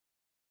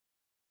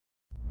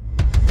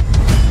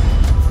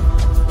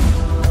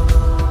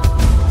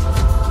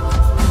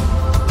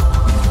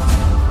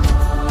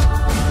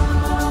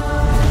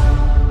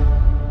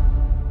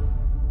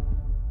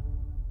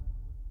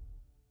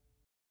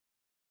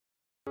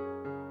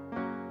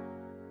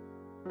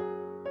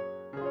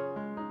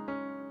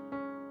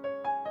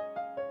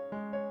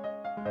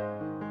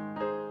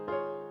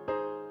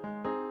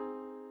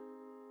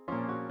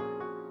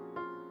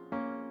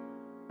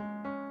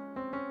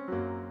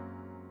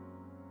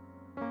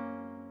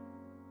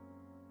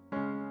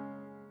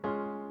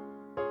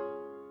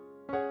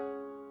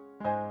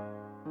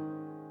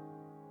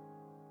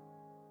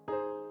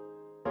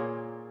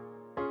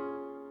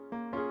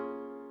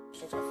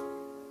suffer from.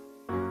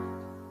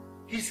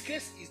 His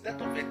case is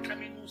that of a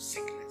terminal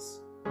sickness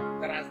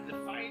that has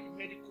defied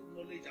medical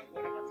knowledge and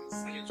whatever the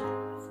science could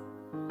offer.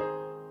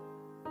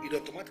 It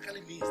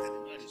automatically means that the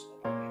man is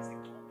up against the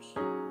cause.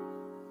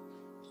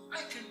 I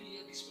came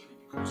here this morning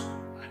because you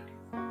are the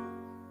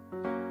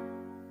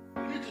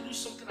one. We need to do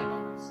something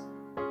about this.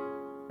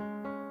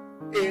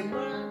 A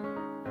man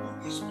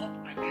who is up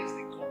against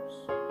the cause,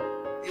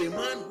 a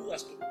man who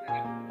has committed a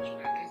revolution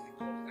against the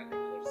cause that the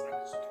cause are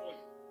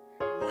destroying,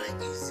 why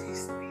is he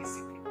still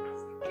sitting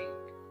as the king,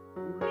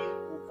 ruling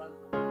over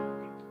normal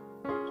people?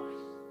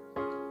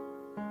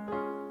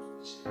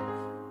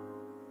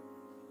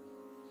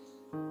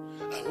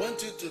 I want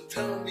you to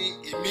tell me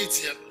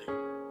immediately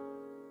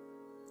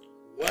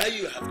why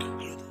you have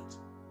concluded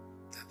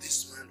that this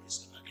man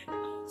is up against the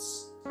cause.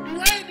 Do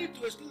I need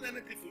to explain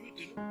anything for you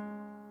to know?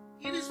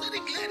 It is very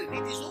clear and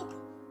it is open.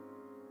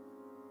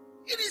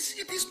 It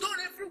is done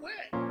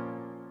everywhere.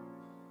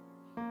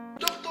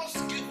 Doctors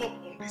gave up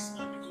on this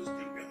man because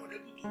they were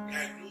unable to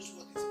diagnose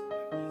what his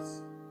problem is.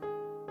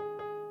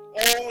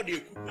 All the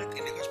equipment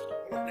in the hospital,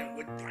 all of them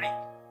went blind.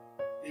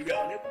 They were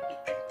unable to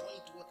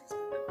pinpoint what his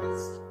problem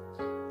is.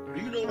 Do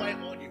you know why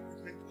all the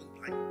equipment went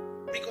blind?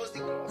 Because the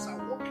gods are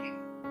working.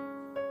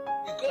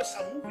 The gods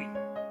are moving.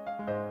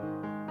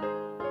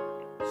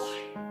 Why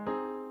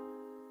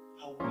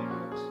are we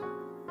not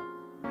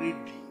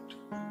ready to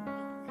do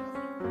what we have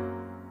to do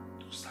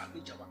to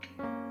salvage our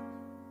kingdom?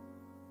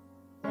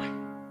 Why?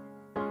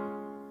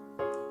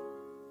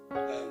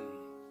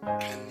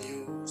 Can you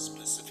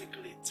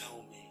specifically tell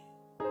me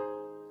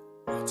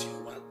what you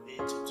want me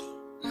to do?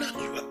 Now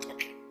you are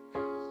talking.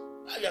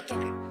 Now you are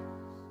talking.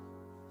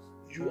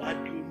 You are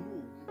the Olu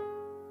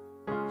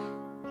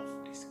of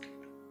this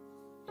kingdom.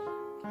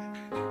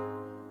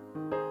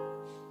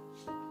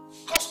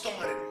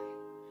 Customarily,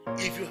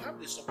 if you have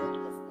the support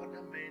of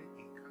other men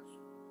in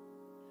council,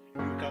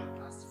 you can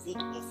pass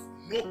vote of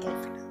no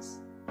confidence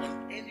on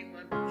any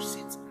man who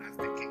sits as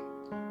the king.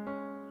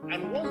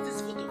 And once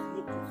this vote of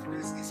no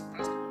confidence is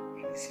passed on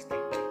any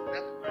sitting king,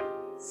 that man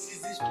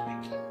ceases to be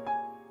king.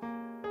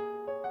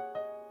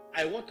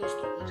 I want us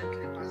to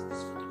urgently pass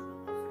this vote of no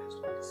confidence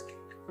on this king.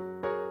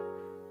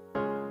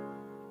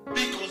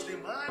 Because the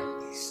man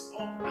is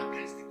up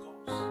against the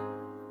cause.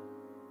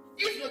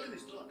 If nothing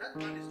is done, that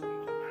man is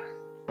going to die.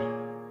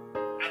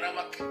 And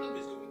our kingdom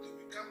is going to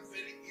become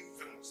very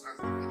infamous as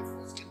the very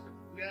first kingdom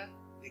where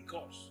the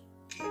gods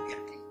kill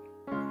their king.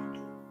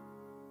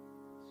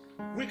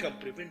 We can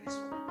prevent this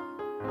from happening.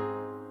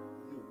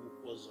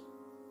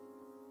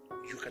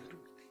 You can do it.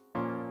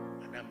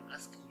 And I'm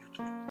asking you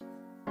to do it.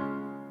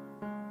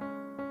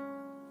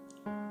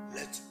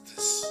 Let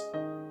this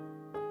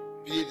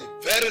be the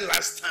very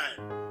last time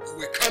you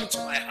will come to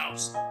my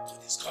house to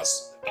discuss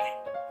the plan.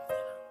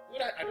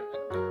 Well, I don't know.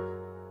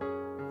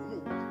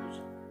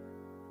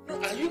 No,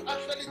 are you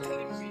actually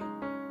telling me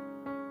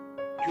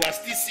you are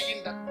still seeing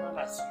that man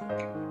as you?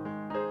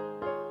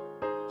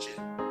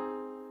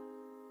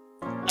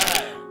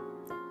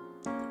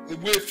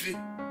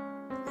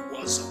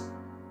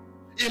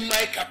 In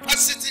my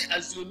capacity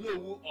as you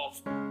know of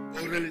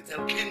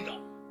Oriental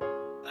Kingdom,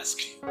 ask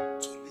you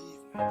to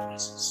leave my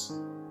presence.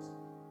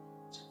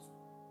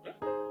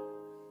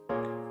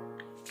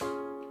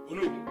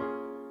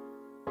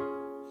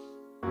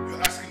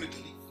 You're asking me to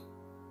leave.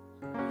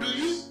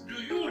 Do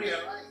you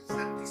realize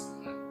that this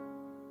man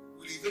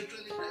will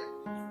eventually die?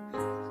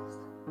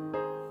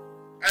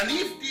 And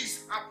if this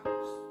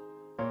happens,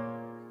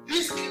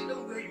 this kingdom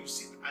where you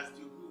sit as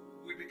the rule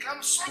will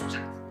become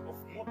subject of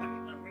mockery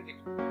and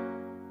ridicule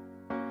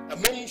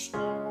amongst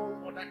all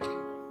other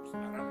kingdoms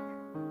around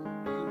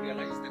him. Do you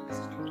realize that this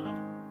is going to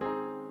happen?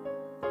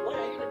 Why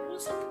are you not doing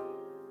something?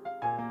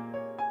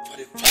 For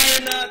the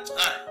final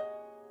time,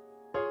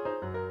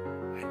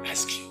 I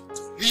ask you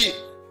to leave my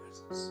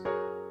presence.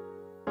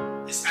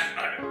 It's an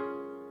honor.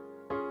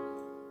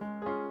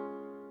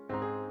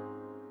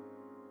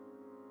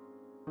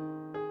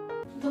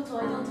 Doctor, I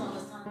don't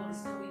understand what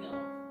is going on.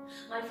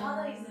 My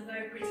father is in a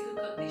very critical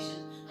condition,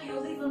 and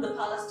you're leaving the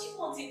palace. Do you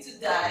want him to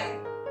die?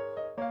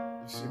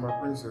 You see, my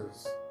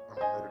princess, I'm a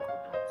medical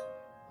doctor,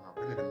 and I've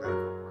been in the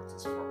medical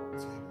practice for about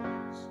 10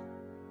 years.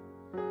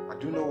 I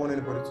do not want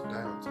anybody to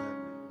die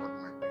untimely, not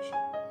my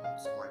patient,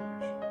 not my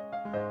patient.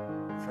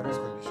 My father's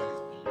condition is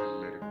beyond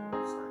medical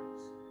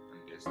science,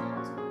 and there's nothing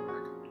I can do about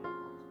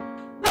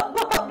it.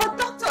 But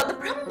doctor, the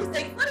problem is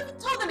that you've not even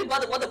told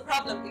anybody what the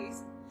problem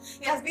is.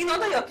 He has been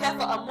under your care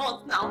for a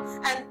month now,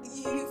 and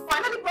you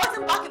finally brought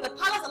him back in the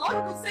palace, and all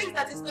you could say is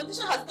that his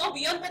condition has gone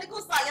beyond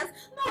medical science.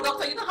 No,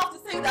 doctor, you don't have to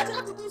say that. You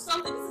have to do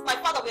something. This is my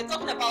father we're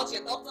talking about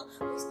here, doctor.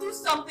 Please do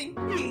something,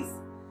 please.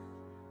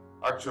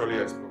 Actually,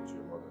 I spoke to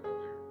your mother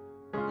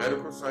earlier.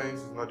 Medical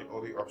science is not the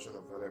only option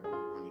available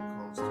when it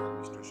comes to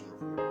administration of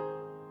health.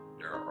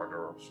 There are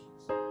other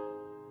options.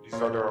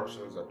 These other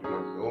options, I do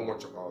not know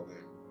much about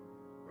them,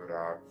 but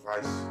I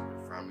advise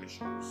the family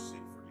should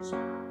proceed for this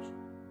other option.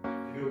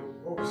 You know,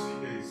 what we see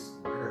here is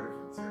very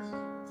different tests.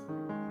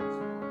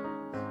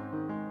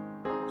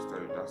 I must tell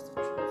you, that's the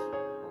truth.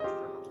 I will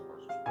try not to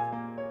watch the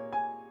truth.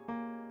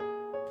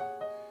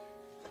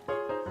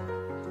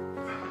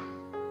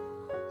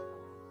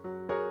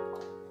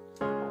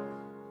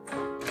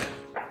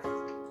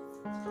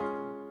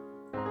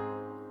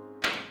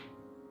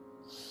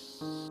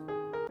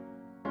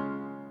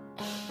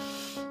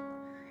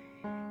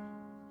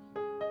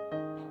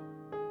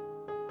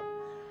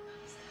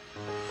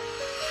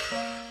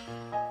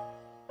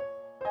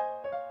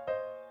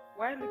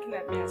 looking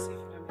at me as if you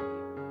don't believe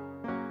me?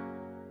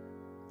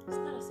 It's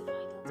not as if I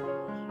don't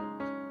believe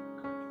you.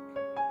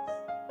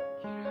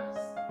 Curious?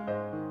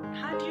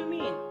 How do you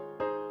mean?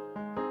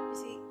 You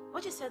see,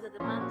 what you said that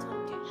the man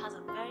told you has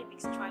a very big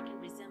striking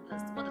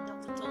resemblance to what the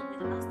doctor told me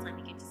the last time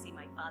he came to see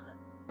my father.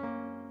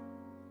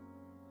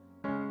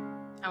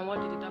 And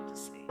what did the doctor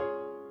say?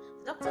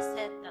 The doctor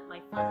said that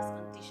my father's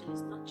condition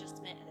is not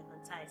just mere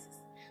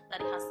elephantiasis,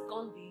 that it has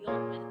gone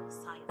beyond medical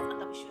science and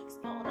that we should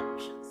explore other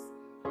options.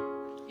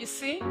 You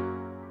see?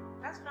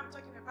 That's what I'm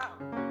talking about.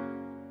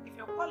 If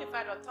your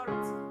qualified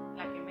authority,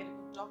 like a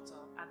medical doctor,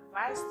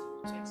 advised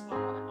you to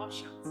explore other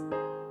options,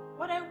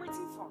 what are you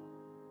waiting for?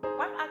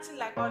 Why acting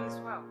like all is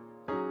well?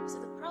 So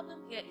the problem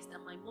here is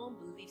that my mom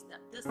believes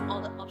that these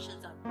other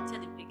options are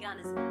rooted in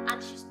veganism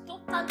and she's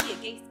totally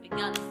against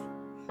veganism.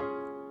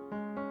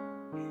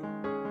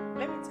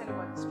 Let me tell you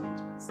what the strange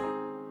man said.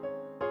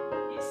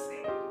 He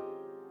said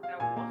that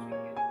what we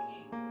get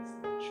again is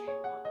the tree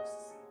God is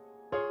seeing.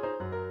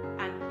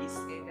 And he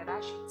said that I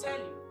should tell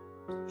you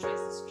to trace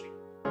this tree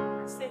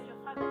and save your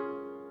father.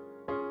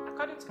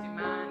 According to the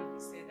man, he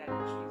said that the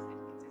tree is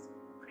dedicated to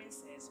the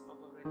princess of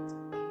already to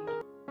the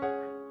kingdom.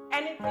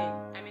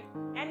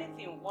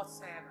 Anything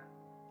whatsoever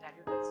that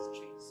you let this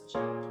tree is such a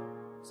good.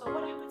 So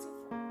what are you waiting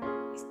for?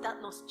 Is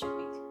that not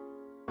stupid?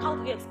 How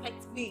do you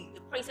expect me,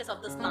 the princess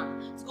of this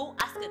land, to go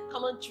ask a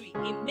common tree,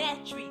 a mere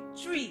tree?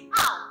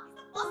 How? Is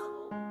that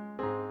possible?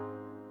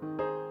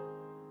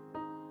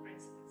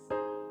 Princess,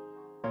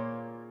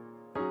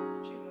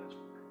 if you lodge a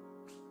man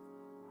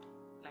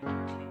like you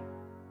claim,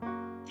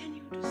 then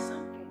you do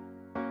something.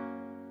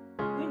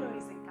 We know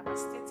he's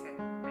incapacitated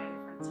by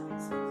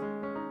elephantiasis.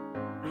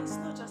 And it's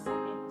not just a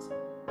name to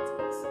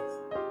elephantiasis.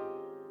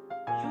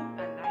 You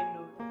and I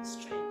know that it's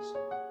strange.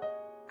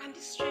 And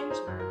this strange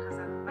man has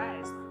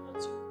advised on what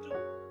to do.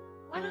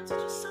 Why don't you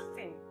do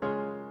something?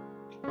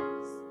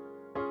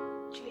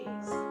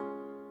 Please.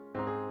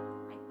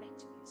 I beg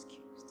to be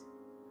excused.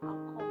 I'll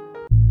call.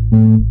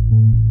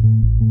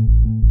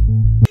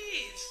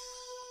 Please.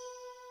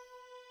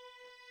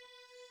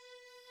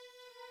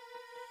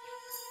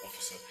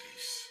 Officer,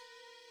 please.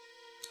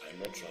 I'm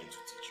not trying to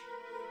teach you a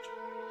word.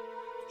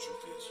 The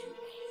truth is, you are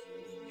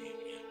holding me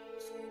here.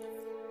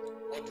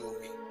 What do you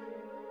mean?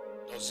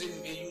 Does it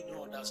mean you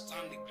don't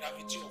understand the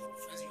gravity of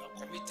offense you have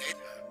committed? I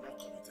have not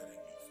committed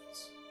any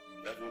offense. You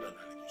leveled an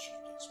allegation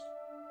against me.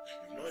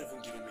 You've not even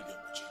given me the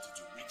opportunity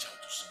to reach out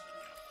to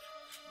somebody out there.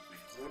 You've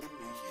been holding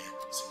me here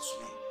since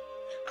we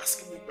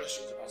asking me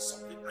questions about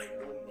something I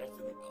know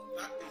nothing about.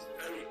 That is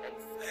very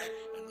unfair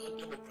and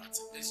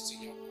undemocratic. Listen,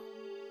 young man.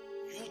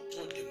 You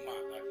told the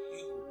man that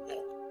he would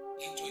walk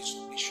into his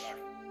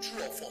obituary.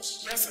 True or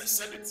false? Yes, I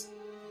said it.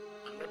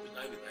 I'm not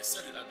denying it. I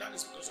said it, and that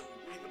is because of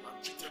the way the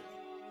man treated me.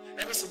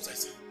 Ever since I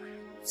said it, I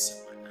have not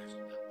set my eyes on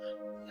that man.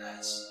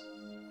 Yes.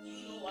 You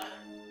know why?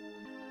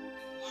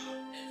 The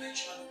man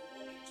eventually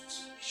walked into his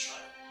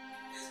obituary.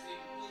 Yes,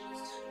 baby, we don't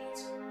statement.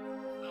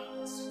 I'm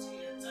not sitting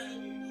here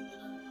telling you know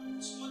that man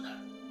was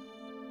murdered.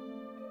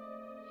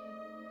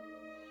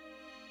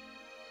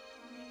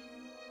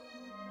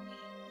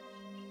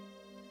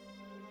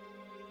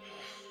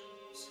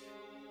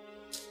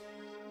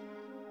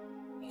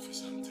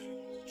 Officer, I'm telling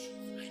you the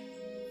truth. I know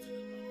nothing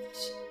about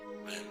this.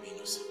 I am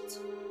innocent.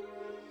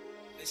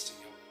 Listen,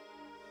 young man.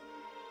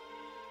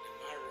 The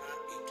man ran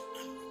into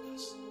armed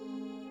robbers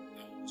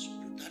and was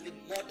brutally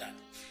murdered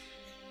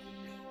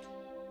in cold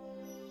blood.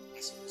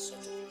 As a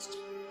result of his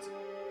statement,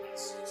 and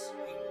since he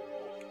will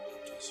walk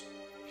into his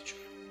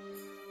obituary.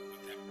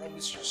 But I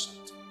promise you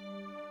something.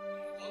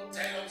 You don't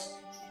tell us the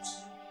truth.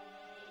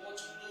 What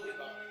you know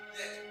about the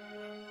death of the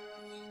man,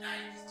 he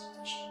died in this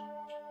detention.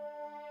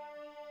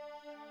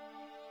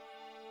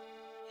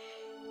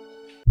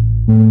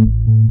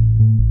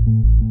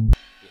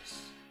 Yes,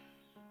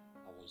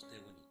 I was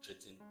there when he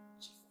threatened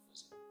Chief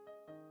Officer.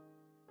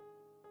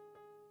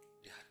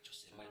 They had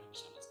just a minor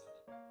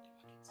misunderstanding in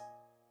the market.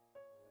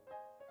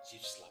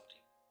 Chief slapped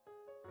him.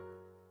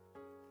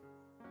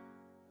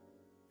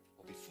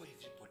 But before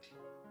everybody,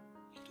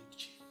 he told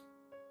Chief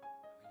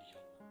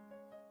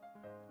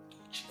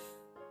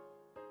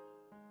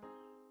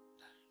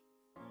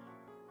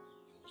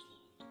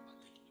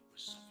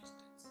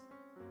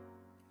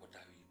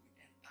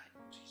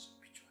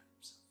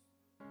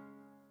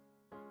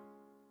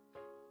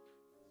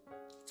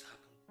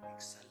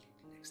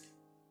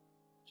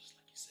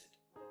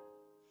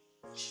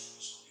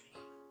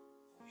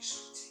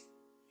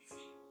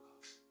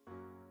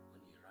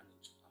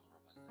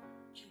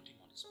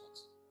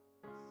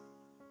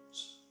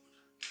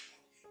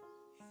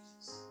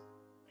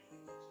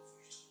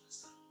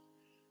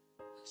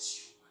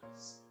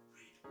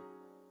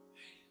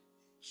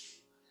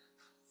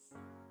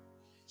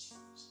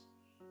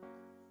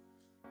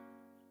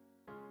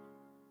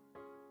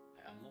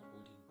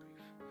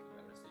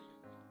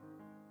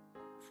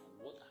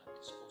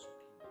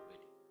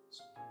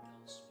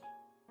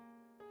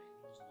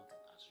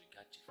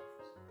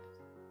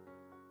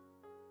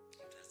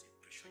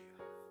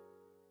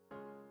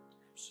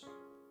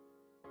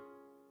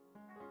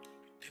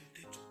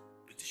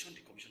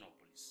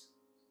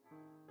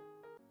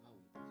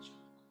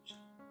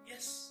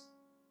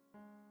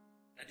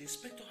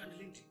inspector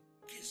handling the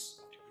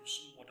case of the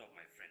gruesome murder of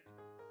my friend.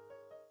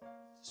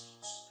 This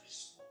was very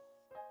small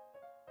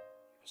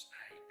because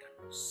I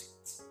cannot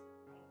sit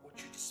and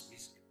watch you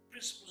dismiss the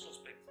principal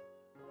suspect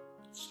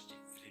with such a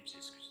flimsy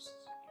excuses.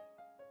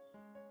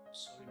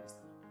 Sorry,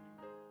 Mr.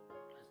 Napoli.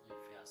 That's not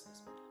a fair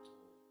assessment at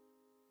all.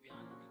 We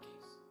handle the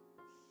case.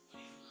 But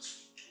even as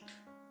we do,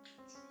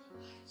 we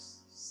realize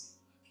this is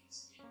a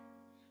case here,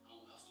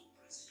 and we have to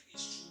present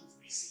a strong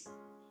reason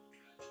for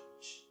the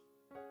graduation.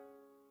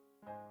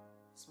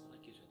 The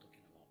smaller case you're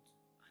talking about,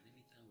 and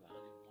anytime we're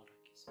handling murder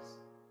cases,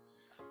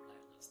 I apply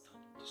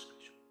understanding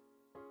discretion.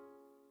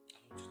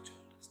 I want you to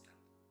understand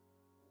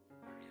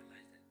and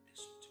realize that there's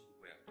something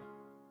weird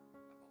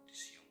about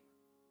this young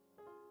man.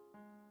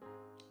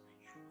 And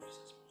you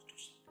officers must do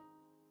something.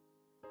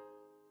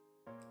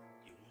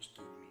 He once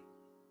told me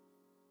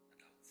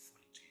that I would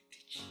fall into a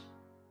ditch.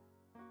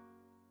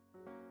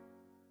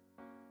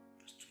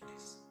 Just 2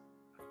 days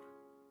after,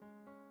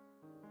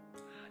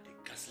 I had a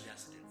ghastly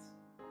accident.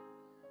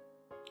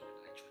 And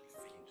I actually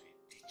fell into a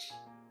ditch,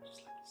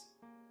 just like this.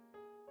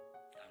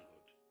 Thank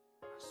God,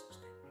 I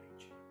sustained no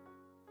injury.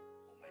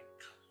 But my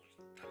car was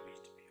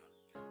damaged beyond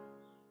repair.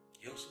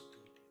 He also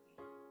told the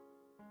woman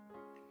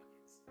in the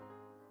market.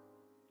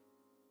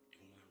 The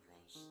woman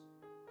runs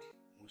the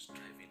most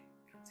thriving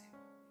canteen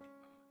in the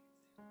market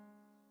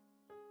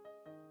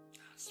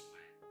there. Her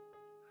smile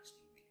has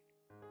no meaning.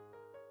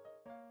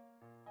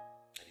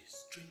 That a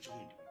strange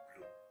wind will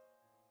blow,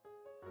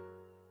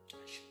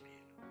 and she'll be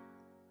alone.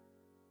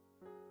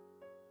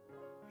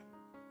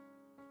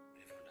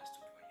 I never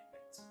understood what he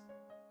meant.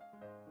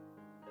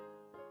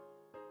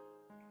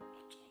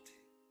 Not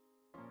until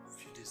a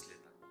few days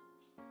later,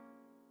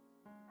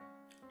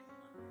 the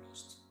woman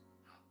lost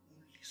her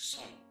only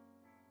son.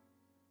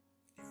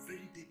 The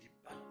very day the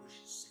bank where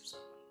she saves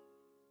her money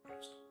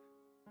closed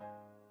up.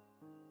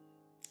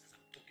 As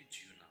I'm talking to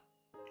you now,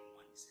 the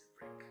woman is a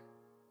wreck.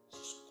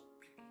 She's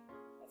completely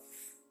off.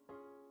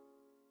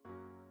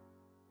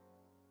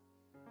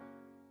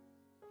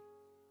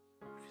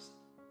 Officer,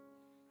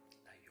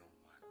 that young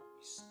man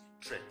is a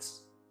threat.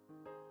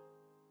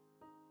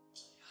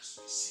 He has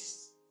to be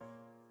seized,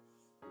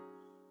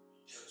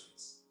 dealt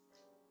with.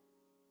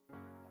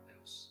 What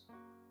else?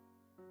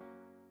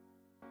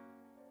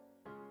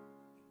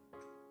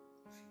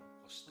 If he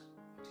understand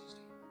what he's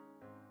doing.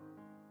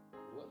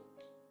 What?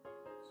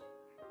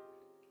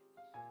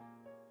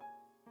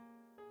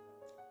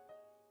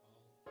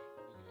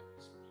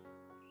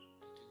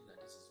 That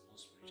this is more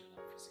spiritual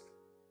than physical.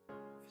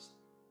 Officer,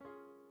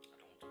 I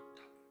don't want to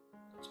dabble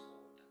into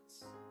all that.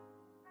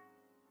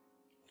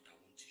 What I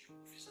want you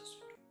officers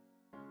to do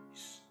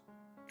is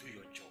do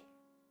your job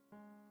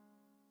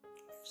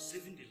of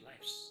saving the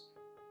lives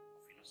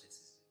of innocent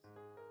citizens.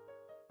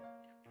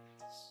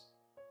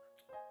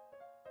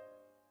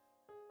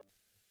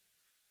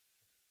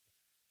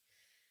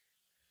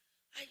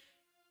 Their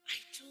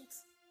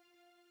practice at all.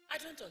 I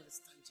don't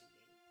understand you,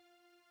 man.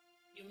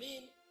 You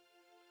mean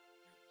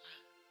you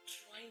are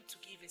trying to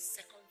give a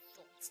second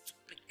thought to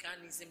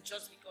paganism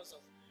just because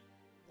of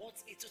what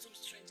a total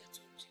stranger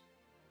told you?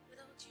 With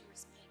all due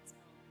respect,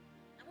 Mom,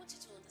 I want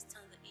you to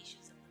understand the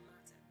issues of the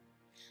matter.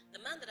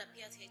 The man that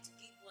appeared here to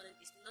give warning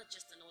is not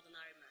just an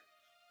ordinary man.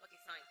 Okay,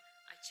 fine.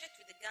 I checked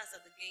with the guards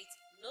at the gate.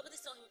 Nobody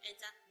saw him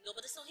enter.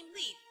 Nobody saw him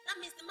leave.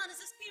 That means the man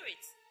is a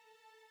spirit.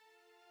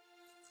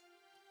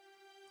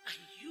 Are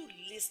you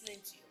listening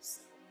to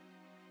yourself?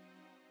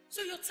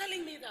 So you're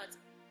telling me that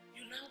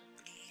you now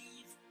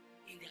believe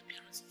in the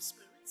appearance of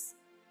spirits?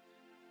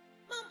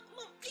 Mom,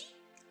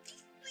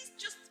 please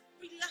just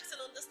relax and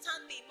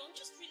understand me. Mom,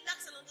 just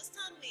relax and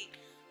understand me.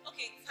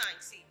 Okay, fine,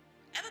 see.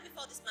 Ever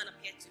before this man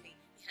appeared to me,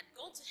 he had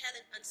gone to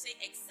Helen and said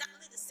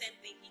exactly the same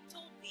thing he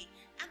told me.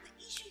 And the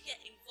issue here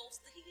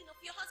involves the healing of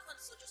your husband,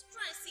 so just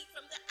try and see it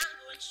from that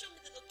angle and show me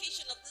the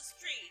location of this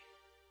tree.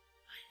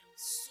 I am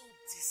so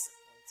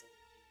disappointed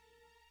in you.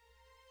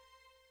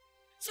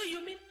 So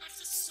you mean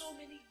after so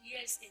many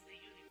years in the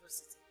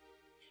university,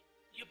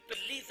 you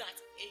believe that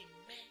a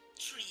mere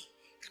tree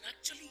can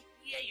actually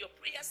hear your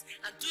prayers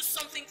and do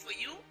something for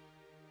you?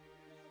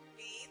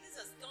 Me, this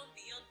has gone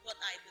beyond what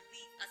I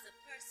believe as a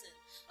person.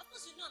 Of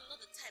course, you know I'm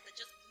not the type that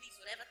just believes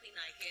whatever thing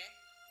I hear.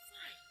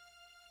 Fine.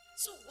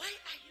 So why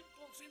are you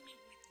bothering me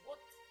with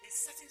what a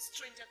certain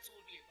stranger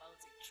told you about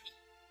a tree?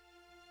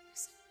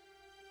 Listen,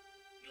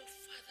 your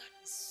father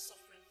is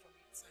suffering from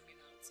a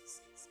terminal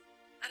disease,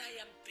 and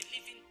I am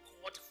believing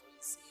God for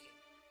his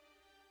healing.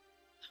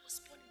 I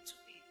was born into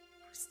a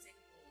Christian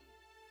home,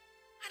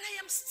 and I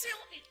am still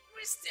a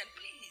Christian,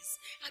 please.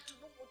 I do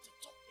not want to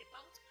talk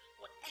about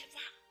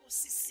whatever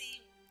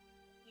OCC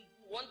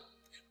want.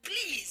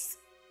 Please.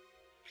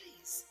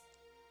 Please.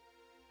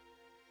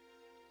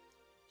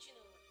 Do you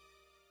know what?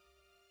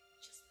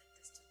 Just leave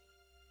this to me.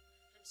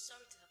 I'm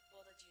sorry to have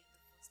bothered you in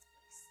the first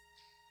place.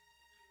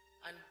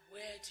 And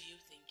where do you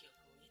think you're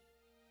going?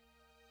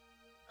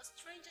 A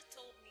stranger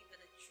told me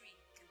that a tree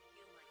can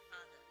heal my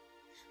father,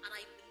 and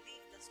I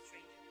believed the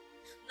stranger.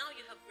 Now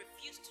you have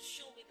refused to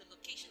show me the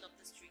location of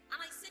this tree, and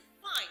I said,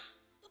 fine,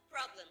 no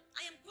problem.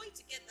 I am going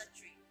to get that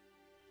tree.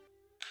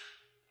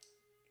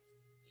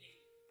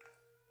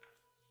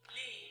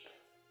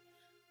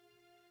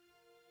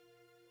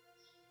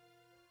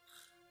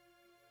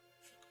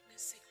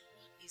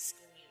 is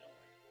going on.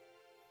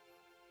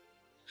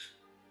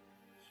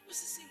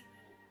 Processing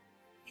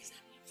is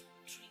an evil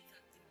tree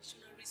that the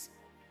missionaries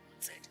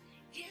wanted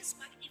years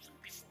back, even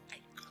before I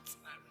got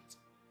married.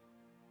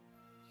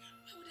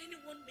 Why would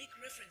anyone make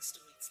reference to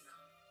it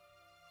now?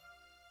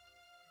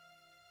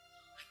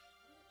 And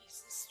who is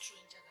this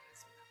stranger that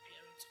has been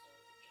appearing to all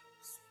the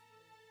girls?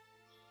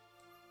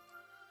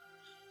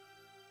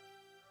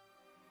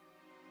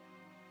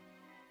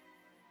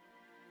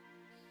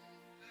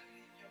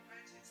 Your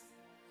Majesty,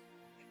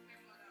 the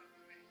Queen Mother will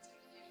be ready to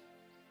hear.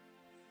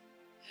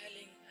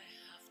 Helen, I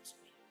have to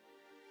be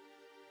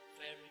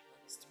very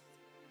honest with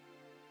you.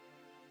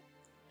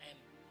 I am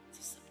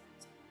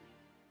disappointed.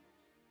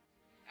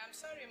 I'm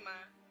sorry, Ma.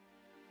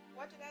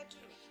 What did I do?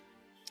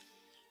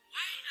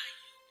 Why are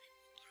you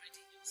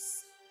parading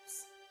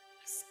yourselves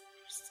as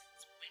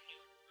Christians when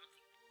you're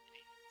nothing but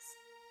pagans?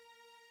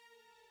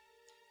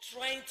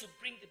 Trying to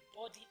bring the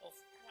body of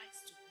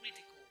Christ to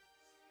ridicule.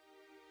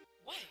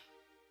 Why?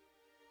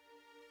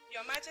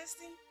 Your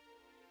Majesty,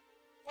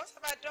 what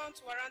have I done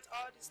to warrant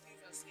all these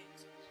things you're saying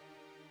to me?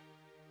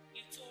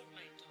 You told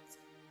my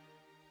daughter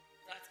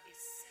that a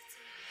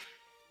certain man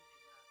of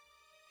Obinagu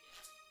appeared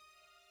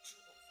to you,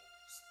 true or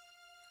false?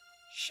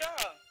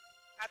 Sure.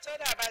 I told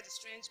her about the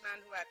strange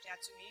man who appeared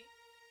to me,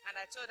 and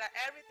I told her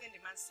everything the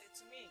man said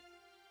to me.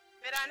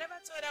 But I never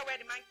told her where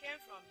the man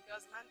came from,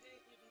 because the man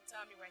didn't even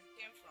tell me where he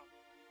came from.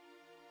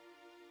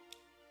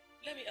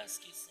 Let me ask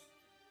you something.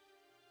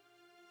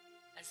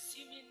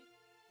 Assuming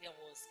there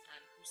was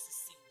an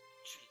Osisi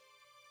tree,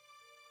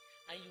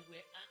 and you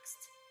were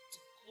asked to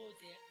go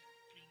there and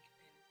bring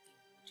anything,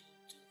 would you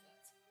do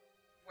that?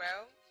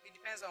 Well, it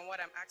depends on what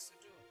I'm asked to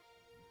do.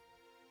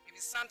 If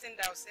it's something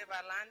that will save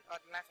our land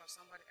or the life of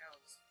somebody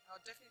else,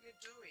 I'll definitely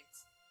do it.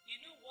 You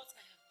know what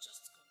I have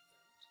just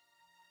confirmed?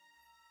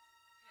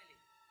 Helen,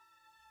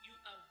 you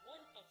are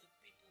one of the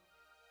people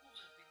who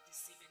have been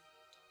deceiving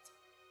your daughter.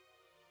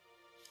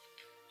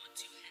 Want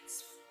you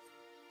henceforth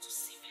to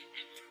sever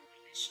every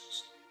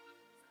relationship you have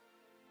with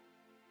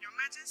her. Your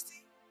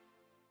Majesty,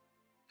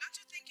 don't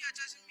you think you're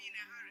judging me in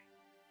a hurry?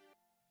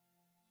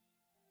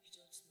 You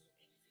don't know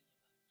anything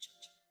about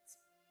judgment.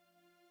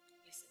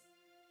 Listen,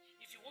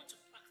 if you want to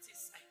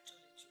practice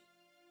idolatry,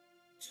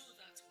 do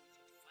that with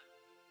your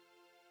family.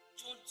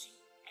 Don't you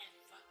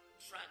ever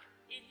drag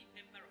any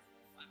member of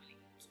your family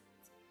into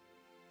it.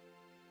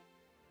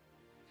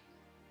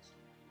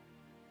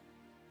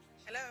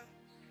 Hello?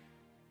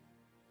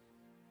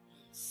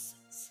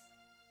 Nonsense.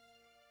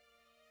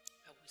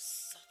 I will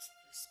sort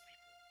these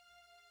people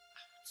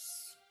out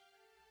soon.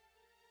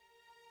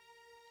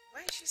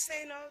 Why is she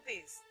saying all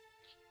this?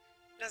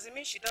 Does it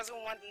mean she doesn't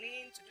want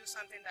Lynn to do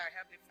something that will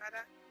help the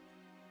father?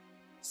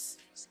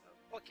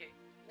 Okay,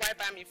 why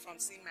ban me from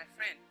seeing my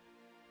friend?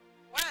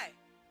 Why?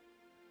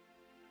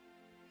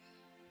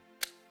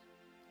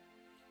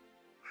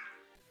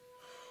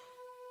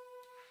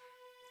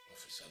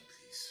 Officer,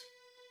 please.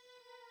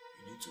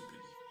 You need to believe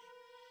me.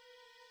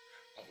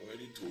 I've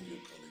already told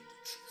your colleague the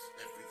truth.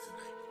 Everything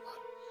I know.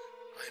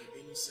 I'm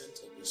innocent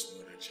of this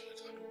murder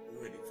charge. I don't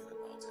know anything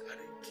about it. I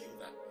didn't kill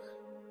that man.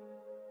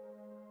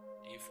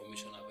 The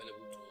information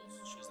available to us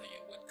shows that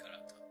you're a weird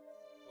character.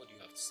 What do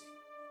you have to say?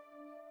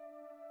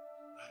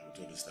 I don't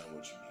understand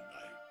what you mean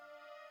by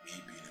me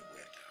being a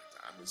weird character.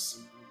 I'm a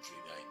simple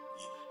trader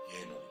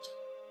here in Anozie.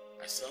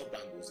 I sell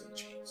bangles and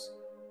chains.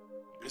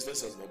 The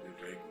business has not been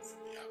very good for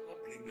me. I've not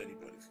blamed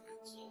anybody for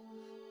it. So,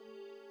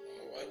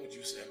 why would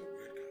you say I'm a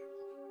weird character?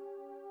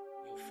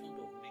 You're fond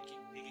of making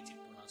negative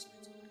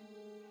pronouncements on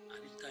people.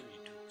 And each time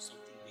you do,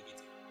 something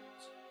negative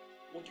happens.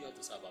 What do you have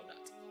to say about that?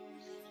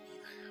 Believe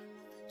me, I have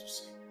nothing to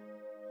say.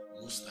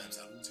 Most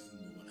times I don't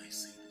even know when I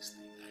say these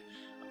things.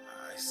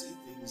 I say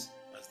things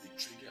as they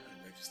trigger and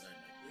register in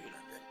my brain,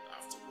 and then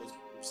afterwards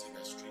people say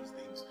that strange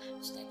things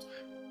start to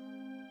happen.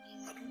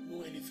 I don't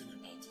know anything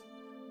about it.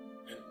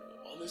 And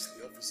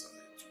honestly, officer,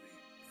 it would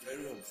be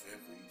very unfair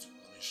for you to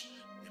punish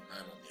a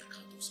man on the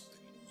account of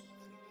something he knows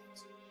nothing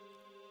about.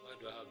 Why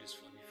do I have this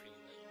funny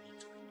feeling that you need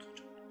to be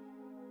tortured?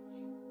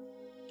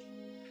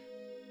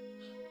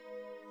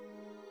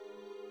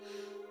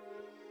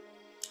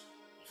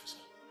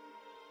 Officer,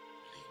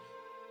 believe me,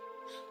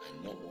 I'm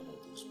not one of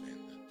those men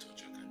that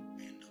torture can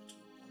bend up to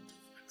the point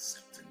of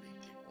accepting they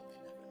did what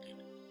they never did.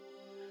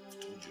 I've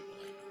told you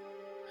what I know.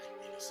 I'm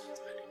innocent.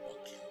 I did not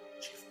kill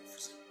Chief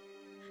Officer.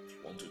 If you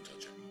want to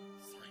torture me,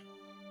 fine.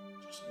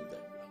 Just know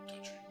that you are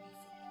torturing me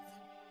for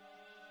nothing.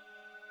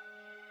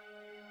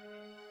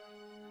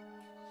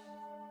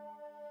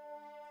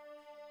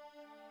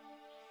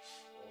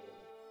 Oh,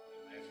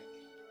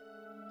 everything.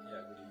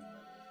 Yeah, good evening,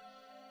 my lord.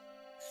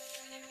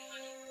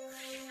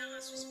 Now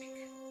as we speak.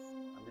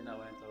 I'm in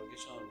our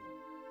interrogation.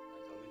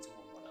 Interrogating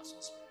one murder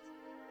suspect.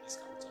 Please,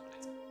 can we talk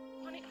later?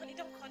 Honey,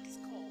 don't call this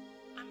call.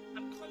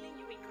 I'm calling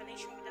you in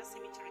connection with that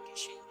same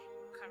interrogation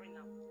you're carrying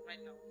out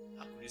right now.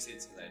 How could you say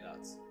things like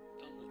that?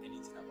 You don't know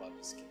anything about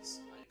this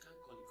case. And you can't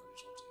call in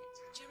connection to it.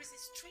 Jerry's a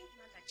strange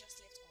man that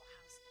just left our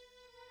house.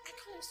 I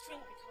call him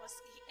strange because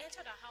he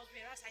entered our house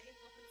whereas I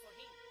didn't open for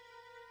him.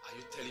 Are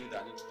you telling me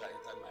that I need to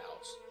enter my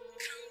house?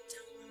 Calm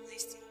down, listen.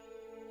 listen.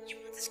 You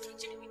want to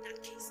continue with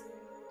that case?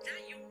 That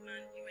young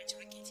man you were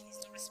interrogating is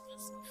not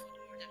responsible for the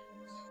murder.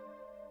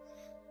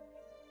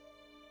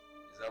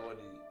 Is that what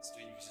the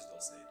strange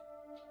visitor said?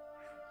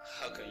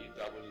 How can you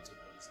dabble into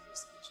police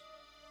investigation?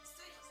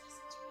 Silas,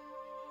 listen to me.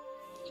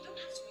 You don't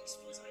have to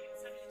expose my young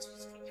family to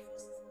strange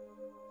forces.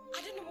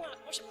 I don't know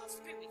much about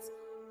spirits,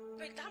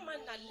 but that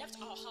man that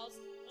left our house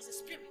was a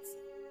spirit.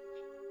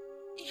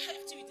 He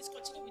helped you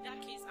discontinue with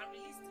that case and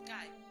release the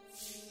guy.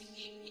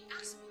 He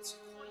asked me to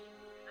call you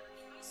and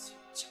advise you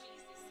to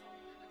release the son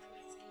and the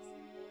police case.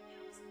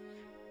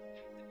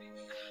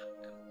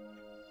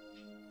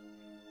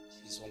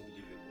 It's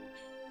unbelievable.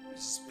 Who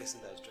is this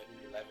person that is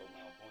threatening the life of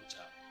my unborn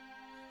child?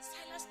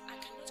 Silas, I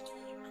cannot call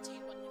him and tell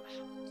you what never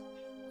happened.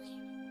 Okay,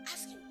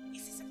 ask him,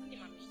 is his second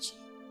name Amici?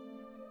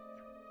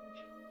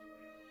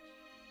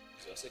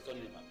 Is your second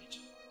name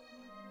Amici?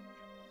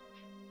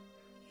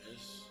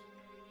 Yes.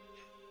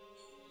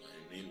 My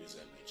name is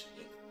Amici,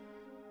 but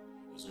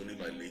it was only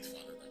my late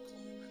father that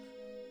called me by that.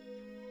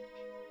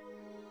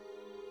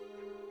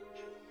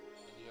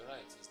 And you're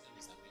right, his name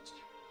is Amici.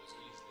 It was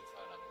only his late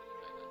father called him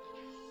by that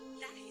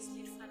name. That his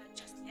late father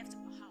just left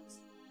our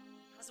house.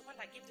 He was the one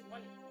that gave the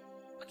warning.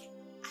 Okay,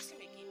 ask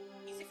him again.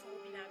 Is he from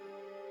Obinagu?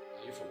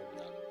 Are you from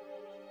Obinagu?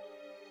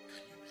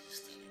 Can you please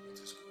tell me what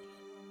is going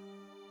on?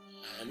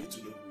 I need to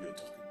know who you're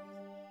talking with.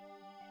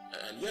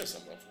 And yes,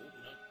 I'm from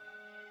Obinagu.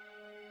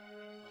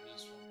 Mommy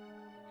is from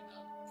Obinagu.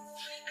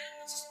 I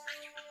don't want to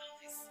argue about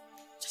this.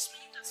 Just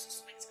leave that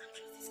suspect and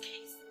close this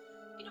case.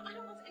 You know, I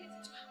don't want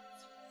anything to happen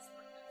to this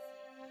man.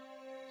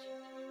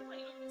 You know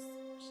I love you so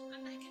much,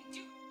 and I can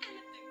do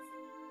anything for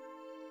you.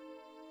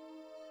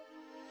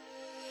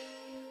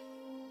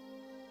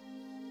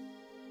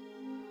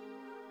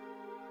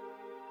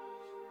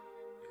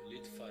 Your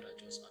late father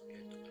just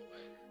appeared to my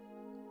wife.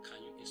 Can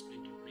you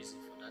explain the reason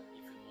for that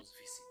infamous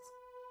visit?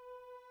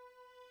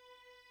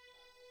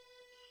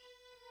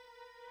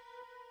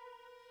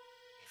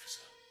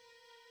 Officer,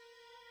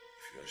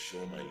 if you are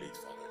sure my late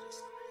father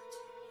just appeared to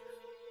your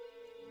wife,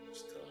 you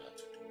must tell her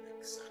to do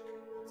exactly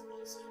what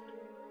he said.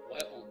 Why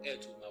on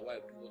earth would my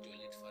wife do what your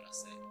late father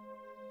said?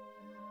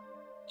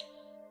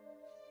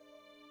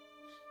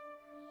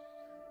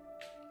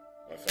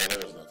 My father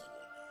was not an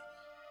ordinary man.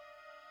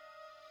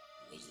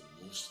 He was the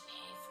most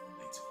powerful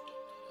native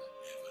doctor that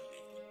ever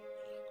lived in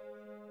Obinagu.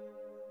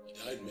 He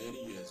died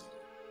many years ago,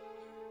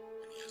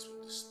 and he has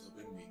been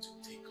disturbing me to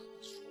take up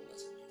his role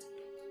as a native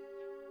doctor.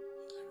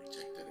 I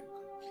rejected him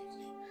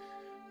completely,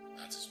 and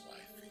that is why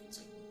things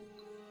have not been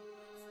going on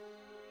well.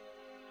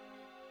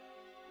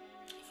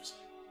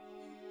 Officer,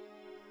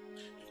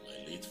 if my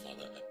late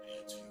father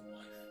appeared to your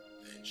wife,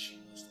 then she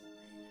must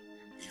obey him.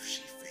 If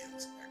she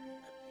fails and he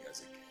appears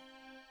again,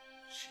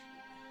 she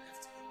will be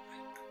left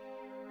behind.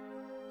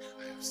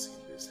 I have seen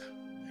this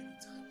happen many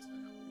times,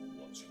 and I wouldn't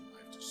want your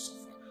wife to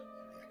suffer on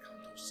the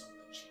account of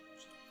something she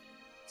knows nothing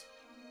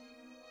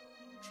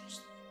about.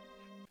 Trust me.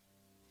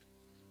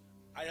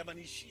 I am an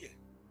Ishie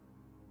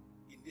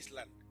in this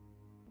land.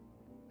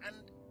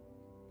 And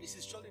this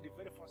is surely the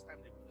very first time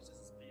the process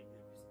is being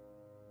reviewed.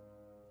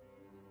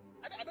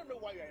 I don't know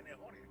why you're in a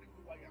hurry. I don't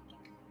know why you're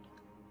talking.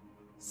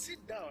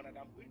 Sit down and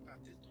I'm going to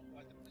attend to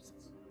all the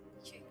process.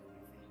 Check.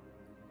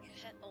 You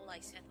heard all I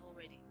said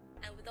already.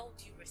 And with all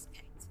due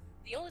respect,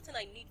 the only thing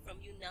I need from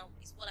you now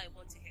is what I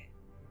want to hear.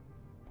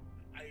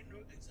 I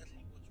know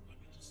exactly what you want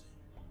me to say.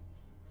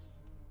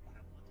 But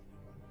I'm not in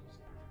a hurry to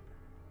say.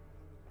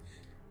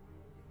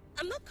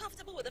 I'm not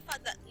comfortable with the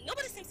fact that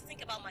nobody seems to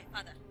think about my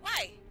father.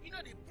 Why? You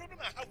know, the problem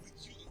I have with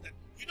you is that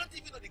you don't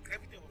even know the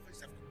gravity of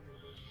offense I've committed.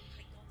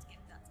 I don't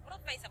get that. What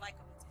offense have I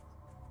committed?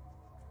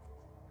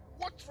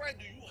 What right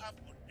do you have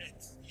on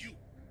earth, you,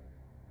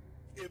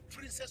 a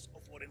princess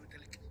of Oriental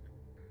Kingdom?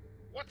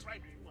 What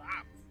right do you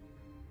have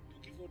to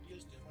give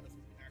audience to a man of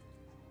Obinagu?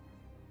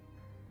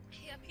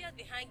 He appeared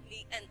behind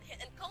me and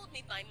called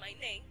me by my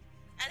name.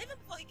 And even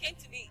before he came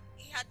to me,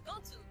 he had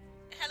gone to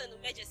Helen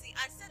Emergency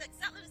and said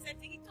exactly the same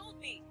thing he told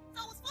me.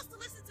 So I was supposed to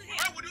listen to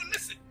him. Why would you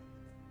listen?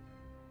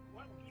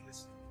 Why would you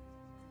listen?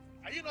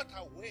 Are you not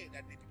aware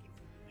that the people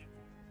from Obinagu,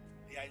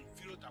 they are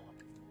inferior to our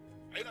people?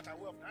 Are you not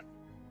aware of that?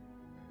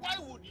 Why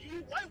would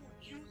you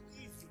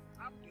even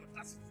have the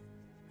audacity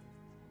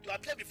to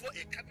appear before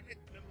a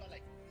cabinet member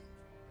like me,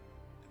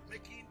 to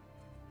making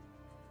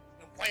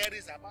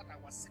inquiries about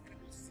our secret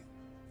sin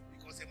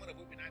because a man of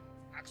Obinagu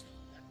asked you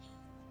that?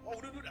 Why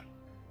would you do that?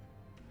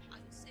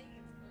 Are you saying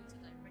you're going to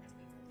direct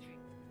me to the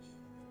tree?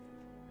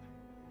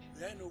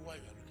 May I know why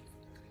you are looking for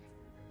the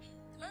tree?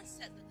 The man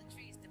said that the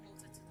tree is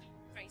devoted to the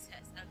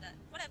princess and that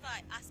whatever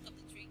I ask of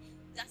the tree,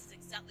 that is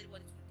exactly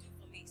what it will do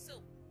for me. So,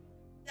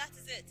 that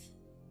is it.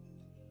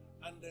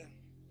 And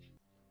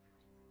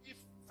if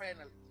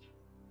finally,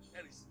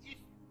 that is,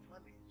 if you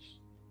manage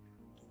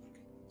to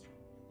locate it,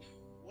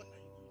 what are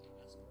you going to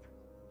ask for?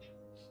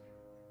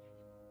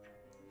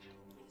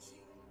 You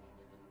see,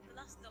 the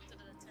last doctor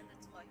that attended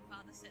to my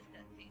father said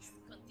that his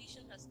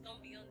condition has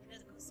gone beyond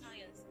medical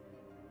science.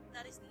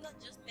 That is not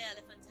just mere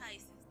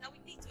elephantiasis, that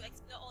we need to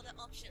explore other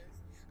options.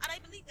 And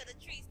I believe that the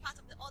tree is part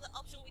of the other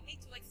option we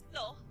need to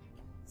explore.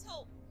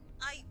 So,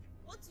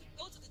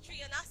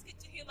 and ask it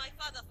to heal my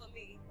father for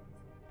me.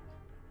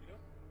 You know,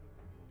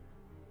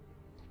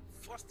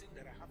 first thing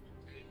that I have to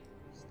pray for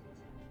is that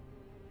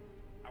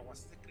our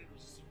sacred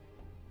rosary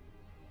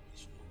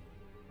is known.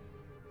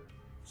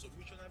 So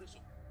missionaries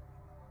of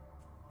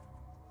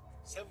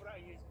several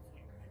years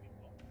before you even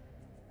born.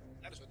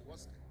 That is what the word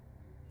said.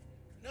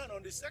 Now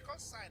on the second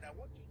side, I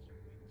want you to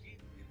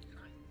begin in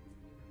time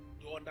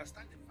to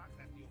understand the fact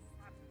that your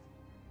father,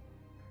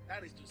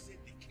 that is to say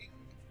the king,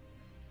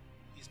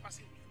 is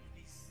passing through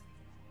this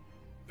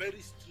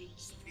very strange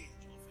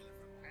stage of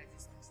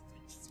elephantitis and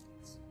strange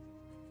sickness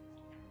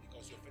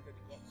because you offended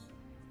the gods.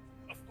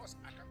 Of course,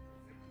 I can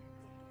prevent you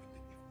from doing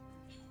the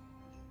evil.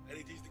 And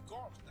it is the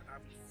gods that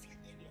have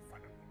inflicted your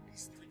father with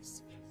this strange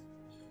sickness.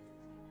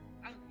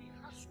 And he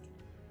has to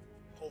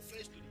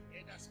confess to the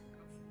elders and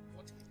council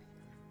what he did.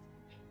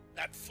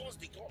 That forced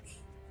the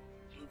gods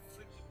to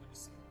inflict him with the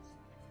sickness.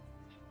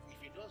 If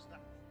he does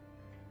that,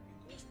 the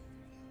gods will be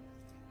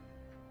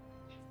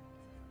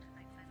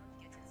I don't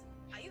get it.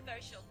 Are you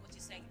very sure of what you're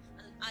saying?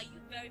 And are you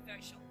very,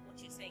 very sure of what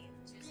you're saying?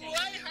 Do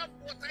I have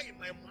water in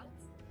my mouth?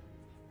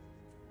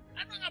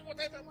 I don't have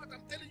water in my mouth.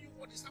 I'm telling you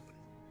what is happening.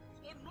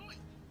 You don't know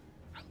it.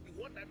 I'm the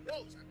one that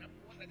knows, and I'm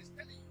the one that is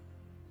telling you.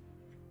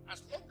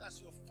 As long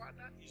as your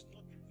father is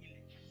not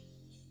willing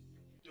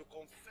to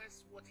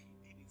confess what he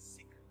did in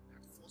secret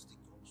that forced the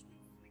gods to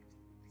inflict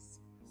him with this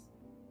sickness,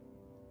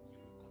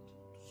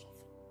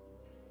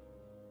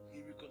 he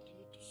will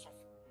continue to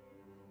suffer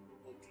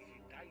until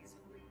he dies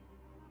away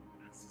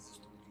and ceases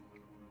to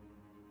think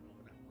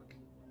of that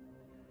working.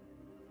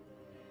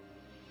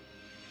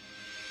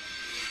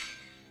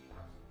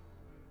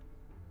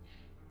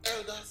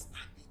 Elders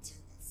are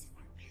meeting in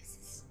secret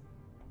places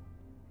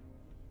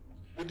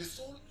with the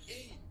sole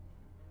aim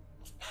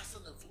of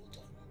passing a vote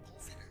of no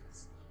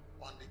confidence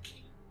on the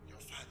king, your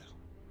father.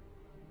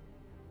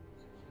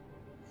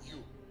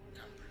 You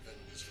can prevent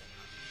this from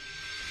happening.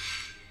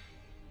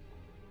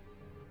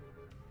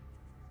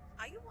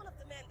 Are you one of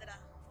the men that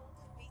are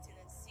holding meeting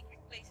in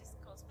secret places,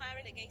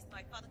 conspiring against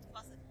my father to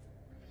pass a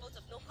vote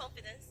of no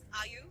confidence?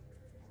 Are you?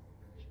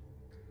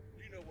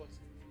 You know what?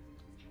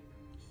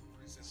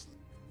 Princess,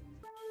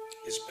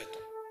 Inspector,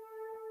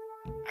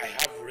 I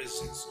have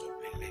reasons to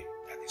believe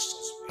that the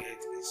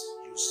suspect is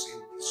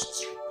using the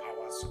sorcery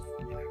powers of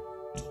Obinagu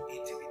to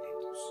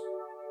intimidate us.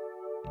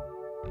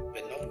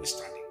 But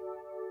notwithstanding,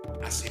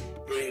 as a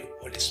brave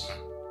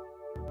policeman,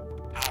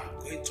 I'm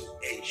going to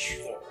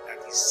ensure that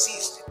he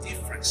sees the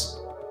difference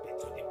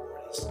between the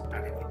police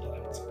and the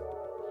vigilante.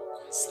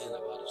 Concerned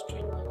about the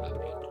strange man that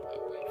appeared to my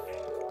wife.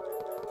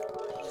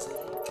 He is a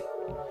lady.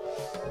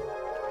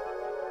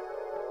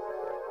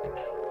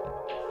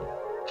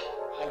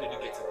 How did you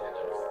get in there,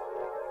 Dorothy?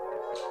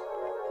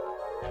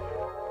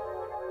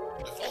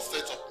 The first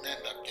set of men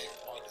that gave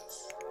orders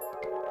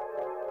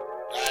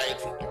died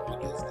from the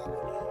orders they gave.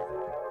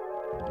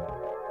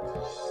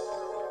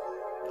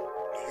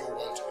 Do you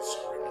want to be so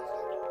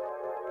remembered?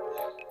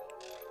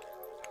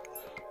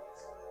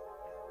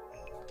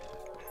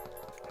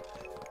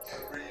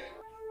 Every year,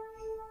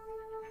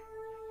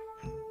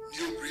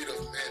 new breed of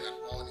men are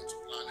born into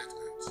planet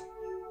Earth.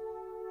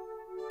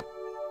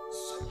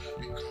 Some have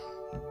become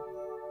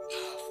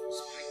powerful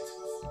spirits.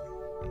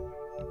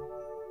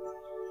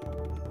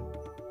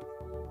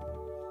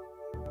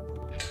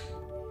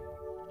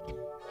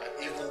 And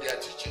even their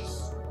teachers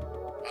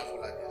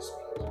marvel at their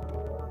spirit.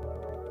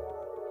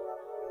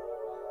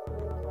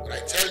 But I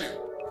tell you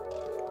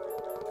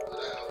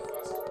that I have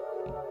fasted.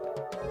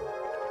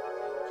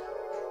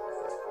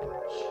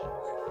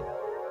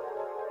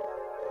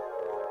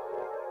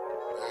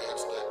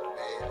 Words that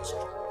play the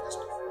strongest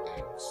of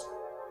things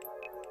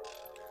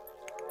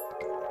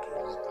do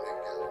not make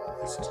their own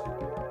nest.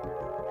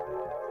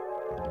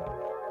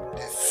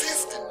 They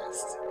seize the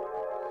nest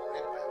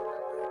made by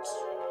other birds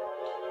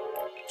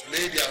to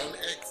lay their own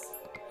eggs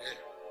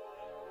there.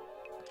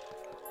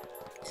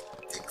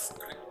 It takes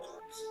great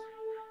guts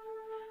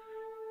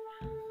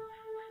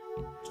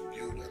to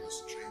build on a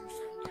strange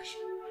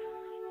foundation.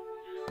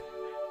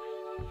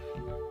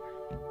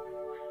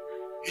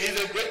 He is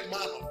a great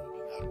man of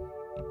Obinagu.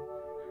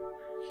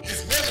 His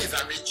name is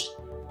Anozie.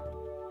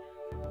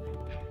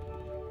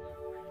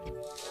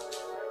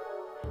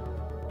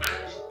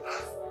 And he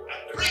has a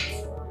great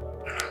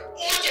and an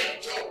urgent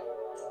job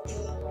to do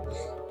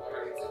in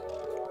morality.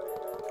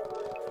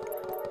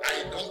 I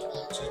don't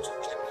want you to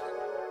keep him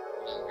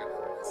longer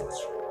than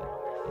necessary.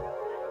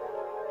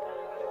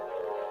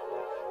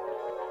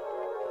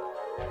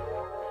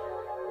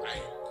 I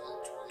don't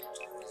want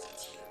to visit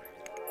him.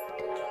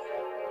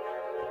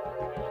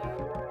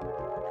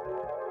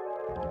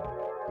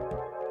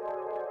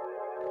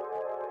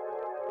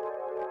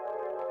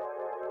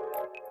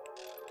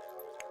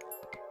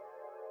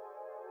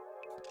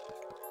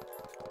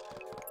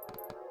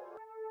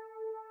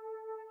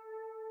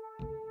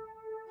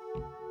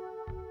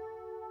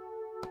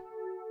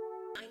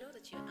 I know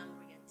that you're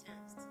angry and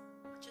tensed,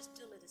 but just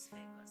do me this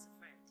favor as a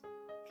friend.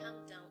 Calm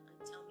down and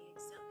tell me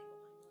exactly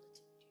what my mother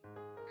told you.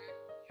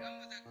 Your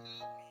mother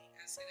called me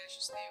and said I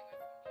should stay away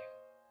from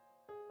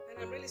you. And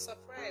I'm really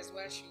surprised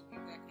why she would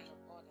give that kind of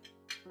order.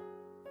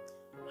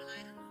 Well,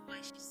 I don't know why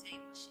she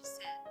said what she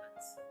said, but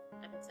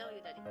I can tell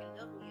you that if you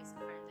love me as a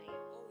friend, then you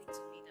owe it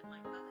to me that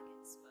my father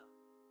gets well.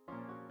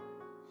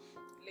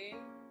 Lynn,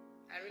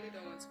 I really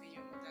don't want to be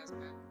your mother's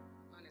back,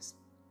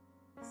 honestly.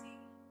 See,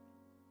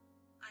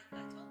 I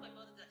told my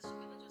mother that she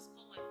cannot just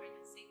call my friend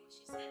and say what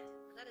she said.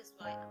 And that is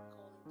why I'm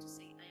calling to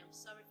say I am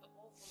sorry for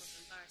all form of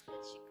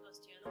embarrassment she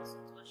caused you, and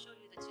also to assure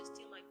you that you're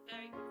still my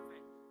very good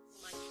friend,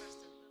 whom I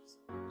trust and love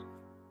so much.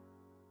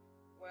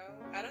 Well,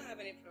 I don't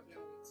have any problem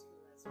with you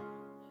as well.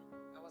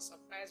 I was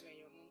surprised when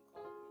your mom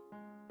called me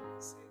and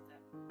said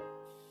that.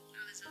 No,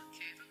 it's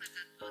okay. Don't let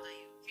that bother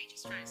you. Okay,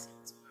 just try and see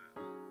it tomorrow.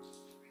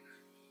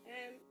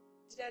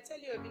 Did I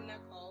tell you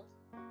Obinagu called?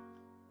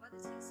 What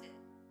did he say?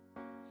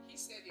 He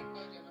said he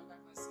called your number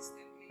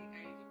consistently and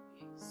you didn't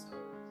pick, so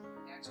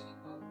he actually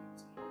called me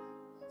to know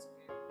that's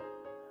very good.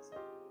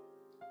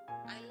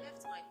 I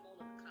left my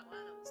phone on the car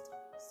while I was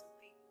talking to some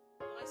people.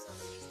 Well, I saw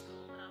the missed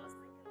call, but I was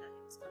thinking that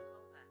he was going to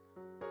call back.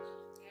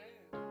 Yeah.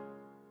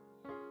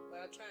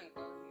 Well, try and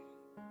call him.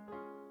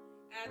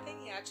 I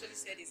think he actually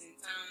said he's in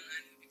town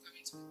and he'll be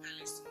coming to the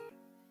palace tomorrow.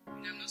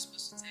 And I'm not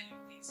supposed to tell you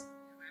this.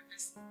 You're my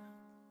person now.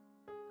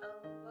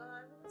 Well,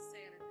 I won't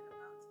say anything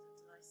about it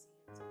until I see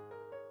him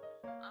tomorrow.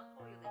 I'll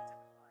call you later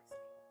before I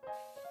sleep.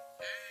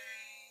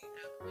 Bye.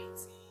 I'm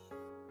waiting.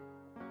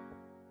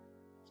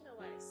 You know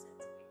why I sent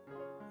for you?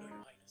 No, Your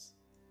Highness.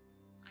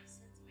 I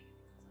sent for you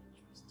because I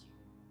trust you.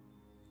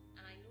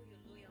 And I know your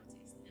loyalty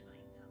is never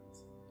in doubt.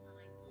 And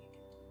I know you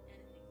can do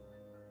anything for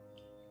my father, the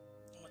king.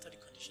 No matter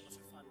the condition of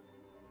your father,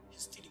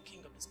 he's still the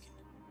king of this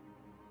kingdom.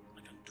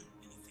 I can do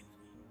anything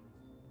for him.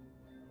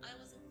 I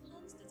was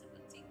informed that a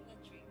particular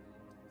tree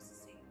called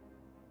Osise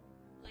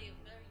play a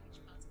very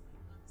huge part in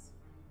my father's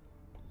kingdom.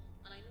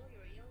 And I know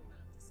you're a young man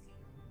of this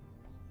kingdom,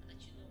 and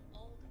that you know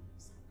all the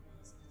nooks and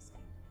corners of this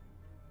kingdom.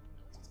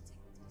 I want you to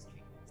take me to this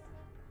tree first.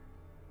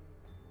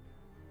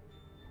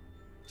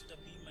 It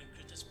would be my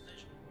greatest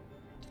pleasure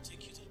to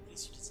take you to the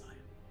place you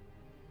desire.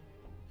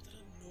 But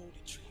I don't know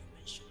the tree you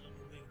mentioned. I don't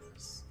know where it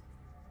is.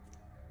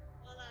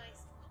 Well, I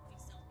spoke with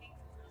some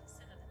people and they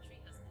said that the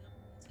tree has been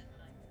uprooted,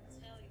 but I can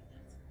tell you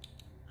that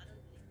I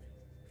don't believe them.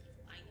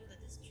 I know that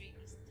this tree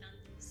is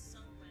standing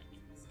somewhere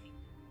in this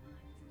kingdom, and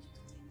I want you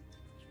to take me to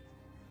the tree.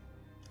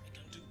 I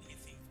can do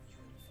anything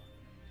for you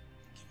and your father.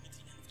 Give me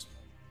the end of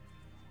tomorrow.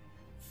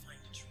 Find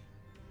the tree.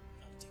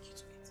 And I'll take you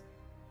to it.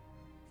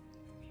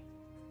 Okay.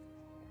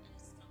 And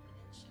it's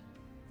confidential.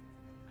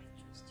 I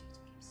trust you to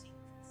keep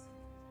secrets.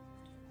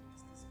 Do not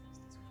discuss this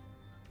with your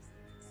father's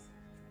things.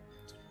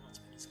 Do not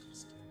be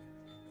disgusted.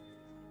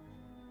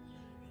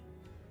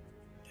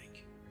 Thank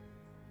you.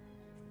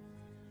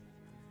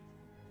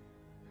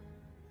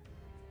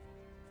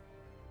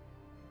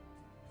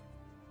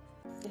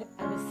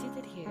 I was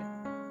seated here,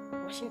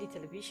 watching the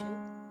television.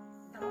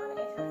 The man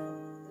entered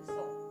from this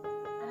door,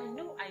 and I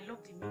know I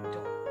locked the main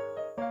door.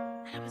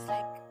 And I was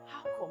like,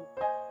 how come?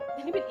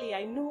 Then immediately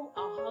I know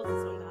our house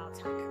is under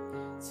attack.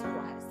 So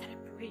I started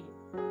praying.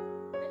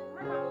 Then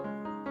my mom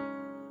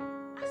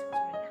asked me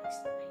to relax.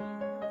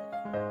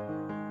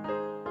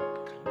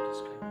 Can you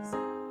describe this?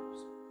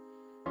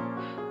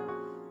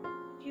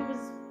 He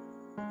was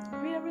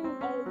wearing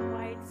all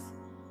white,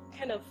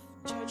 kind of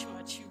church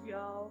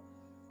material,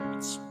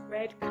 with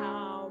red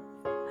cap,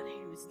 and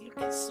he was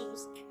looking so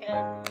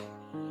scary.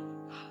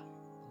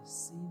 The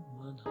same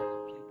man had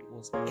appeared to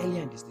us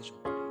earlier in the station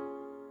today.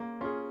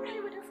 What are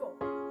you waiting for?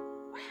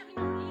 Why haven't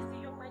you released the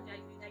young man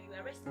that you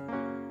arrested?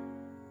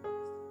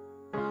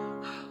 Oh,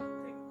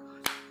 thank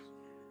God.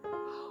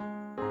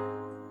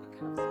 The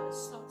kind of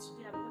assault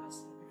today I've never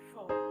seen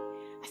before.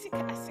 I still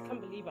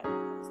can't believe I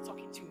was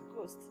talking to a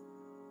ghost.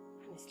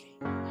 Honestly.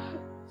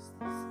 What's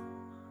this?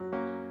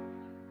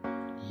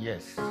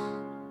 Yes,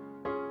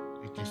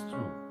 it is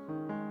true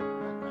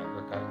that my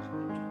daughter is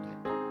going to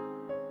death.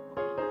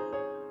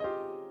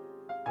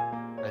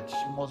 But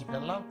she must be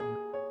allowed to.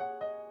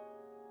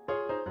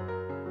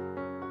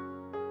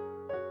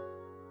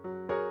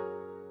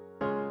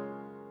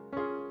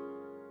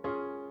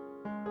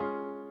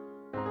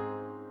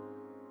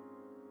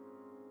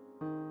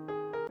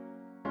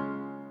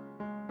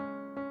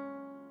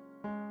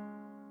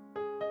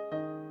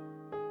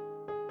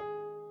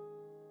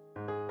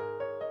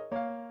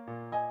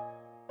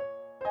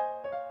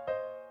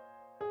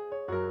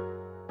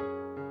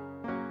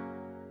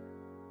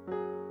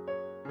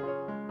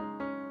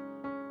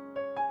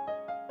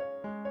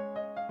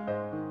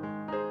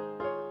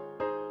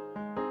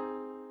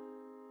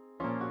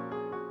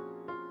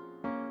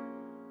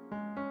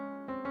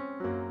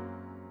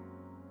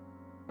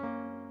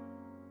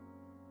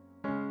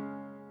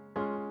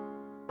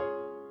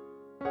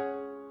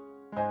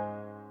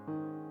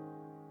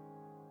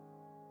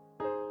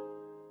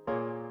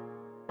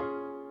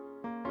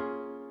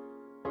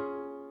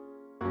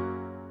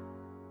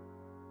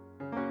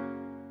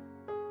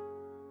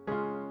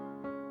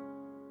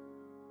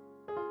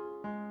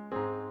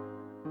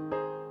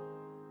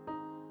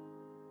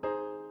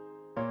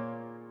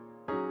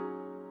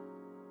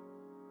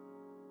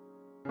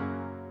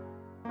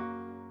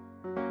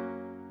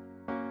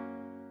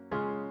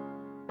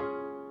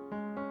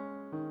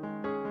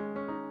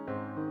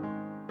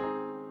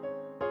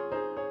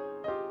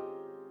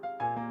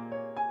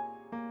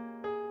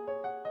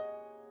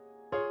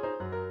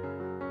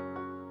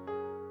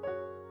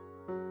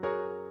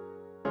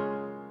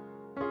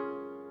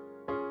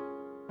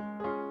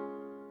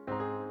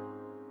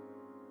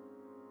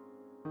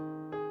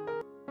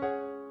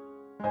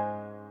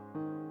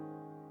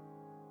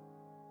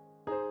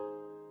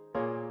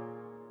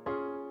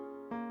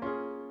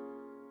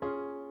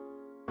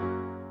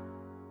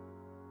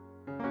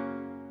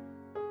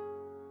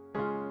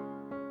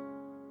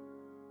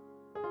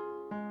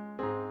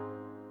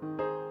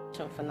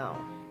 situation for now.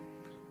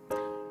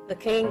 The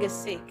king is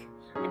sick,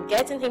 and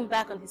getting him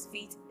back on his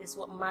feet is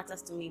what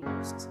matters to me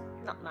most,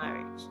 not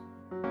marriage.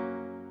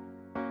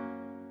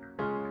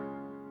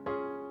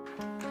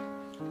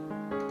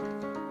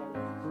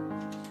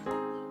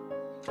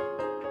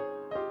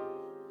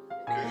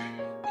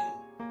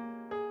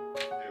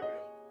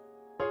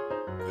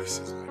 This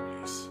is my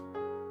place.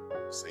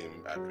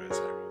 Same address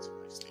I wrote in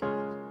my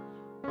statement.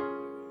 You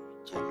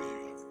told me you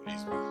have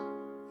released me.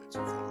 Yet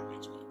you followed me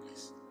to my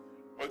place.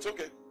 But it's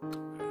okay. I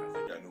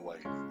think I know why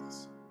you did this.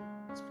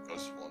 It's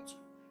because you want to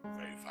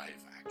verify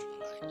if I actually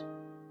lied.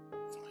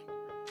 Fine.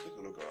 Take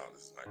a look around.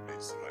 This is my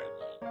place. My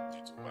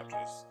little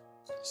mattress,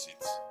 the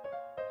seats,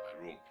 my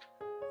room.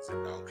 Is it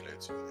now clear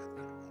to you that I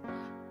don't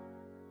lie?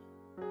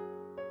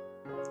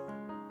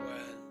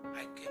 Well,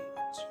 I came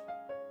with you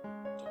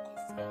to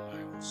confirm my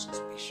own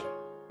suspicion.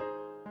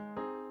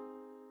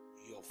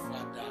 Your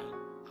father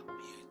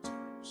appeared to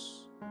us.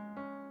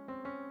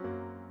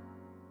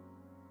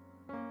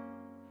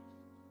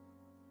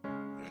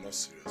 You're not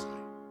serious, are you?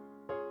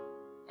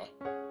 Huh?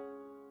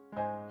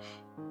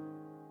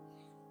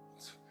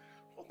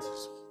 What is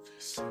all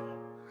this?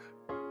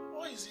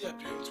 Why is he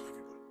appearing to everybody?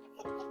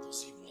 What does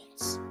he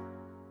want?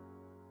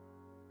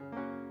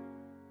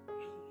 Let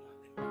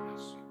me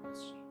ask you a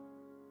question.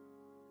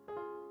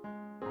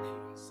 Then you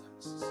answer me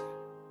sincerely.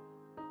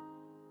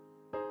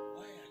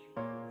 Why are you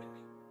not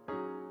willing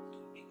to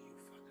make your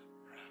father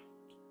proud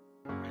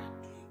by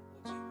doing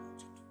what he wanted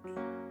to do?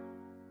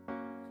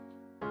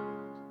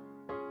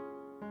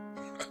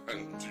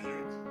 And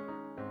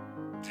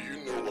do you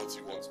know what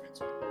he wants me to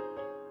do?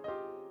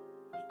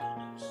 You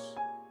told us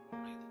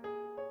already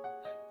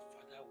that your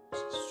father was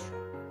a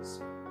strong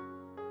person,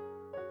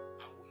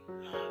 and we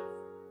have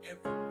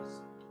every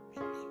reason to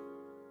believe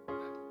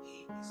that he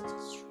is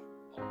still strong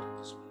up to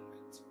this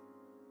moment.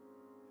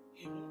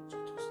 He wants you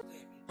to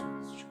step into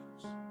his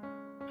shoes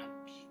and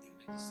be a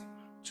medicine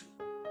man too.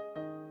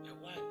 And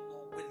why are you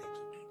not willing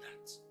to do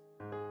that?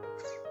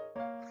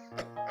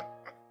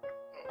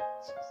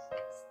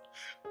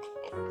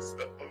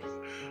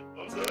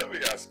 Officer, let me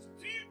ask you,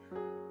 do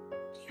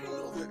you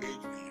know the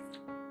age we live in?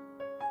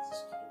 This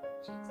is called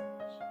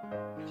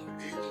the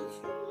age of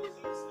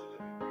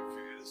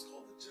it's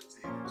called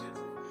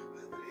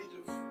the age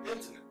of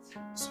internet.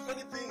 So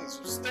many things,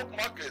 stock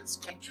markets,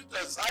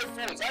 computers,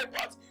 iPhones,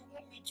 iPads. You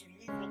want me to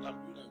leave what I'm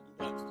doing and go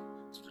back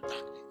to the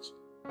dark age?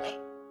 Huh?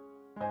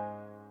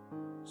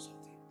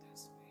 Something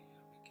tells me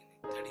you're making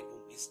a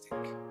terrible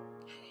mistake.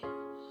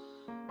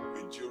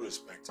 With due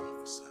respect,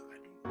 officer, I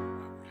don't know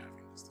why we're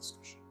having this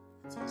discussion.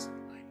 It is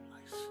my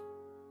life.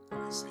 And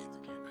I say it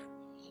again, I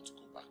don't want to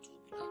go back to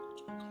Obinagu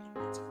to become a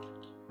native.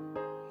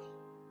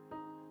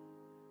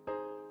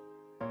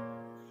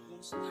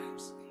 Most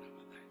times in our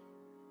life,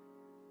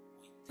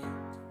 we tend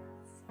to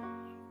look for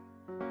money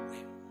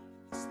when money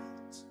is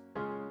not.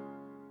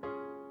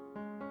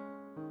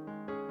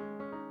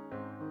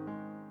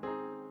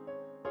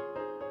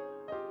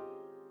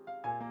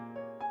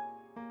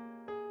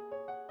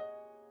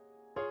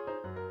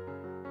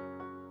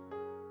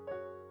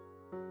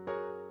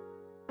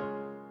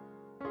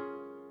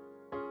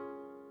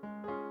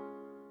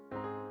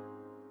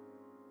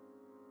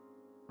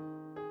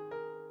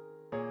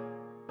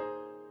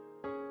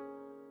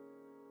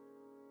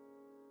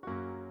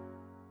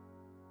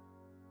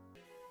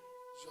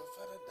 Your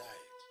father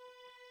died,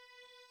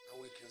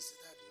 and we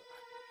considered your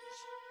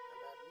application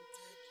and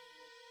admitted you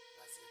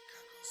as a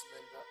caucus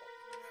member of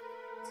the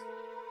cabinet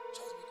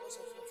just because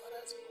of your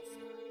father's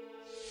profile.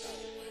 Now,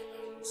 why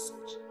are you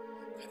such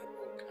a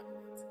terrible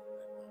cabinet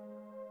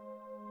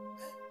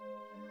member?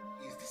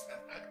 Is this an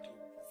act to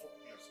provoke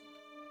me or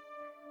something?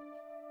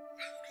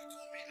 Why would you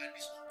tell me and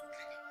this uncle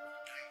like about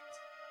night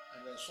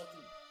and then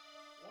something?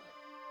 Why?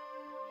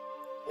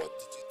 What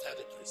did you tell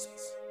the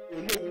princess?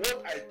 You know,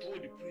 what I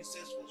told the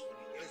princess was for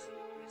the heirs of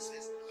the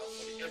princess and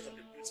for the heirs of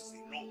the princess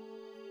alone.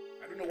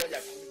 I don't know why you're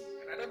calling me,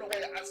 and I don't know why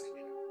you're asking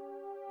me.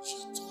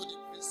 You told the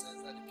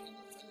princess that the king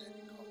of offended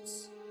the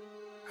gods,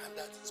 and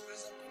that his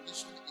present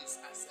condition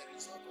is as a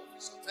result of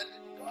his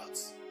offending the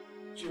gods.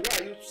 So why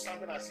are you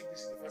sounding as if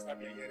this is the first time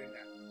you're hearing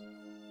that?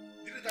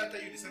 Didn't I tell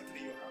you the same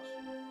thing in your house?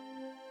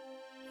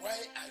 Why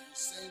are you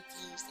saying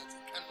things that you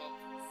cannot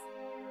prove?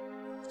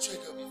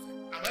 Trigger me.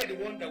 Am I the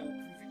one that will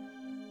prove it?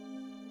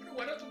 No,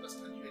 I don't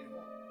understand you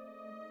anymore.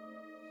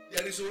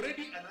 There is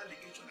already an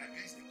allegation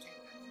against the king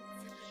that you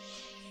offended.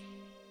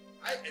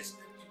 I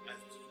expect you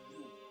as the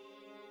rule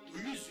to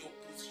use your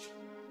position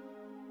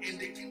in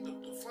the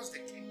kingdom to force the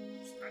king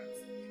to stand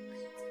for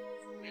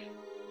me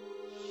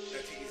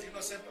that he is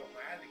innocent of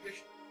my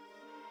allegation.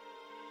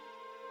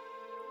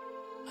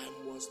 I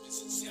must be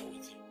sincere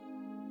with you.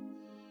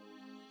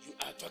 You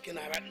are talking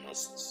about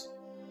nonsense.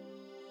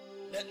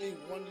 Let me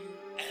warn you,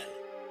 L.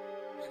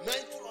 Be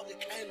mindful of the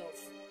kind of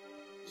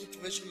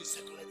information you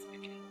circulate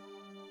in the kingdom.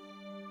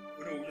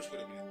 Oh, no, just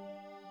wait a minute.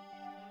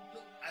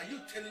 Look, are you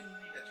telling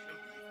me that you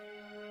don't believe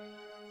me?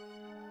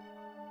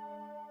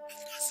 Of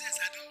course, yes,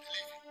 I don't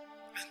believe you.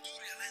 And do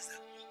realize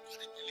that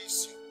nobody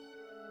believes you.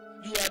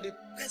 You are the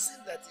person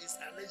that is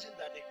alleging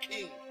that the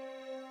king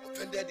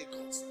offended the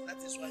gods. That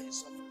is why he's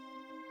suffering.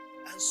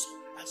 And so,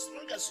 as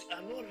long as you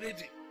are not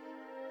ready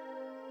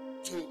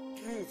to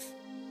prove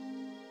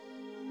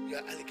your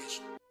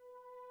allegation,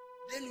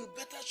 then you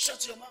better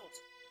shut your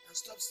mouth and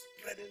stop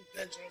spreading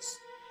dangerous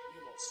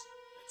rumors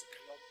that you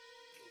cannot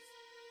prove.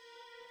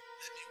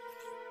 Maybe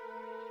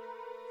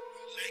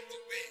you like the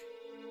way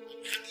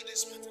I'm handling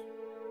this matter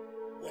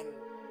when you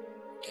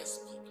can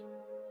speak.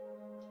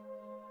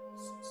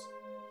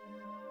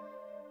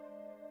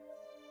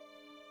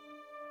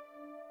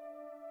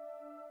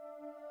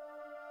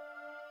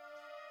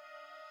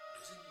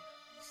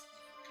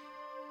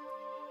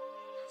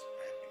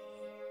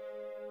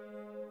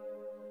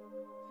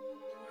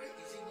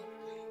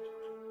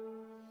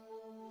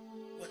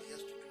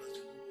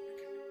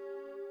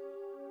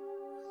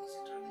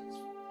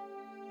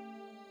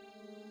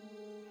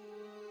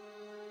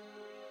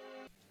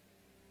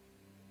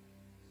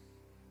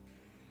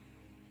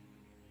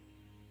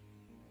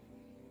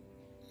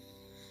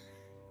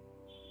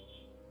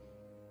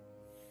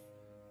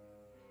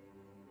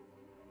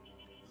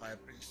 My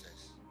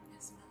princess.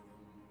 Yes, Father.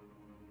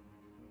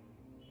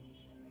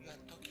 You are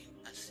talking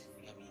as if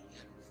you have been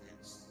hearing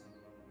things.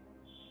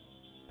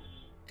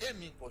 Tell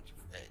me what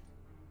you've heard.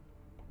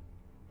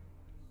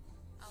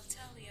 I'll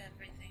tell you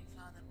everything,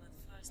 Father, but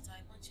first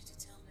I want you to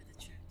tell me the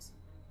truth.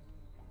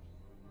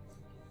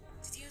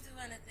 Did you do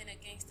anything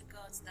against the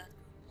gods that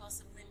could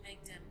possibly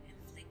make them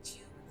inflict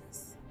you with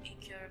this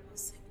incurable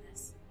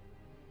sickness?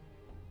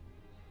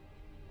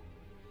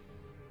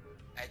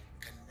 I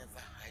can never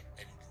hide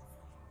anything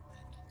from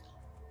you.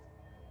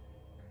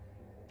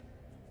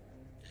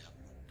 They have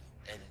not done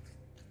anything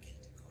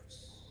against the gods.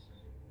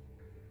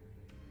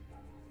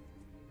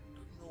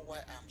 Don't know why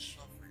I'm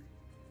suffering.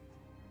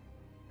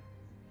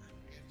 And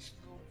there is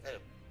no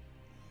help.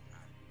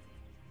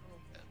 No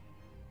help.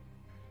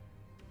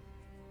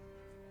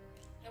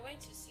 I went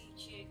to see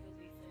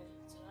Ifete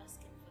to ask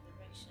him for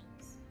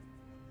directions,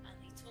 and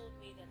he told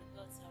me that the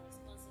gods are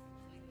responsible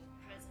for your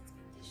present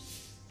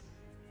condition.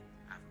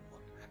 I'm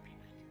not happy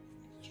anymore.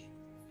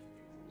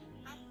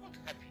 I'm not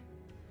happy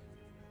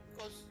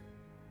because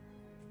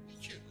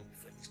Ichego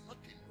is not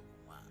a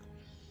local man.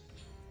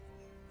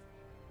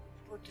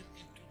 Brought him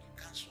into the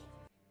council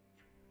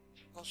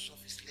because of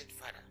his late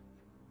father.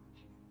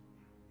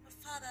 But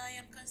Father, I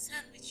am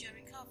concerned with your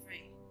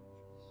recovery.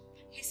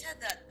 He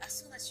said that as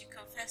soon as you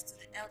confess to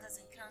the elders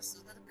in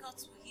council, that the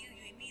gods will heal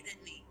you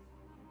immediately.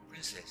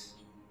 Princess,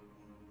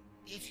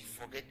 if you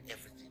forget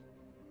everything,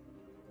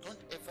 don't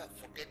ever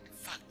forget the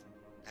fact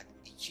that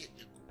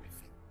Ichego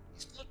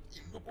is not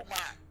a noble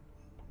man.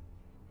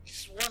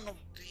 He's one of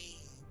the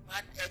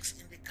bad eggs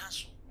in the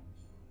council.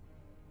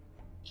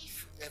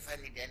 If you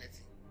ever need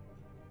anything,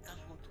 you can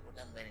go to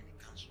other men in the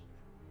council,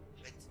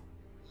 but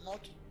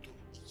not to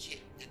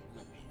Ichego.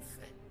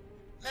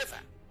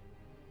 Never.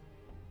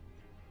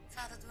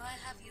 Father, do I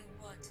have your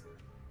word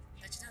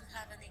that you don't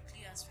have any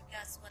clue as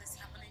regards what is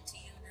happening to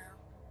you now?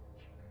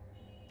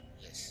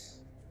 Yes.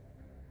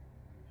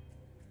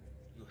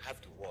 You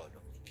have the word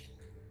of the king.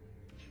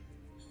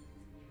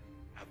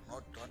 I've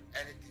not done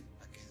anything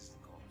against the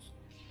gods.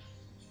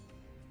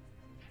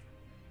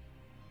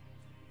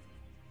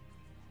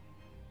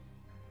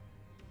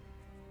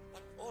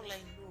 But all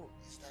I know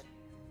is that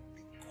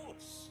the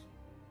gods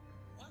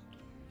want to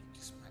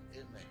use my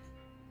ailment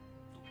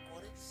to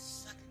correct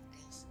certain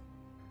things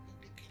in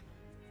the kingdom.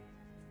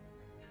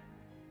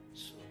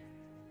 So,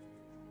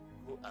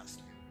 go and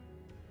sleep.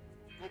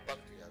 Go back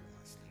to your room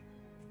and sleep.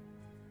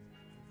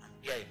 And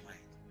bear in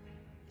mind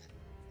that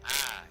I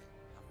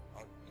have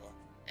not done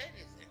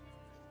anything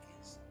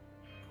against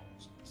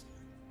God's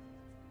understanding.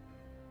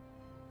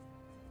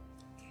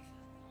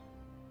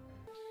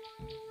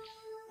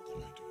 What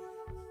am I doing?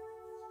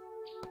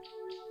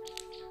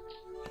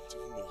 I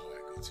don't even know how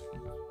I got here.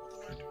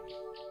 What am I doing?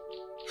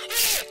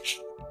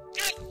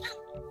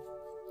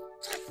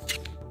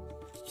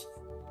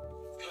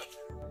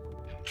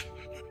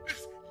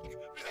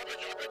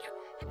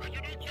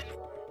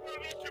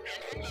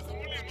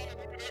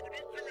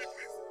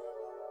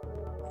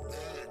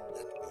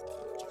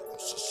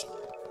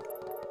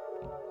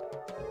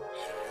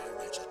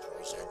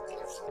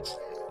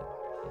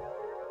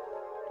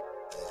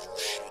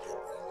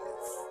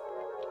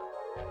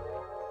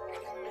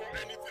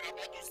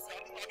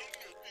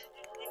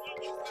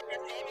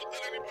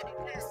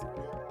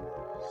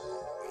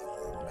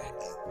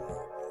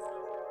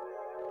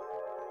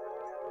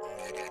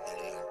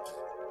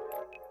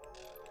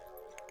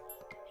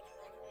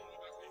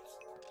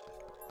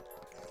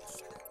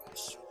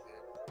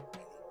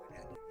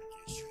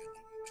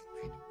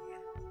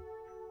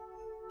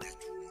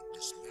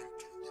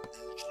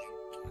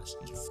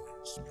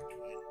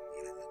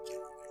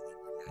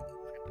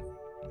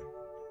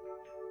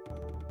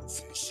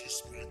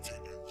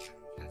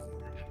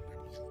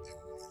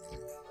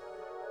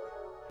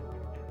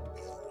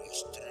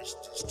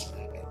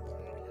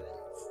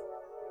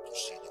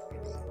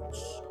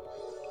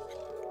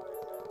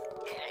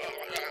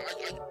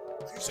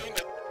 Are you saying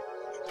that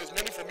there's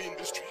money for me in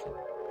this tree?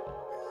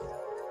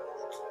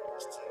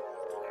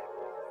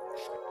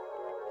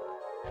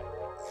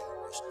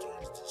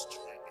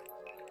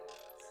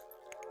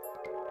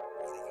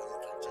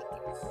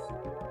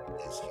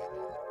 is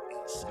hidden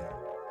inside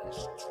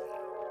this tree.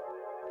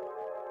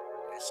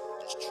 I saw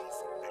this tree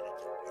for many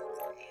people in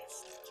the earth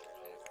that you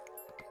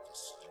have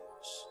this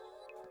yours.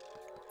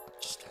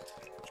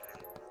 Starting a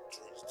journey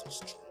towards this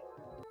tree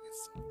before it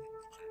becomes too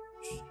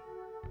late.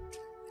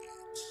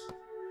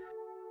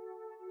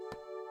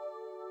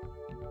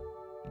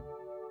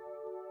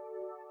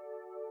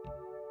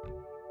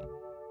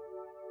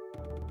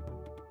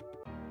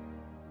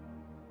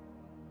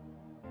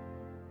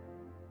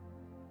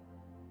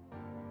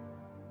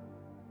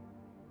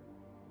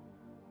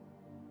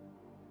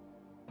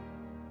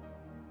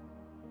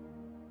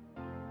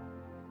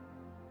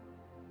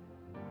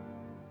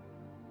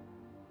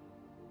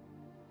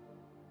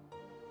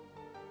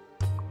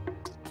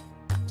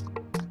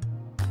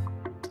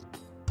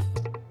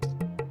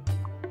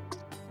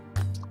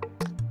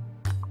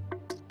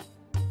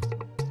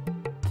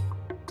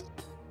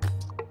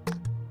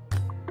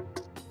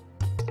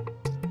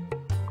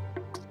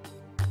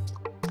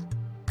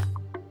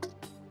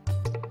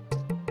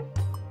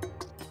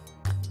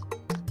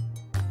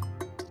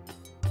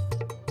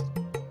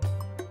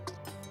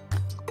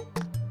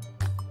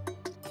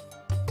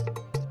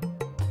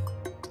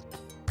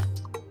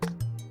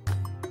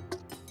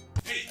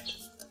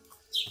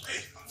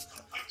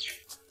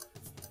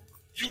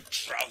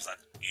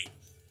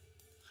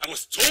 I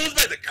was told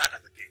by the guard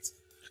at the gate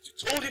that you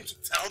told him to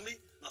tell me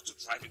not to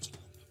drive into the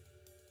compound.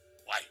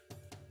 Why?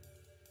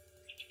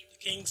 The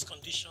king's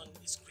condition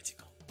is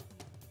critical,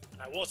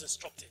 and I was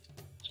instructed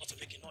not to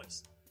make a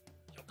noise.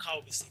 Your car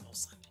will be safe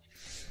outside.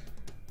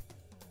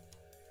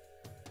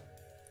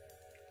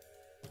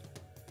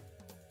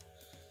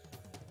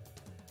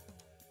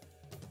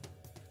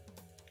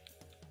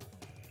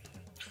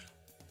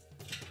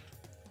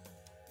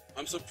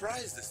 I'm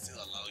surprised they still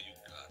allow you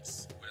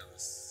guards to wear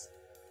this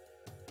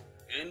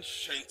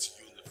ancient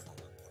uniform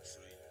and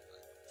portray you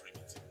like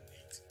primitive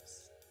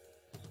natives.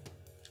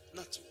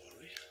 Not to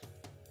worry.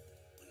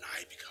 When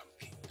I become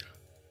king,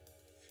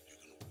 you're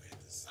gonna wear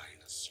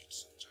designer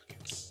suits and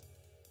jackets.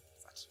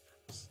 That's a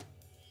promise.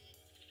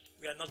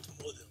 We are not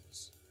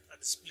models that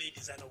display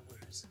designer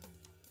wares.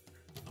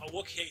 Our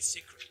work here is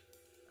secret,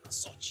 and as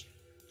such,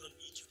 we don't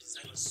need your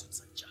designer suits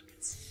and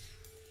jackets.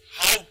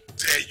 How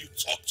dare you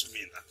talk to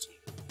me in that tone?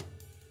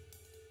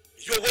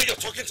 You're aware you're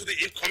talking to the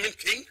incoming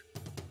king?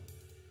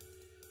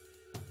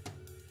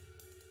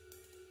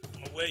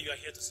 I'm aware you are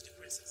here to see the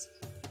princess.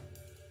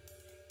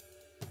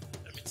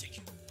 Let me take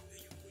you where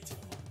you wait for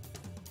her.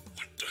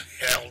 What the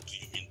hell do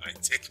you mean by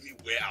take me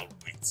where I'll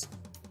wait?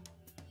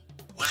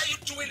 Why are you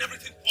doing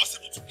everything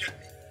possible to get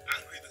me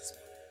angry this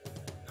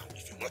morning? Now,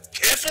 if you're not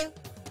careful,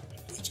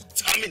 I'm going to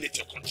terminate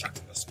your contract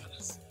in this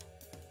palace.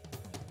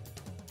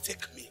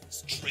 Take me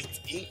straight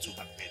into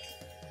her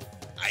bedroom.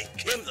 I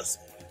came this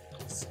morning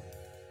because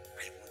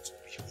I want to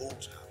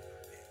behold her on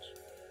her bed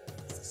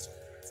as the sun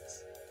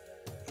rises.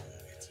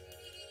 Remove it.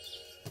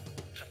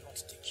 I cannot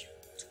take you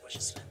to where she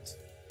slept.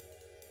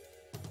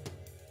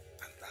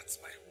 And that's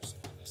my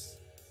host palace.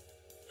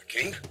 The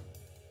king?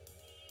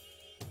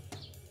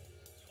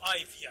 You are a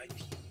VIP,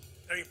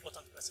 very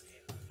important person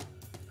here.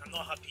 I'm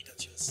not happy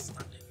that you're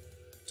standing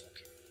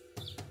talking.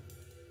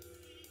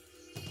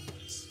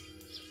 Please,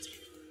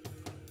 continue.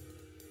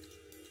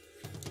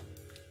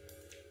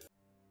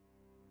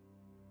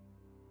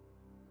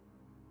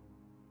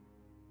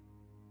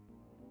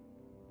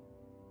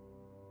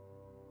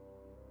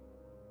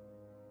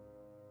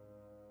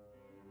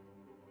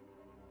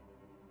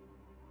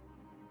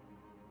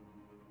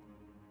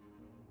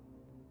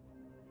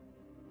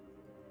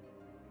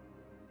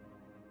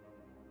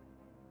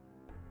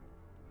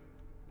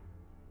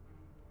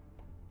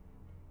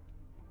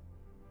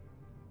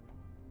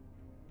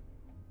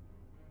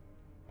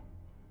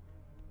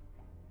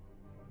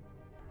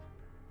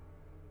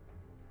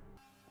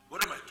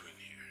 What am I doing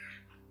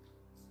here?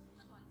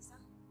 Good morning, sir.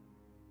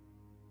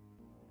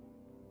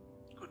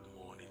 Good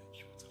morning,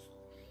 beautiful.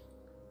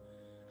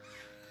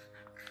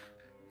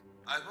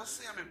 I must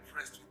say I'm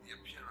impressed with the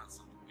appearance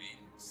of the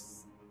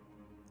maidens.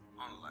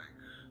 Unlike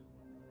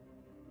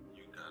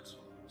you guys who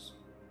look so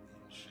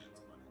ancient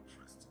and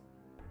interesting.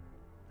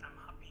 I'm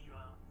happy you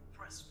are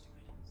impressed with the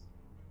maidens.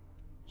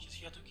 She's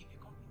here to keep you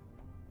company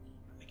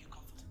and make you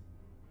comfortable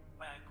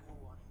while I go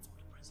and inform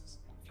the princess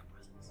of your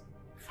presence.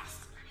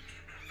 Fast.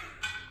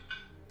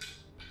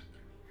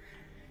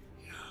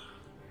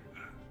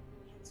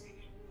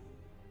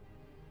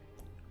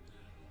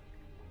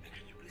 And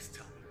can you please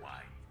tell me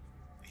why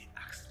they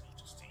asked me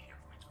to stay here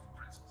and wait for the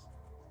princess?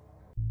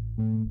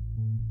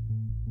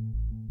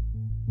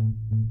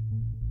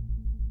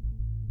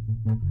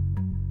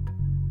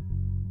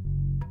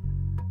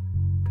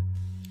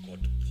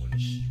 God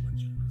punish you and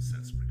your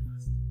nonsense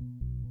breakfast.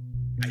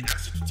 I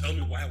asked you to tell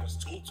me why I was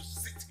told to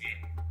sit here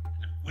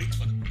and wait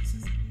for the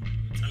princess.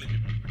 You're telling me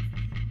about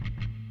breakfast.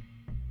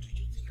 Do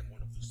you think I'm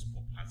one of those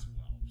paupers who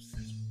are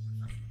obsessed with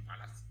breakfast in the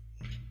palace?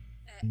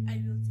 I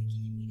will take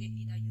it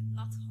immediately that you're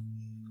not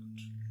hungry.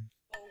 Good.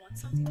 Or want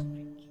something to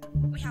drink.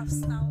 We have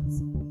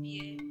stouts,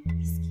 beer,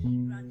 whiskey,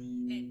 brandy,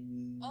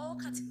 and all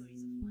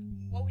categories of wine.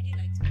 What would you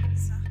like to drink,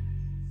 sir?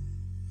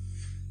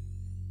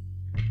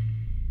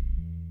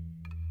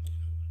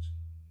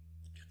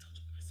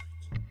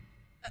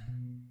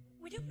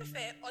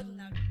 prefer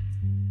ordinary.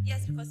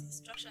 Yes, because the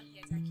instruction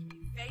here is I can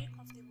be very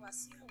comfortable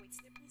as you with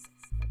the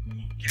princess.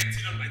 Get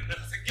in on my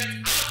presence and get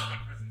out of my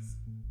presence.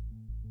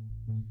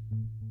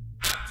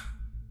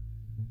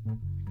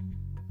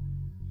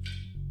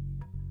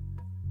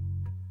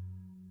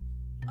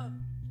 Out! Oh,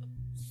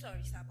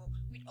 sorry, Sabo.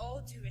 With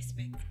all due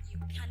respect, you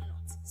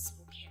cannot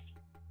smoke here.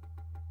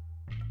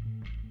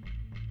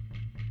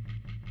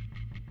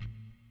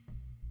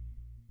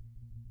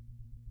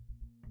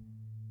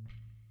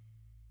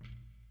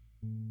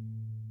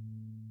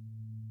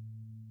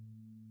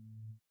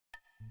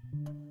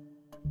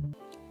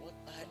 What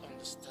I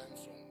understand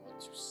from what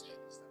you said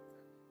is that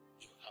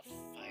you have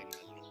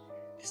finally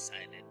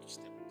decided to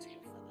step into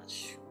your father's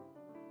shoe.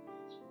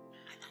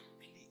 I am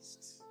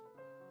pleased.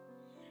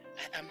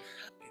 I am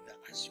happy that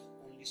as your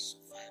only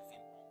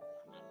surviving uncle,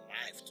 I'm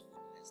alive to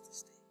witness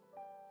this day.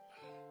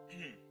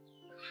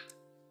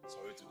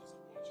 Sorry to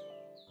disappoint you.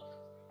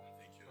 I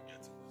think you're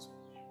getting this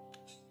one.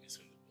 You're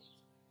missing the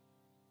point.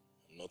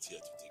 I'm not here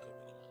to take up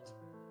any matter.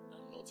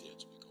 I'm not here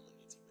to become a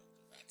native doctor.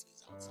 That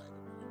is outside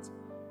of the matter.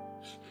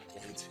 The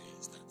point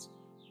is that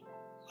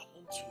I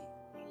want to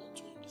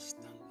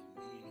understand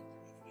the meaning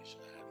of the revelation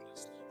I had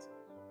last night.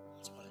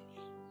 That's why I'm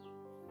here.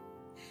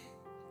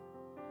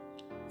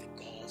 The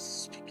gods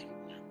speaking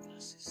blank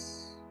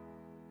verses.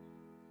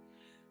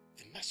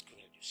 The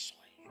masquerade you saw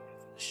in your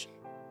revelation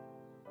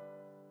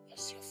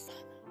was your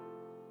father.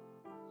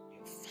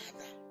 Your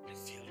father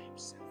revealed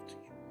himself to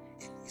you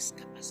in his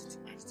capacity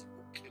as the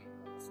King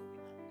of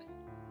Obinagu.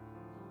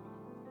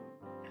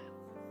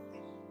 Everything he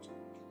told you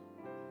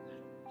in that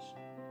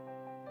revelation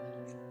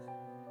was the truth.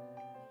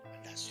 And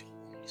that's your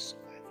only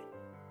surviving.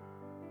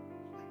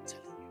 I'm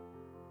telling you,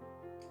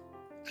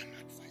 I'm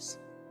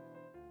advising you,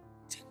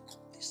 take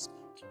up this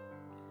mantle,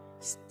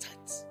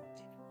 start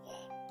the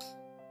work.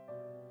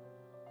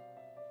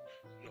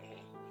 No.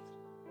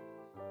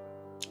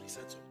 He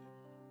said something.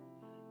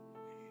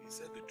 He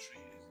said the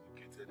tree is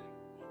located in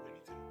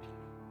Obinagu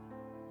Kingdom.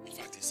 In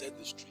fact, he said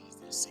this tree is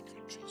their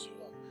secret tree. So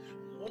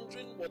I'm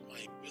wondering what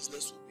my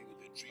business will be with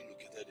the tree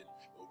located in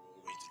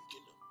Obinagu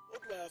Kingdom.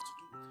 What do I have to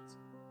do with it?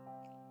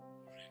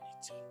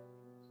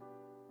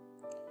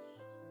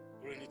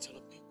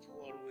 Renitelo people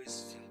always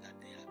feel that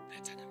they are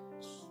better than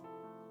us.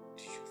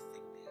 Do you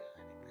think they are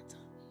any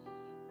better?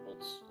 But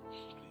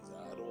please,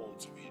 I don't want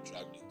to be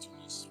dragged into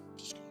this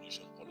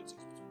discrimination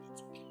politics between the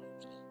two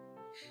kingdoms. No.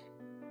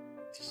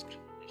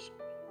 Discrimination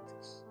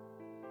politics.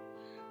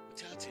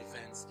 Without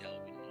events, there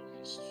will be no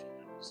history.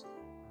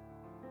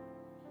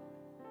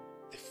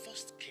 The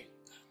first king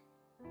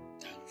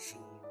that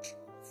ruled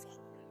over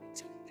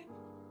Renitelo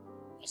people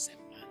was a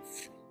man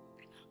from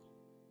Obinagu,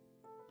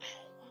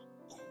 our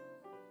own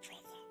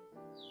brother.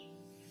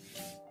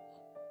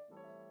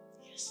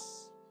 Yes.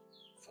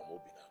 From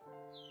Obinagu.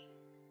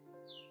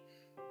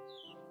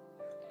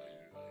 Are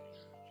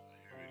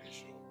you really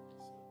sure?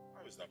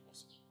 How is that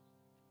possible?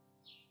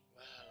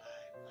 Well,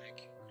 I like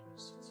your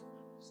curiosity,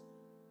 Anozie.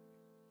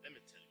 Let me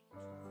tell you.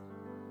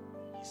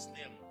 His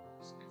name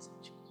was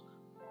Ezenjikoka.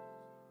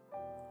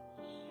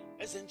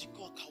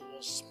 Ezenjikoka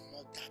was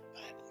murdered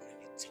by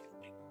Renitelo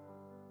people.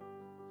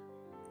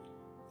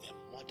 They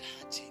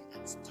murdered him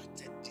and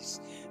started this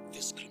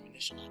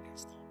discrimination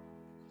against our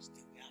people because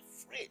they were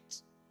afraid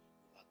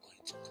we were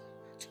going to come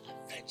to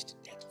avenge the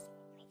death of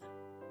our brother.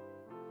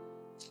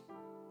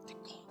 The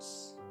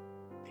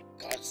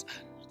gods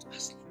are not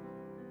asleep.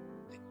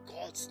 The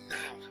gods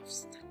now have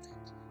started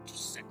to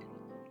set the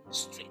record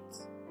straight.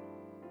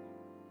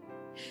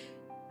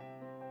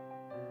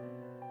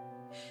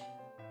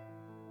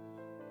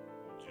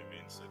 What do you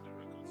mean set the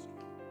record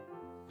straight?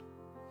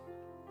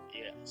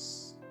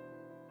 Yes.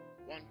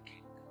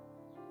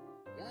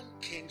 One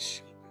king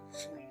should be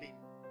ruling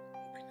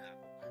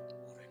Obinagu and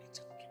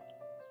Renitelo kingdom.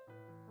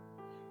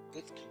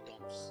 Both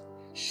kingdoms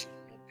should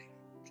not be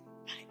ruled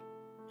by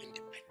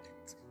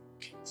independent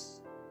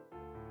kings.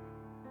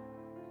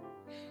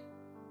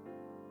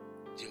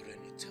 The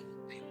Renitelo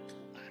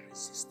people are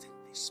resisting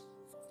this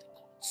move of the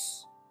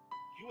gods.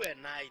 You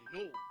and I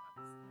know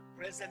that the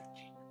present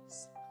king is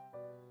sick.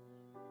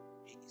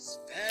 He is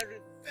very,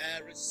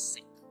 very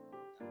sick.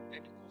 The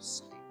medical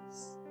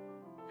science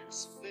has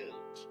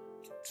failed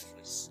to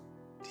trace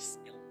this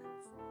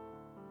ailment.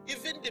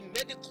 Even the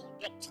medical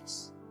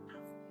doctors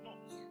have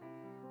not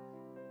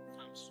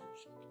found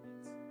solution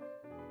to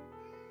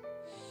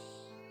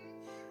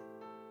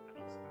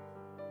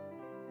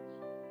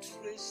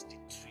it. Trace the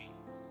tree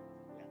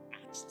we are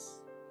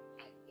asked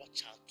and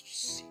watch out to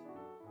see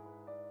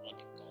what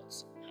the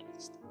gods have in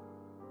store.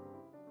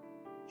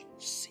 You will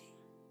see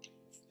the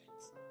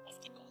movement of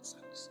the gods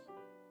and the sun.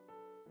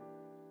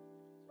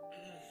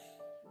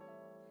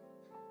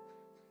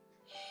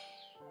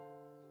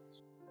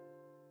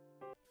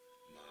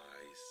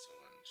 My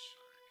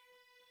sunshine.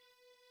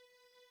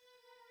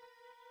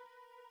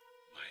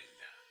 My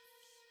love.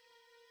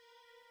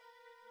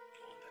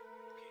 The one that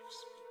gives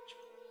me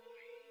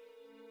joy.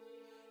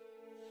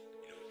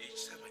 You know,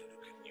 each time I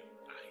look at you,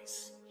 I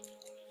see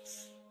yours.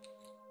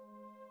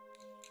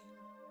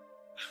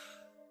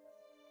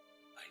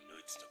 I know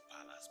it's the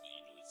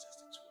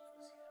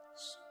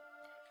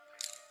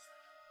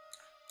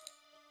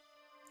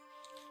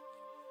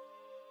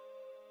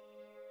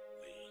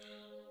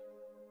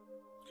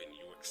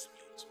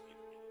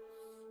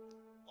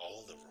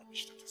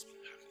rubbish that has been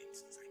happening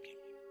since I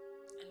came here.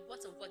 And what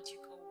do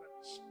you call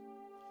rubbish?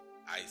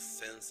 I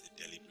sense a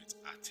deliberate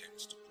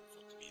attempt to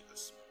provoke me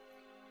this morning.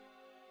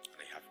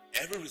 And I have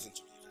every reason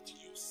to believe that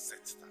you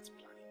set that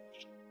plan in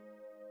motion.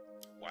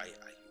 Why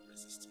are you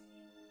resisting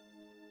me?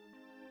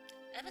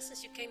 Ever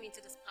since you came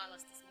into this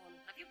palace this morning,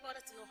 have you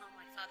bothered to know how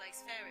my father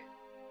is faring?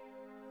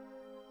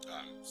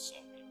 I'm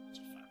sorry about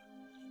your father.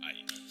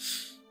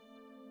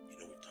 You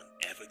know, we've done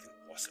everything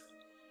possible.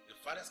 Your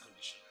father's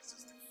condition has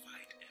just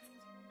defied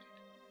everything we did.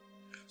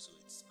 So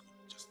it's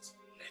good, just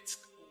let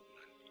the old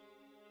man be.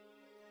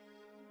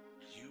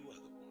 You are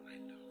the one I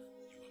love.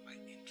 You are my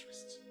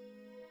interest.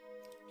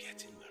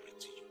 Getting married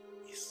to you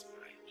is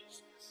my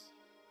business.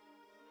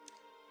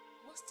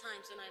 Most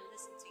times when I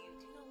listen to you,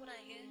 do you know what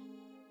I hear?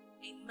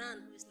 A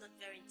man who is not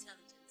very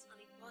intelligent,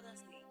 and it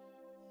bothers me.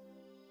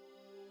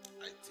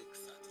 I take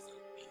that as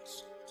an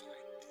insult and I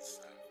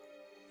deserve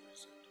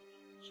unreserved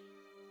apology.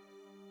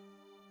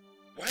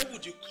 Why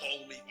would you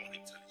call me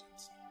unintelligent?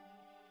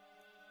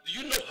 Do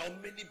you know how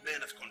many men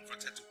have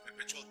converted to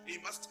perpetual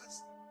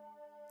paymasters?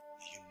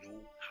 Do you know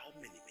how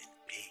many men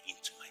pay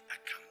into my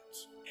account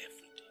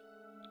every day?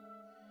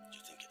 Do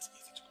you think it's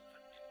easy to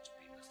convert men into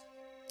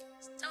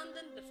paymasters?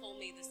 Standing before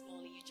me this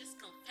morning, you just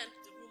confirmed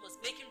the rumors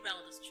making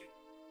round the street.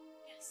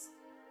 Yes.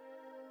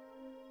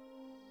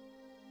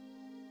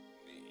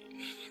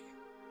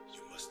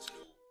 You must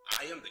know,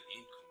 I am the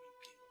incoming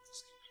king of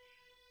this kingdom.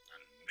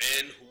 And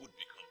men who would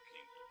become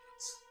king do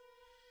not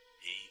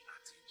pay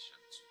attention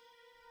to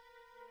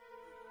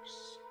rumors.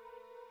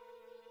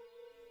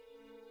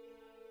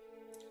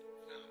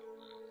 Now,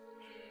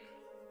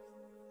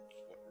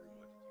 what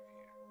rumor did you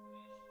hear?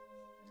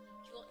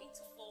 You are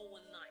into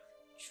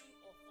 419, true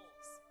or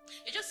false?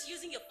 You're just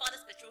using your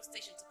father's petrol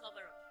station to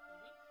cover up.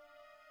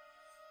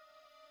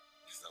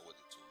 Is that what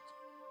they told you?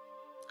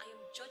 I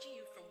am judging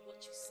you from what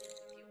you said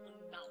with your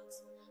own mouth.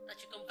 That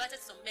you converted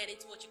some men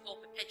into what you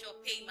call perpetual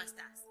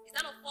paymasters. Is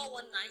that not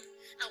 419?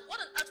 And what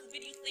on earth would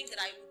made you think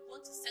that I would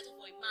want to settle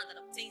for a man that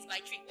obtains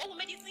by trade? What would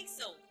made you think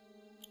so?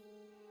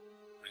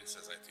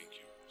 Princess, I think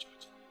you're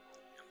judging.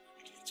 I'm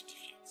beginning to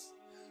deviate.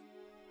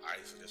 I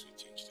suggest we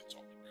change the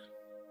topic.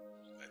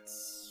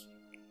 Let's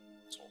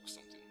talk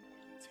something more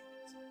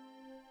intimate.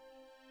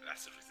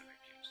 That's the reason I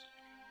came to you.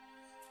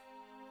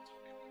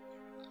 Talk about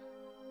you.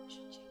 We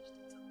should change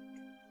the topic.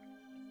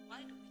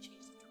 Why do we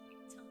change the topic?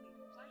 Tell me,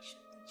 why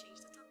should we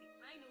change the topic?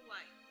 I know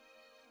why.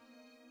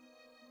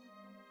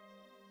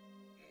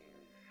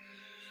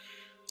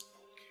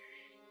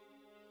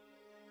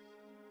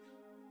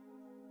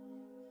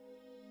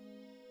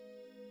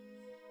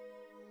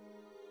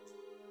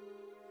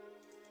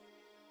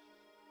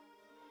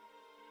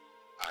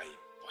 I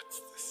bought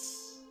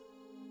this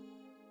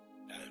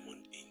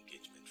diamond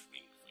engagement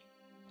ring for you.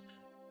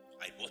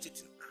 I bought it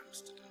in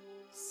Amsterdam,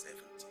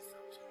 70,000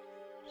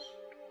 euros.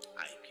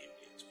 I came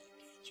here to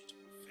engage you to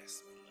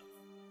profess my love.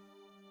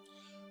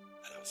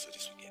 And I'll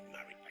suggest we get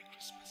married by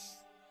Christmas.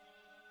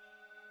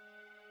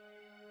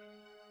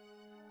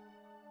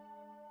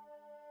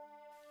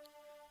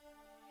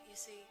 You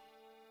see,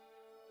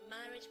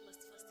 marriage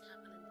must first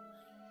happen in the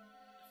mind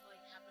before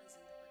it happens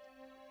in the body.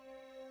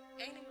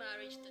 Any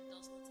marriage that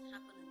does not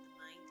happen in the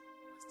mind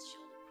must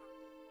surely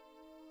crumble.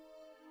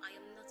 I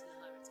am not in a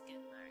hurry to get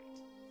married.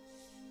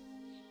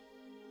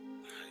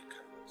 I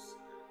cannot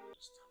understand what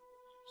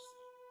you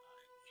say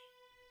by me.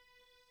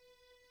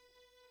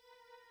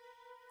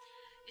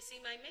 You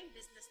see, my main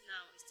business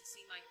now is to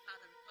see my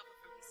father recover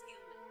from his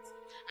ailment.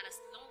 And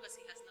as long as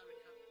he has not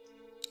recovered,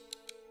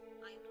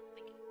 I am not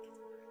thinking of getting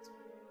married to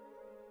him.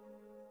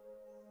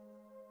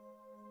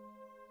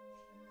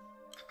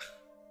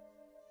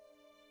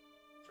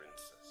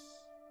 Princess,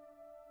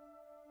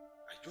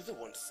 are you the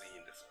one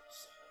saying this or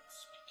someone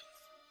speaking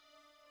for you?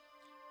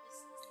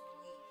 This is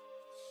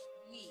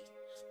me,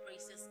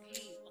 Princess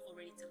Lee of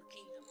Oriental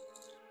Kingdom.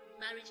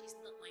 Marriage is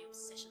not my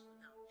obsession for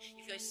now.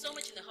 If you're so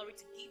much in a hurry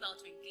to give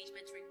out your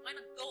engagement ring, why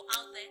not go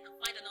out there and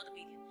find another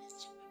medium?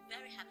 She'll be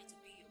very happy to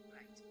be your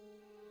bride.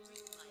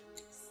 Read my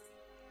lips.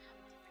 Have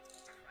a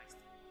different Christ.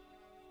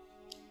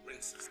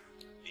 Princess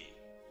Lee.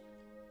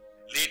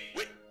 Lee,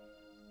 wait!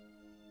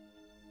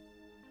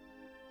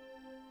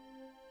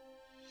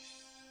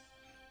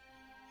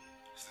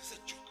 Is this a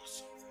joke or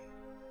something?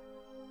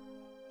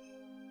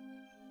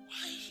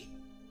 Why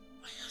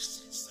have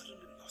you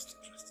suddenly lost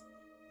interest in me?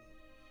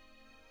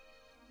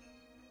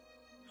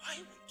 Why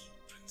would you,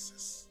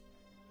 Princess,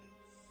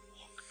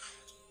 walk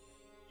out on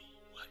me?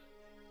 Why?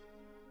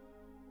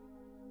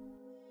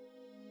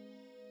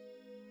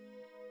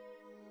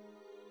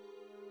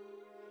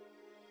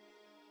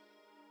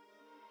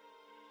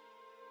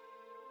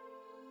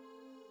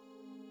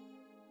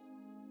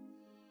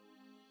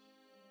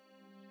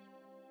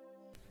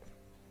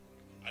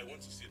 I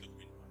want to see the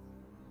Queen Mother.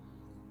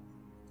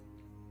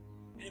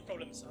 Any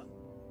problem, sir?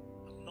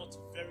 I'm not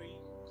very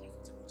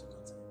comfortable to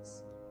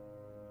countenance.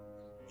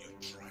 You're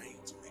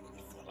trying to make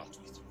me fall out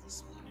with you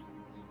this morning.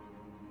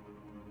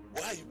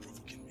 Why are you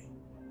provoking me?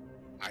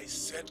 I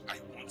said I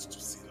want to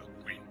see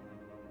the Queen.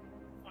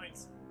 Fine,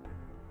 sir.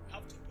 You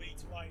have to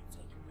wait while I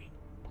inform the Queen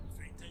of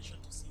your intention.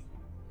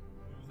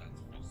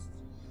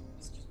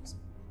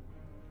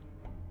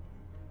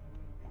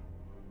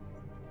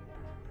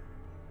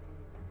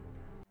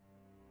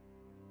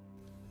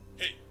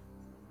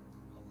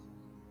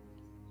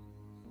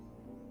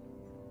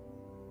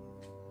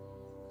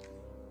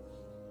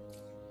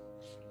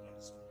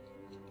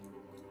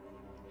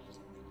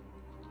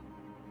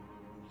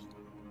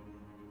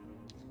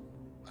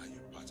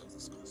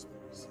 discuss,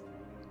 please.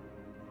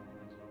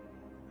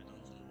 I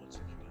don't know what to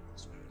make of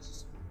this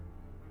first.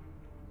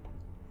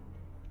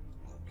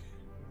 Okay.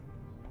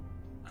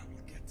 I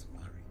will get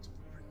married to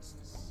the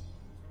princess.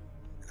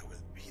 And I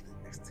will be the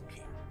next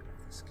king of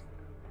this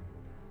kingdom.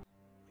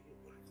 Are you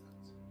aware of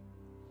that?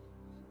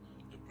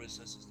 The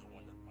princess is the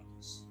one that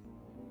matters.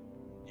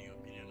 The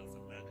opinion of a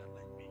man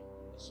like me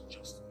is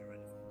just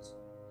irrelevant.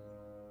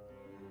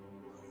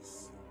 I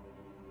see.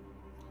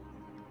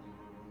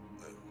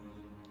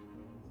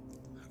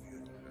 Have you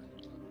ever heard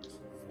about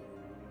fall?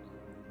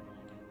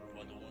 You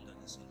are the one that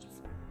is into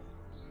fall.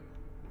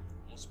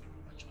 Most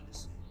people actually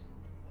say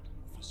you are the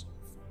professor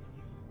of fall.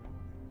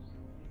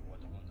 You are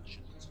the one that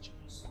should be teaching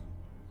us.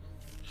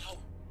 How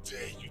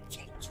dare you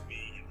talk to me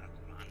in that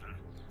manner?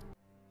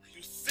 Are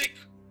you sick?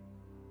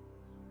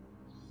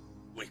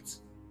 Wait.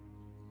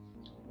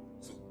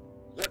 So,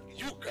 what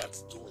you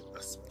guys do in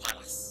this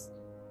palace,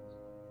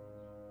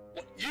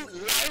 what you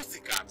lousy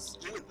guys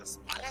do in this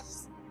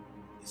palace,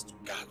 is to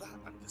gather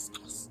and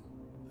discuss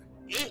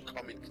the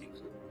incoming king.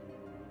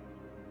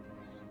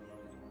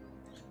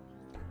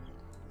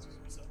 Excuse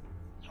me, sir.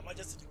 Her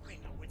Majesty the Queen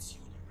awaits you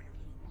in the rear room.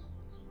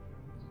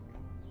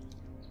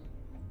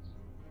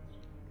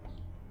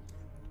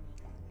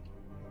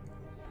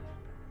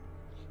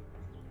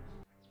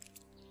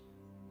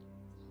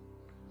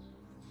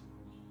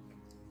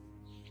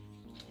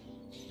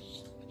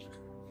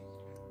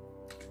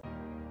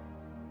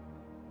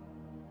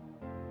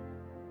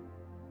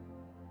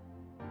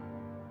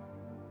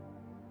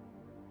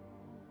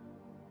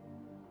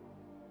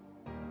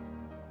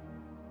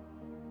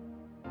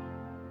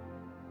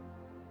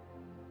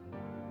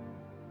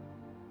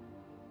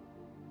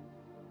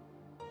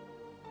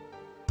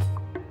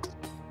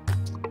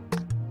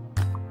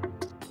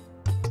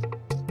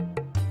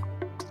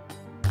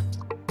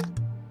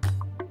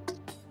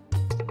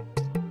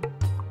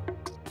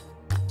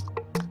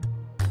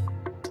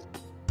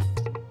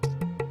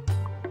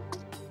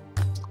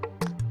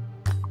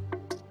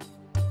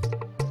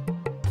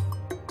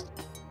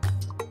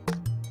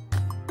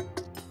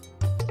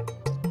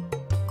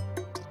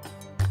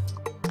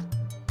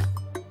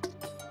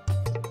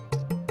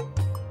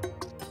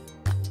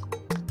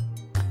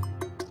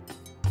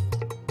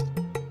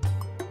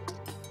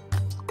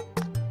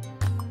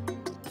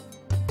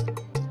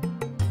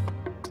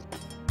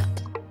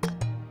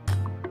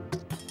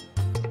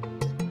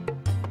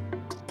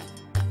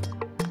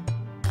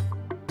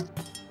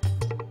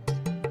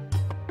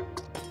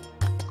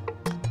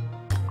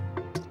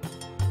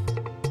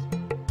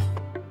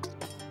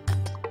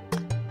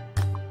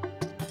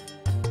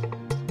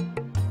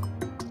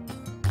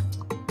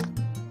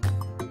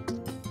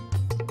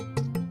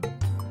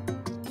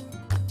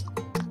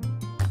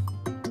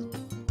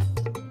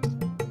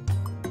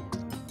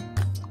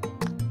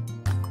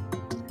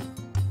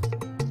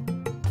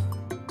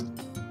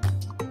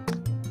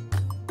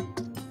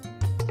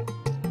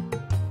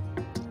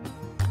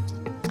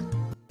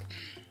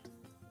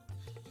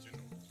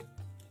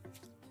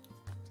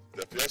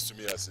 It appears to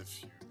me as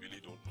if you really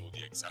don't know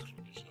the exact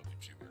location of the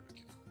tree we're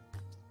looking for.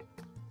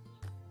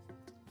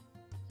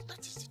 That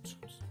is the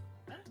truth.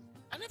 Huh?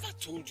 I never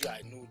told you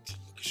I know the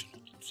location of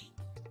the tree.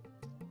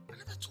 I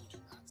never told you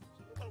that. So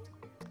what are we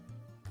doing?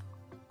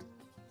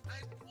 I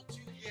brought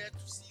you here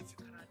to see if you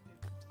can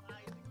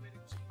identify the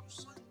very tree you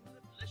saw in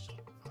Revelation.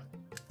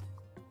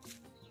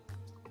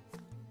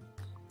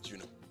 You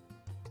know,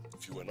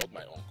 if you were not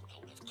my uncle, I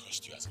would have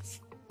cursed you as a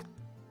fool.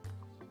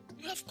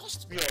 You have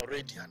cursed me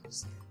already,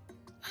 Anozie.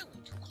 Why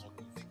would you call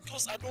me?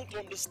 Because I don't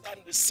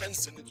understand the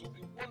sense in it. We'll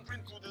be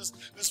wandering through this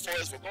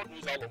forest for God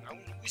knows how long, and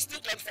we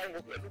still can't find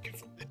what we're looking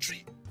for, the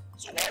tree.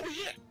 So why are we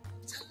here?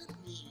 Telling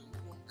me you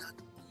want that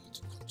boy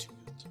to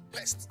continue the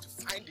quest to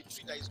find the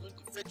tree that is going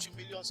to fetch you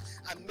millions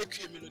and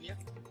make you a millionaire?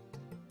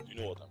 You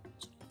know what I'm going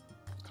to do?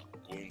 I'm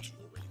going to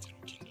your Hereditary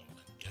Kingdom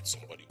and get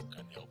somebody who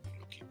can help me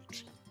locate the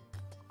tree.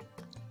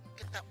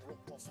 Get that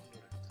rope off from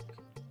your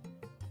Hereditary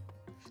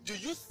Kingdom. Do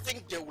you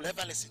think they will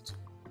ever listen to you?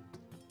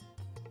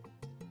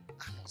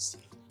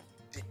 Anozie,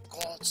 the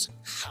gods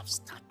have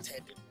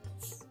started a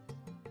move.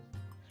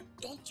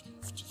 Don't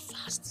move too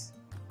fast.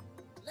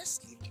 Let's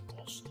leave the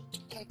gods to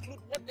conclude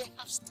what they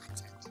have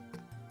started.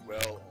 Well,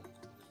 Uncle,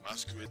 the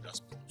masquerade that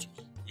spoke to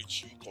me,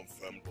 which you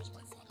confirmed was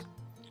my father,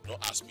 did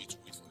not ask me to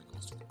wait for the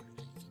gods to conclude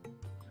anything.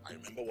 I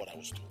remember what I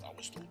was told. I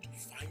was told to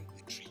find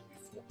the tree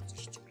before it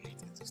is too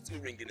late. It is still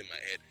ringing in my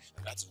head,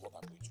 and that's what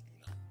I'm going to do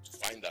now, to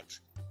find that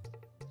tree.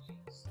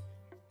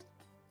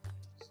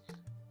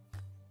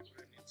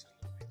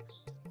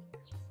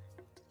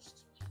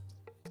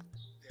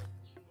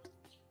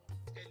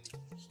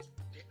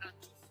 They are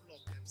too full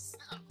of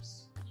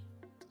themselves.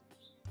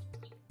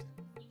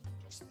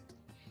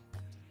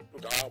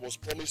 Look, I was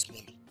promised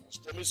money. I was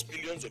promised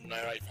millions of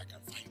naira if I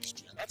can find this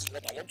tree. And that's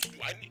what I want to do.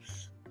 I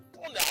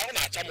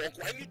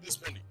need this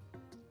money.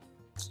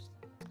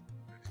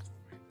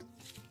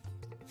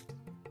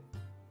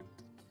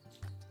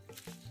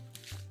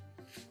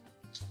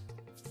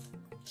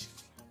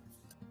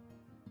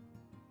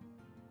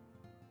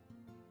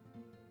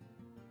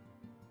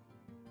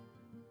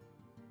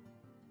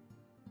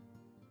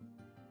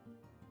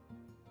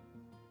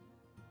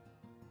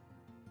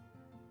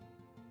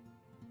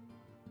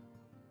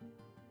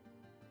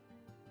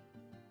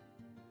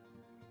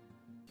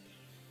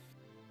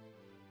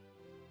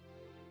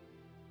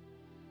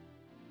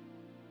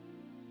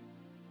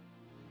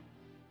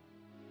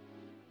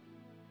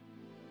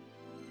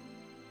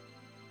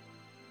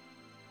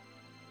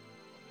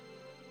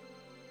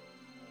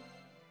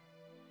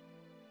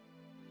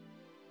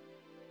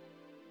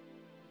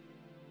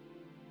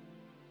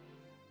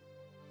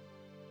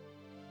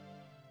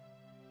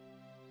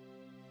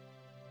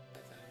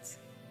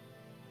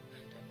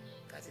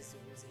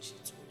 Hasn't she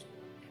told you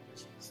whatever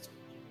she has told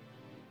you?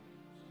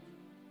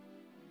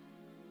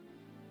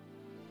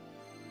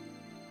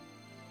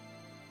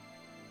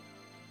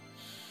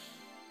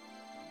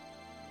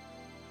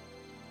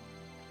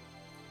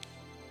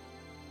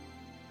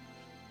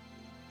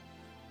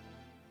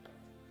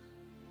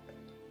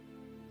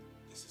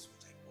 This is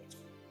what I bought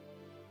for you.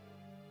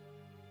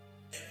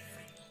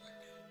 Every time I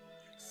get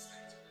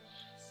excited,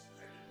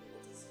 I don't know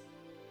what is.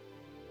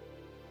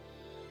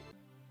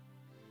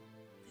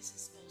 This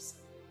is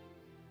awesome.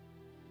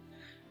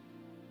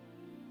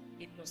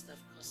 It must have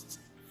cost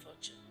a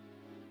fortune.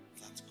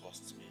 That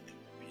cost me a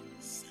whopping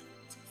 70,000.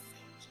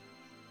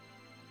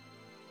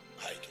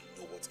 I don't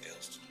know what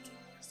else to do to the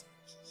rest of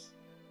this.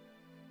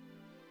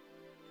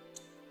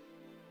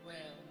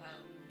 Well,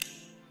 I'll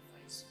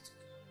advise you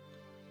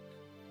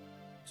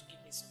to give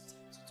me some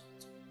time to talk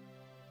to her.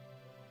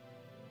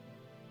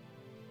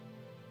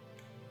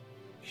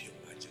 Your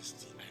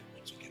Majesty, I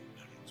want to get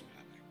married to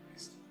her by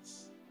Christmas.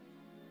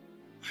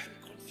 I'm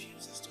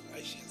confused as to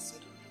why she has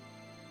said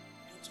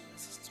no to my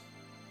sister.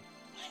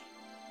 Why?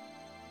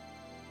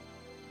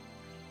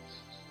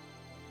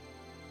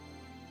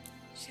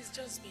 She's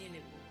just being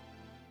a woman.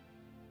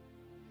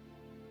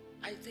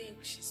 I think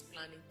she's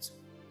planning to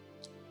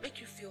make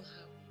you feel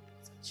how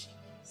important she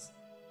is.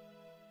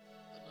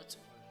 But not to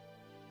worry.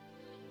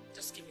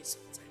 Just give me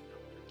some time. I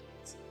will do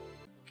it.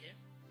 Okay?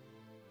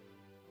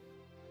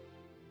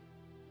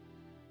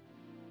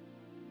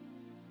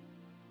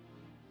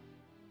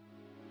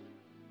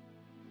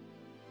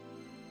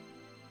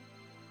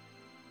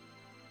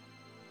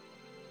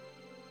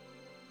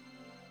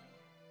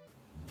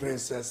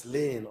 Princess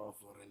Lane of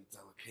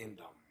Oriental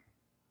Kingdom.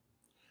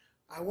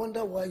 I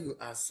wonder why you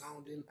are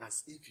sounding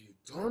as if you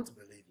don't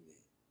believe me.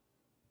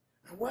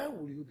 And why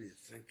would you be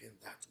thinking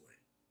that way?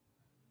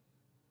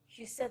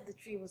 You said the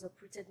tree was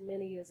uprooted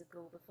many years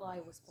ago before I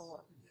was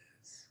born.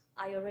 Yes.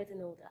 I already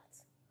know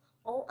that.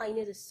 All I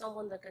need is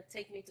someone that can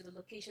take me to the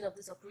location of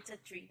this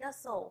uprooted tree.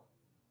 That's all.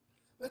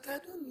 But I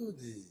don't know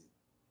the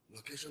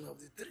location of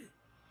the tree.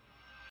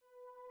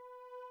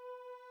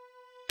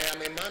 I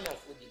am a man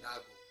of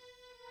Obinagu.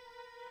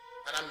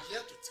 And I'm here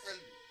to tell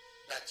you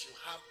that you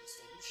have the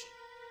solution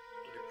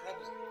to the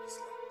problem of this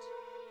land.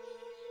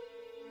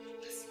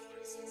 Listen,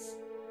 princess.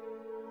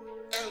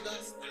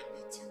 Elders are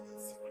meeting in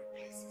secret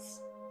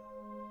places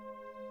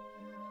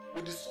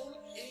with the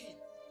sole aim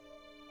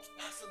of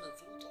passing a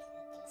vote of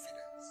no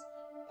confidence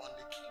on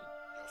the king,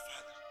 your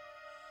father.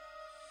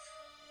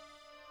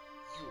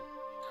 You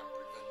can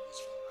prevent this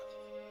from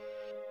happening.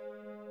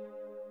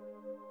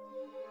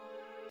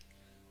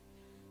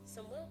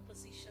 Some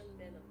well-positioned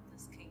men of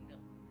this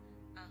kingdom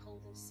are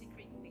holding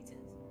secret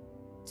meetings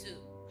to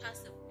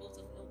pass a vote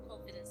of no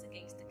confidence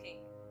against the king.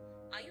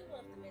 Are you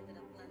one of the men that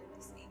are planning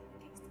this evil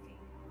against the king?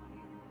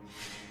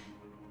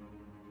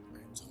 I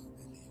don't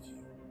believe you.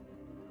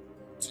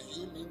 Do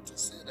you mean to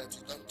say that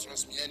you don't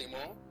trust me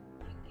anymore?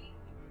 You gave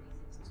me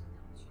reasons to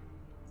doubt you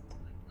to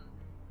my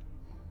father.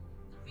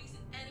 The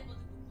reason anybody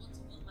would want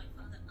to vote my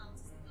father out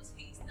is because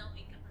he is now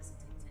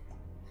incapacitated.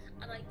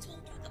 And I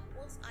told you that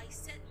once I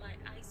set my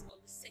eyes on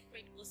the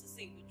sacred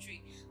Osasingu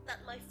tree,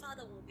 that my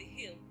father will be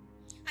healed.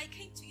 I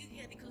came to you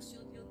here because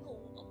you know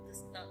of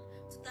this land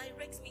to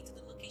direct me to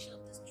the location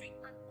of this tree,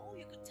 and all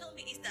you could tell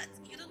me is that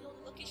you don't know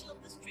the location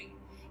of this tree.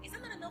 Is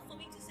that not enough for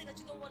me to say that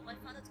you don't want my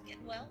father to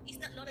get well? Is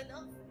that not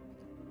enough?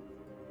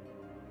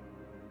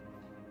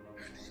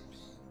 Can it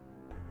be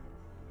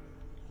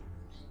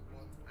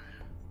what I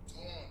have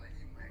done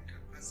in my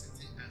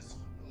capacity as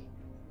you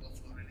know of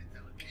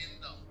Oriental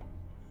Kingdom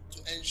to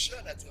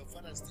ensure that your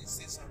father still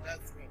sits on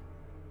that throne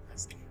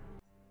as king?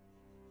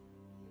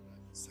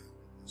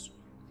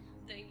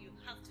 Then you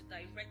have to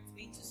direct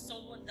me to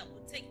someone that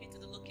will take me to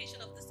the location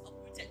of this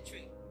uprooted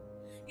tree.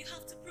 You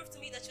have to prove to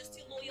me that you're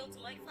still loyal to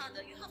my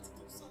father. You have to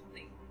do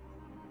something.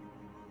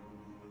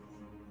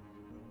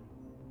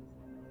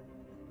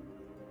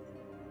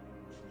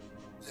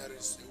 There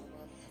is a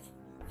woman of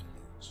the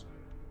village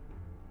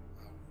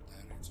I will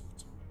direct you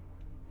to.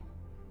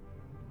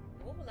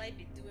 What will I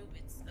be doing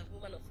with a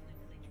woman of the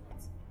village?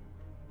 What?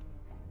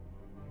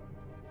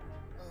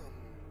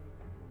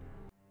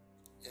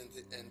 In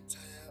the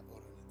entire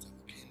Oriental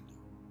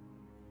Kingdom,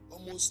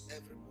 almost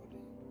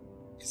everybody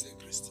is a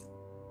Christian.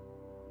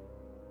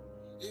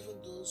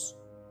 Even those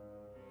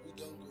who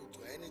don't go to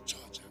any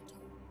church at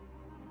all.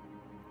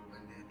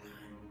 When they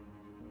die,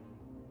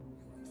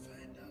 you will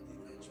find out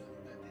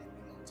eventually that they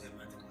belong to a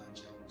particular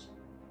church.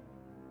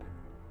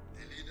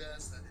 The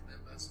leaders and the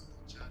members of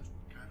the church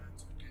will gather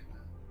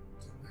together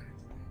to bury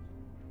the dead.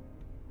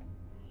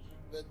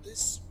 But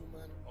this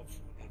woman of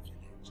the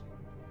village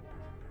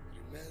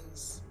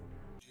remains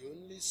the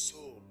only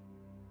soul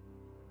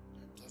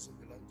that doesn't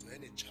belong to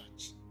any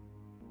church.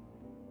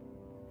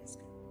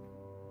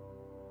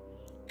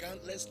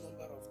 Countless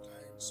number of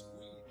times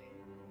we,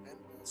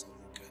 members of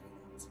the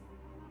cabinet,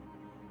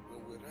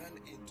 when we ran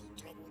into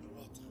troubled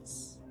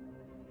waters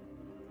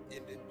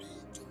in the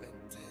bid to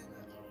maintain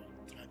our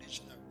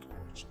traditional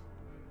culture,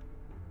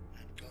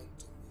 had gone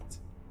to meet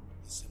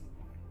the same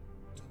one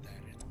to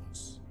direct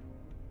us.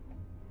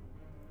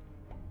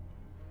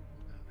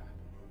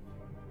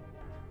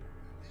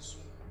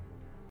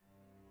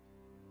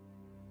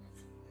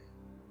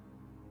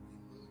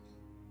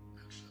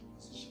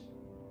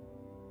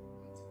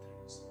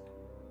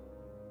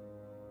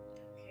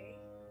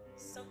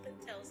 something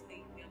tells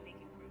me we are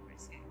making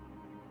progress here.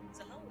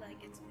 So how would I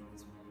get to meet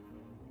this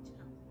wonderful village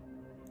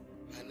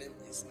house? Her name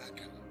is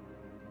Akala.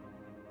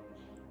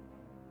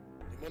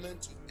 The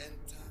moment you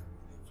enter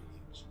the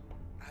village,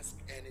 ask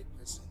any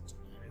person to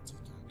direct you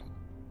to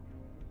Akala.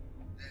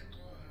 They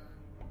call her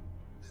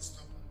the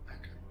stubborn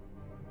Akala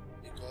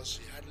because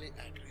she hardly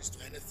agrees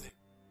to anything.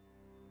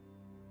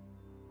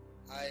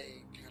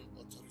 I can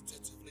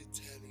authoritatively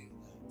tell you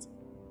that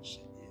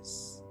she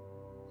is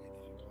a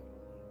difficult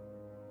woman.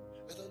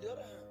 But on the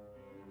other hand,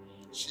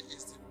 she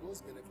is the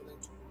most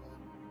benevolent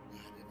woman I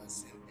have ever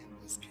seen in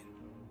this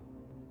kingdom.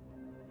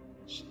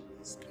 She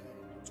is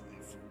kind to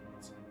a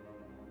fault.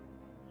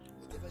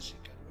 Whatever she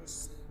cannot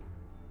say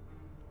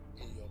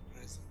in your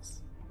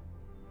presence,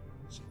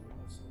 she will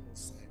also not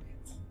say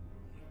it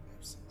in your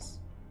absence.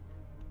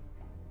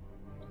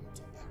 Go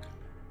to Akala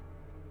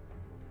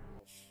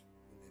of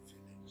in the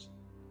village.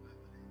 I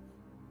believe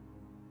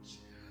she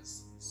has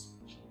a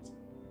subject.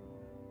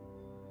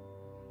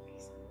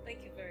 Please, thank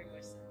you very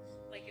much, sir.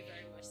 Thank you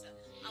very much, sir.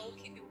 I will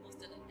keep you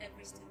posted on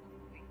every step of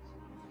the way.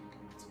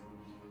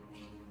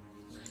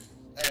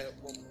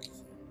 One more thing. I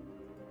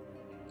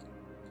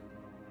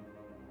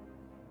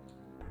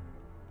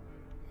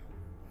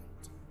want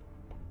to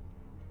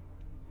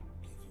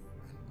give you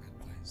an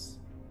advice.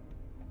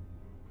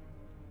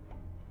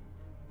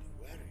 Be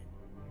wary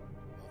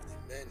of the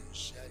men you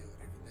share your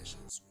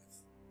revelations with.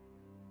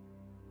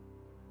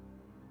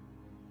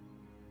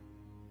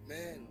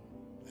 Men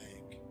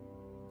like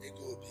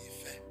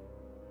Ifete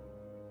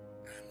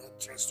are not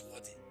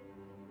trustworthy,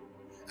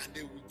 and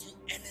they will do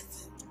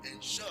anything to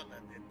ensure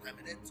that they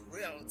terminate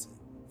royalty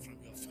from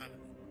your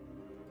family.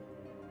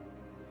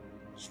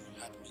 You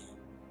had me.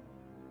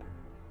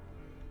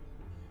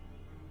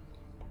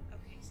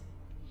 Okay, sir.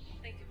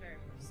 Thank you very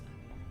much, sir.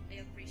 I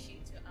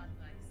appreciate your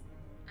advice,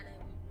 and I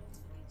will not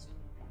forget your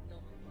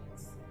noble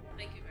words.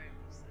 Thank you very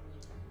much, sir.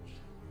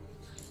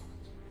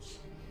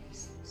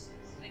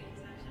 Thank you,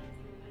 sir.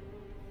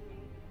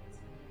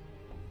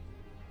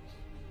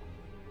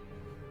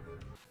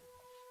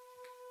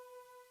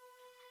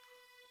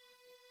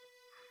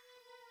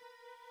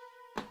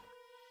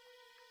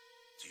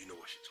 Do you know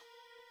what she told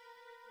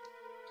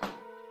me?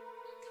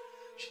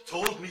 She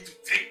told me to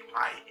take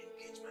my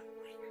engagement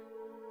ring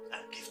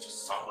and give to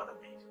some other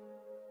maid.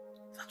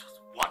 That was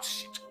what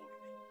she told me.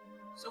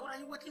 So what are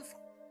you waiting for?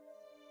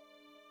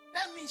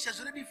 That means she has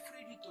already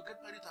freed you to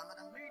get married to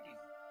another maiden.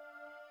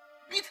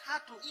 Beat her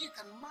to it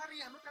and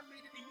marry another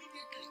maiden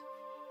immediately.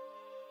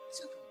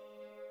 Listen to me.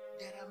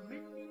 There are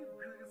many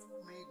beautiful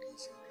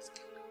maidens in this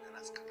kingdom that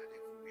are scattered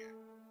everywhere.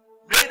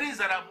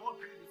 Maidens that are more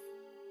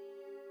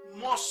beautiful,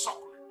 more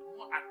succulent,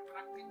 more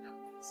attractive than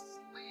Princess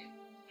Leia.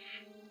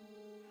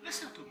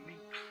 Listen to me.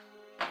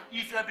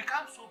 If you have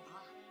become so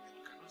blind that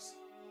you cannot see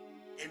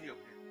any of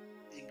them,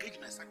 the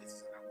engagement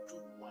services are going to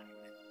one of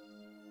them.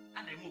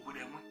 And they move with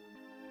them.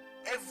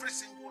 Every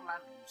single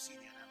land you see,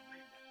 there are men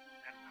that own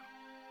that land.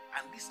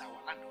 And this is our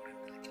land of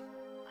Rebellion.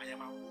 I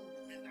am among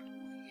the men that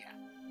own here.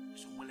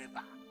 So,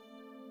 Moleba,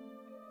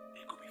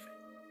 they go be fair.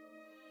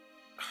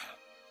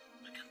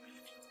 I can't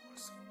believe you are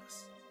saying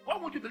this. What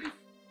would you believe?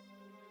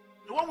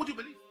 What would you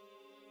believe?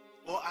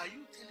 Or are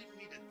you telling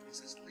me that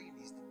Princess Lane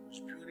is the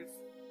most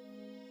beautiful?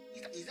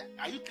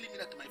 Are you telling me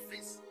that to my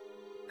face?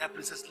 That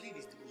Princess Lane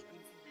is the most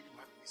beautiful maiden you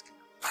have in this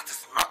kingdom? That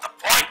is not the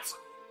point.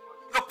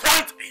 The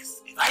point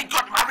is, if I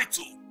got married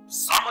to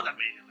some other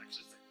maiden, like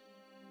she said,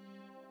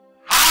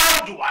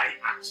 how do I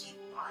achieve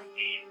my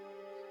aim?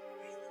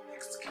 Be the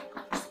next king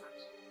of this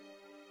land.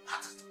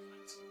 That is the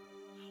point.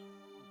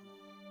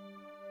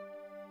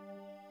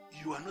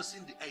 You are not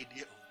seeing the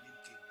idea of being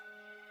king.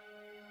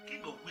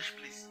 King of which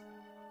place?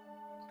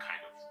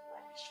 Kind of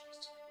rubbish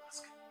question you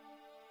asking.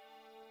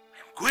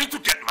 I am going to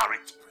get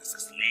married to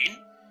Princess Lane,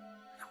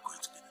 and I'm going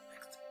to be the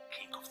next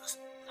king of this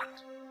land.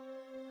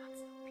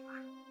 That's the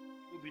plan.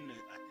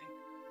 Obinagu, I think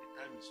the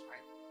time is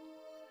right.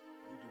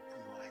 You need to open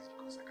your eyes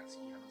because I can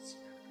see you are not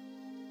seeing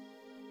anything.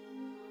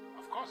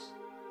 Of course,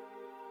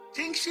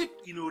 kingship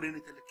in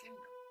Oriental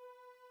Kingdom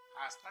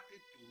has started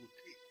to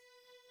rotate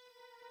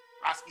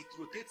as it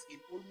rotates in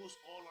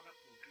almost all other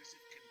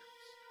progressive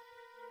kingdoms.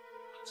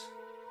 But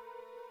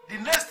the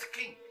next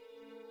king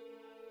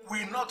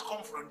will not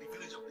come from the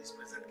village of this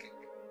present king,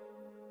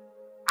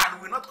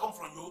 and will not come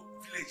from your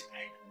village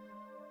either.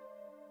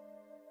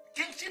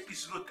 Kingship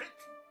is rotating.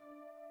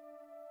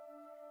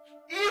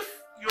 If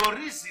your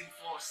reason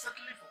for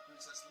settling for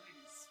Princess Lane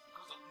is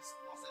because of this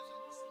nonsense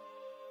you're listening,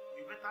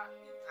 you better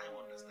in time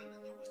understand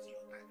that you're wasting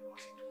your time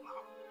because it will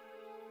happen.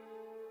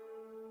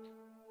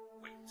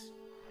 Wait.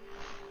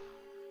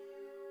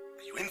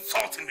 Are you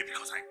insulting me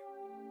because I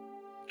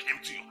came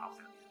to your house?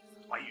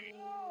 Why you?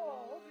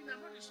 No, Obinagu,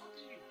 I'm not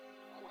insulting you.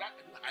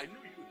 I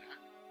know you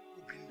now.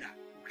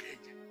 Obinagu,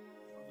 Ukeje,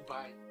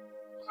 Dubai.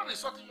 I'm not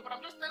insulting you, but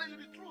I'm just telling you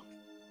the truth.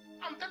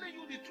 I'm telling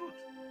you the truth.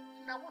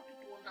 And I want you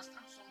to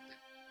understand something.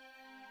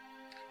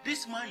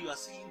 This man you are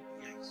seeing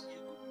here is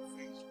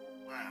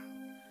a man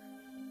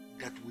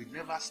that will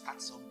never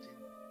start something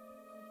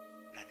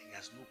that he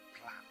has no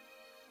plan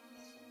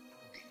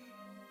of concluding.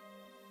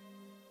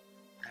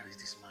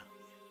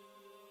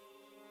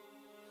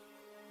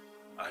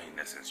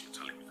 essence, you're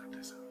telling me that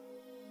there's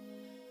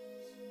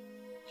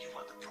you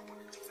are the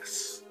proponent of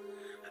this,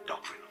 the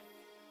doctrine of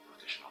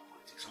rotational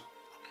politics, huh?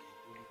 I can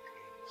only tell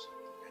you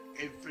something, that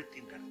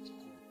everything that is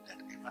good that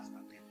ever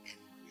started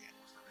anywhere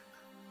was started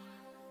there.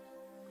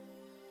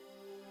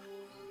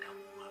 When that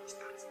woman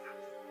starts that,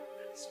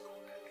 that is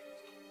good, that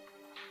is good.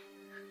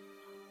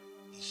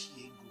 Is she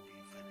a good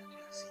infant that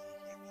you are seeing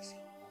here? Is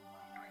a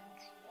woman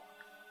right word.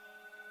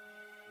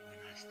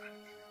 When I start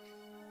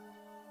anything,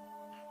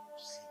 I will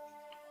see it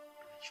to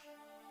operation.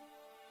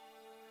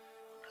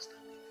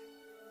 Understand me?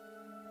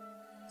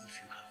 If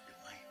you have the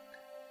mind,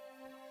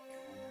 you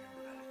won't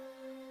remember it.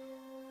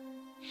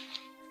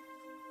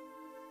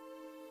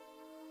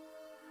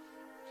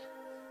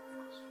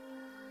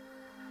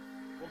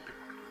 One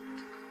people can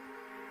do it.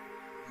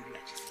 Maybe I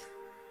just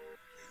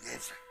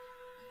never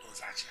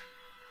knows actually.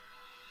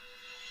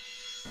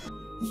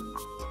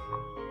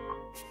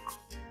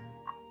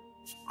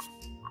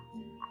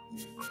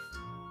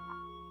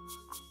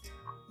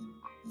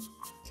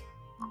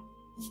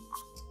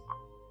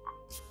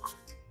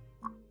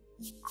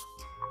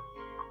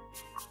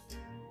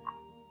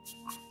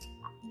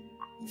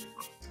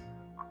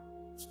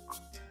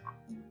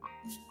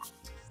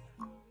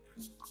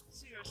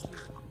 Seriously,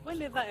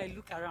 whenever I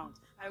look around,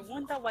 I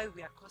wonder why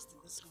we are cursed in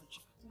this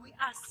country. We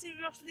are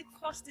seriously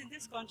cursed in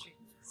this country.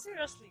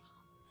 Seriously.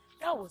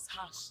 That was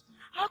harsh.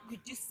 How could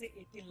you say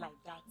a thing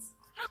like that?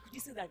 How could you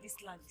say that this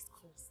land is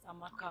cursed?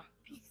 Amaka,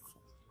 peace.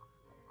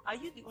 Are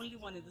you the only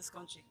one in this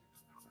country?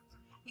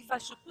 If I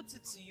should put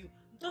it to you,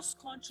 this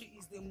country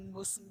is the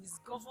most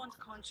misgoverned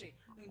country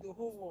in the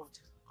whole world.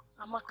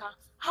 Amaka,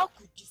 how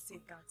could you say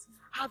that?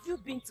 Have you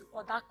been to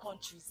other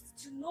countries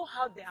to know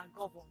how they are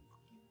governed?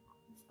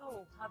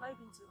 Oh, have I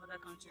been to other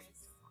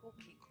countries?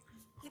 Okay,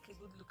 take a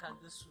good look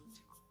at this road.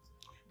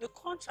 The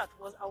contract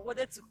was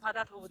awarded to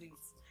Padat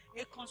Holdings,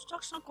 a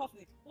construction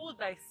company owned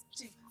by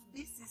Chief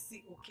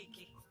BCC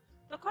Okeke.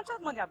 The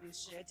contract money has been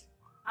shared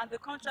and the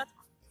contract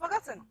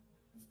forgotten.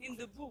 In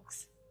the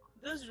books,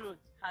 this road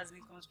has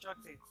been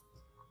constructed.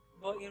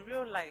 But in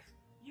real life,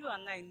 you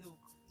and I know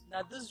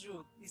that this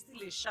road is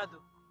still a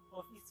shadow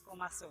of its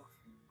former self.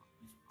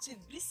 Chief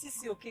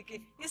BCC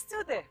Okeke is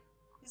still there.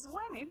 He's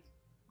whining,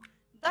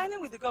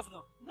 dining with the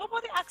governor.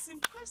 Nobody asks him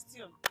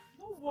question.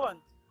 No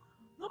one.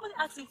 Nobody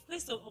asks him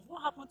question of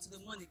what happened to the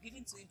money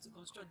given to him to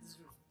construct this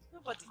road.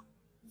 Nobody.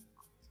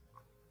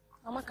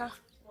 Amaka,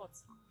 what?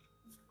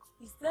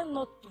 Is there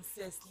not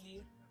Princess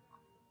Lee?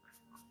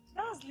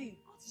 That's Lee.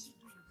 What is she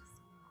doing this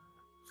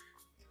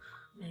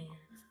woman? Man,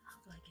 how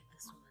do I get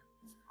this woman?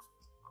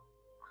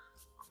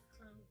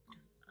 How do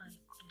I get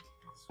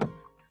this woman?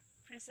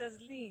 Princess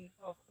Lee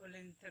of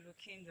Olentelo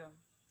Kingdom.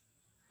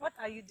 What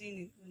are you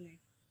doing in Une?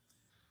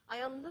 I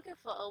am looking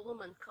for a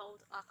woman called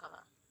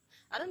Akala.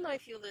 I don't know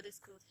if you ladies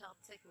could help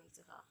take me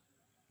to her.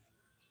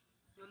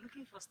 You're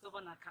looking for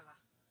stubborn Akala.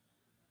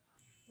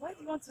 Why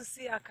do you want to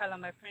see Akala,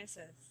 my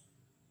princess?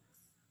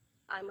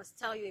 I must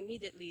tell you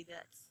immediately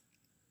that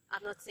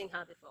I've not seen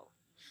her before.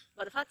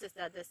 But the fact is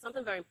that there's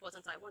something very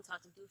important I want her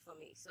to do for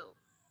me. So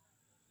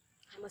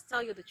I must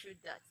tell you the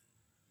truth that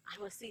I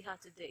must see her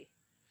today.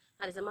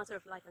 And it's a matter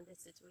of life and death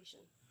situation.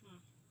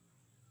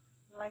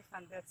 Life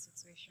and death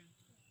situation.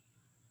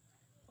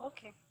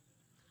 Okay.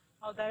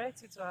 I'll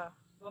direct you to her.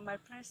 But my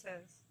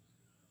princess,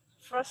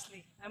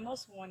 firstly, I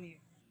must warn you,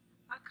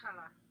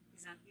 Akala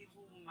is an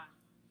evil woman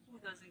who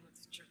doesn't go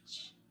to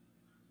church.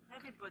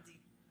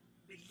 Everybody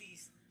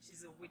believes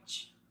she's a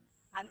witch.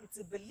 And it's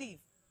a belief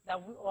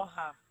that we all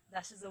have,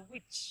 that she's a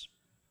witch.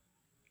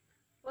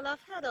 Well,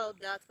 I've heard all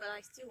that, but I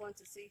still want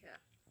to see her.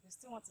 You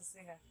still want to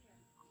see her?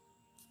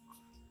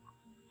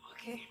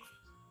 Okay.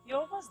 You're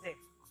almost there.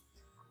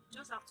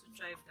 Just have to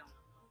drive down.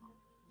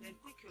 Then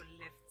take your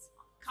left.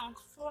 Count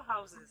 4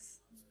 houses.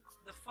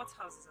 The 4th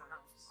house is a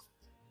house.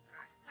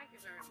 Alright. Thank you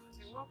very much.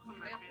 You're welcome,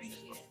 my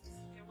princess.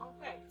 You're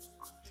welcome.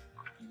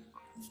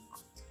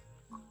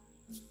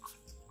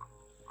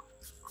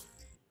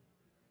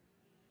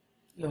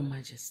 Your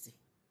Majesty,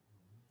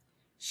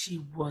 she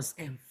was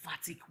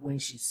emphatic when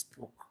she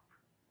spoke.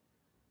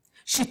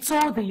 She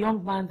told the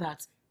young man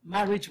that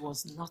marriage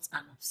was not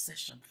an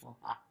obsession for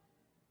her.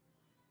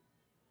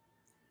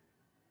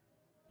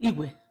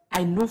 Igwe,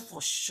 I know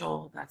for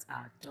sure that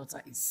our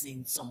daughter is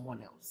seeing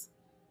someone else.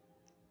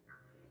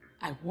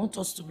 I want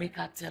us to make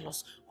her tell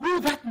us who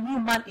that new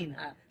man in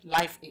her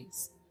life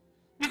is.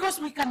 Because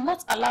we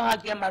cannot allow her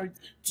to get married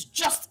to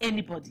just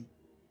anybody.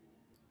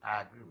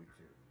 I agree with you.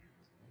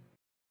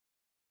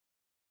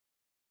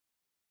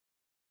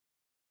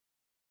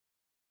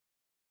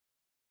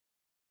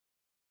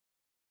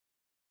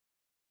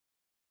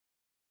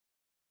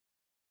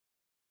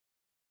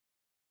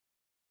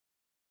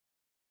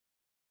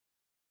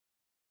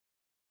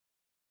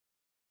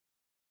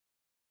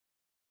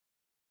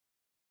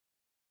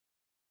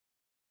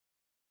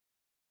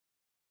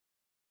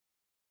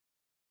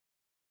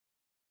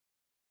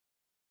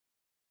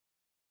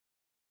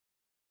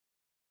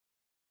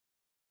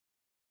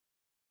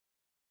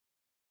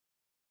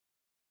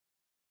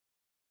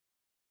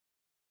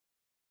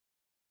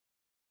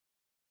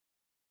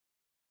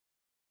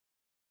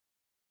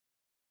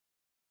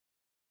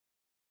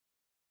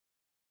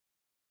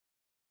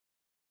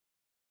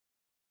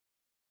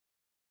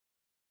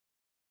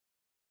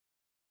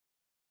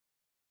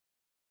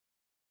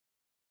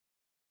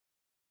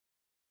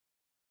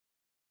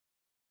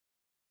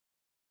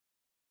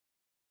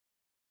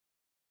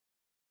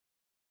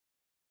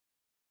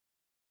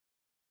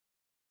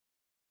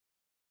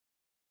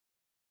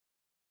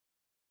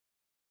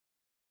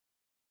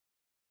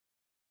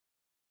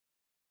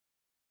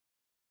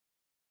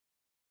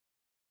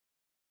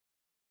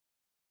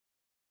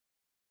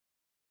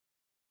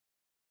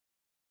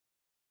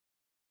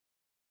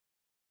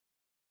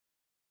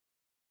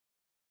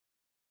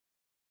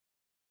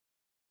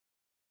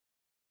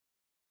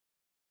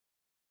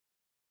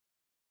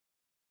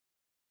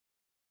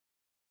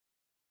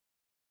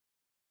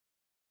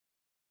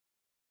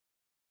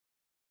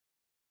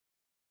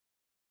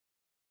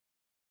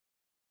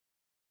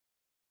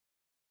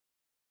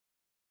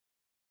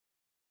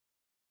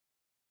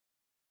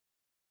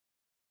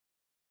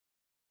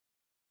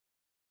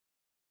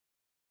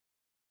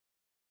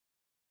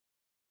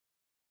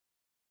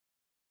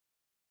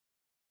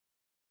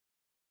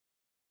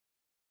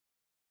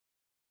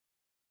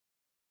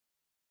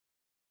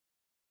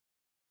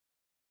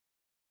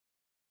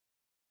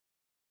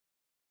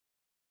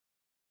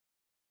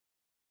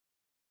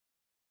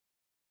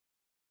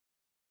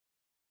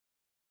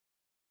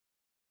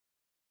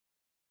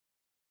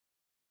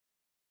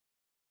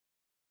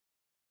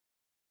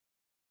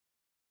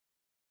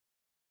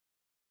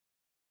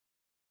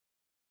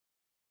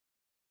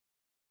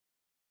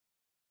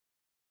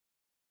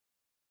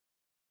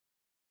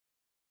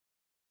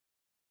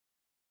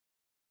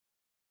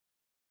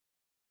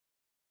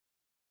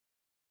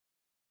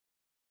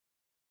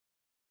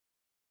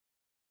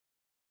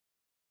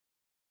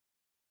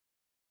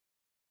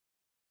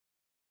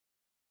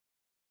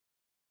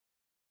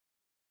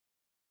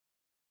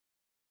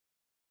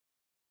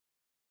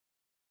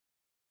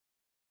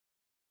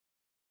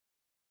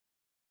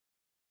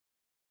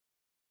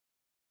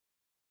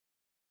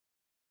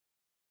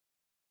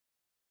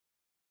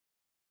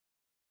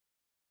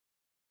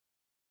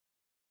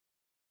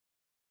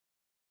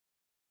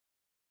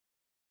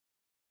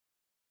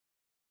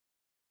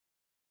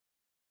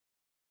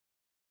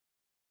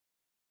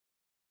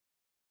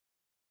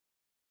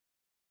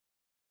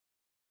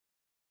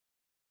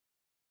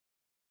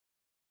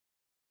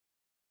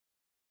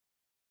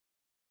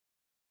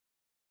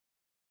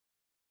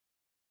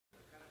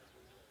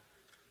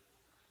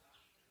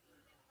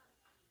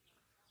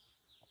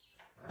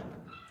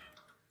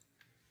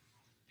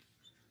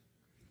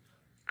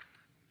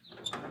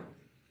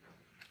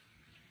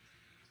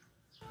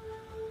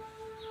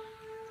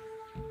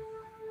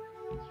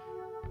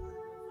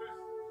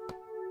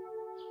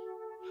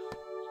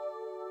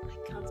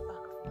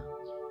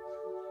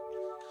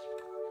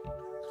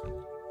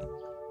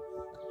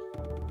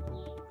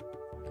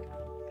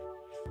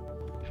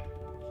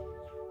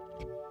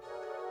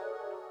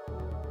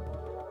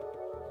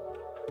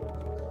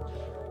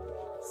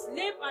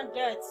 Sleep and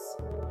death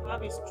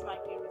have a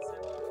striking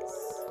resemblance.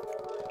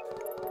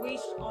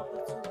 Which of the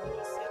two would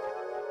you say?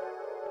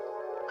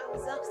 I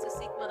was asked to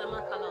seek Madam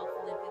Akala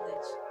from the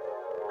village.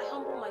 I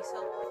humble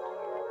myself before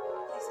you.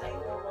 Please, are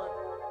you the one?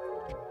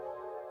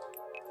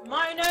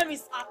 My name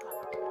is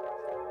Akala.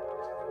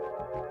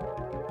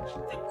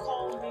 They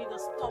call me the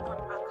stubborn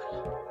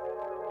Akala.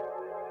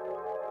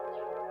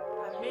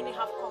 And many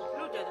have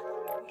concluded that I'm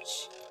a witch.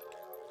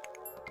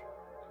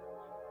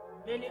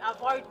 Many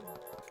avoid me.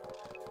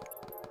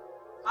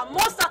 And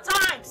most of the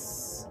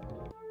times,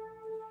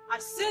 I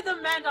see the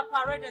men that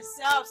parade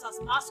themselves as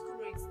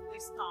masquerades in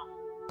this town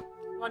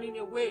running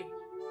away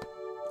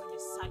when they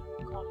sight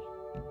me coming.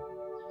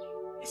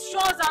 It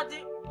shows that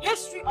the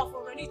history of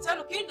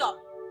Orenitelu Kingdom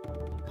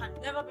can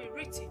never be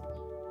written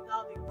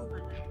without the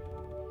woman.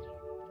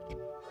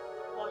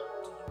 What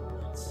do you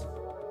want?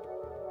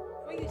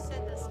 When you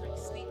said that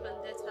sleep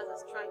and death has a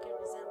striking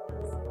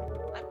resemblance,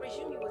 I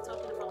presume you were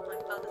talking about my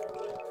father the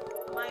king.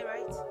 Am I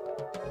right?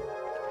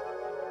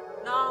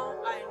 Now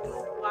I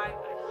know why I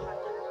had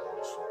that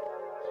information.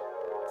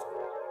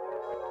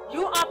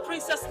 You are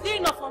Princess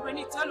Lina from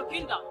Orenitelu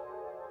Kingdom.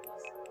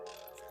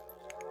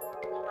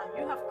 And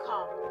you have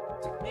come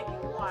to make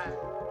inquiry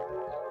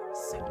on the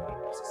sacred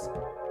position.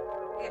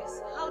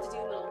 Yes, how did you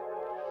know?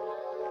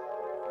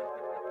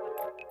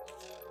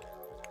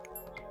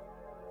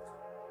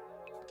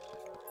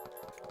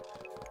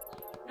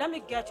 Let me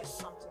get you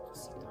something to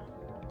sit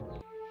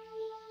on.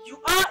 You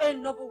are a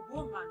noble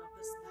woman of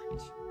this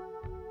land.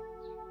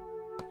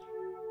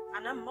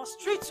 And I must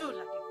treat you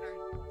like a very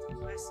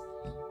important person.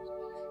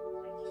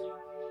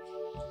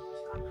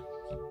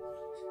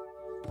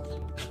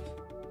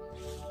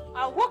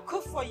 I will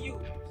cook for you.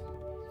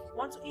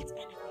 Want to eat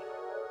anything?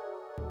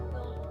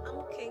 No, I'm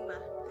okay, ma.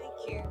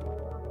 Thank you.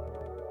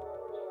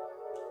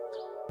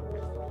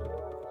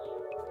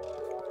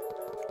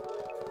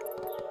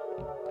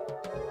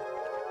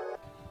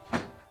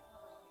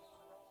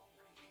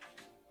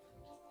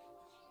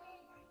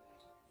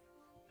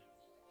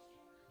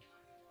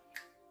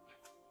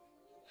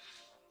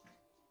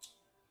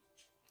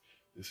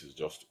 This is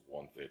just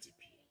 1:30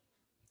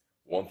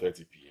 p.m.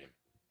 1:30 p.m.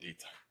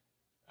 daytime,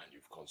 and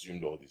you've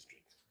consumed all these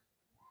drinks.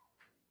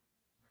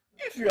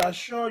 If you are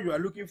sure you are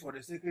looking for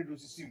the sacred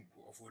Osisi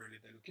of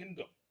Orenitelu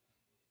Kingdom,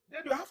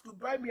 then you have to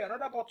buy me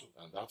another bottle.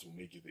 And that will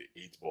make it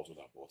the 8th bottle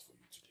I bought for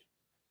you today.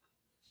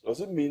 Does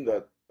it mean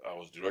that I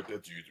was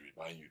directed to you to be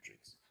buying you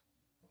drinks?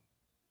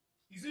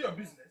 Is it your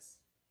business?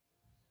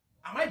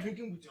 Am I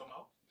drinking with your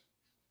mouth?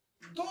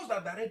 Those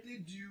that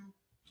directed you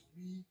to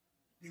me,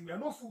 they were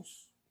no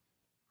fools.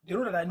 They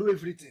know that I know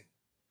everything.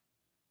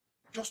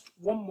 Just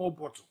one more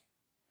bottle.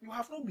 You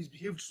have not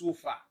misbehaved so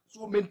far.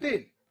 So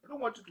maintain. I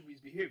don't want you to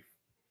misbehave.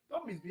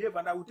 Don't misbehave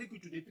and I will take you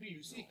to the tree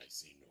you see. No, I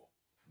say no.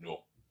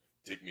 No.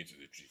 Take me to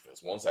the tree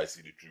first. Once I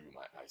see the tree with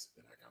my eyes,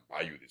 then I can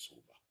buy you this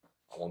whole bar.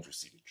 I want to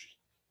see the tree.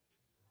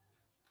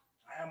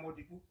 I am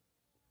Odibu.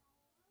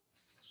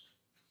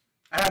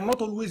 I am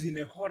not always in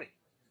a hurry.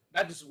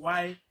 That is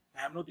why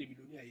I am not a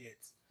millionaire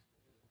yet.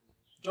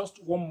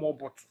 Just one more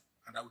bottle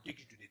and I will take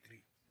you to the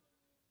tree.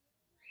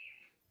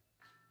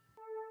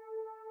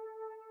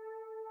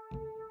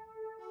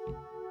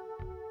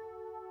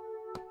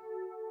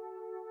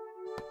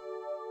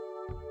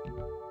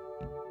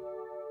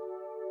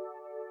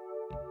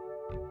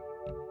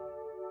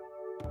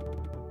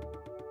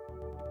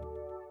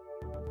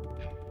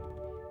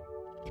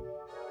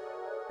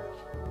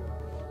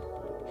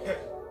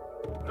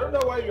 I don't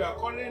know why you are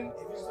calling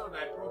a visitor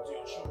that I brought to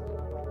your shop.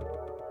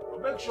 But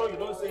make sure you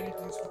don't say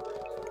anything stupid.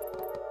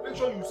 Make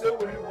sure you say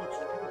only what you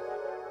do.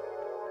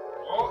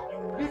 Or you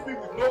will leave me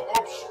with no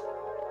option.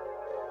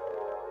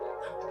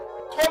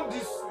 Turn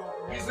this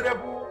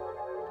miserable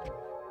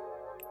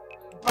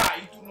bar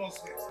into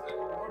nonsense and you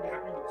will not be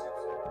happy with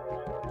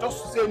it. Just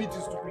say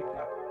anything stupid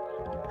now.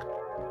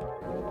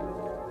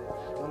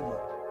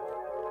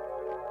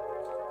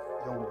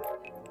 Young man,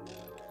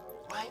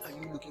 why are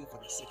you looking for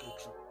the sacred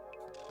tree?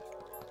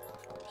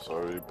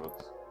 Sorry, but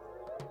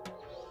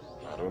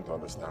I don't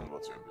understand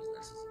what your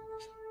business is in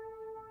this.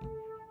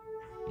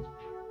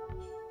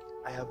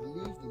 I have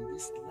lived in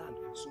this land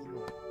for so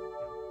long.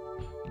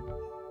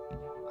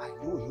 I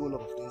know a whole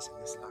lot of things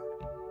in this land.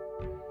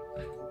 I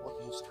know what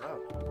moves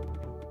around.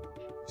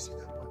 You see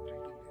that man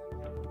drinking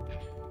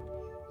there?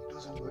 He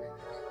doesn't know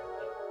anything.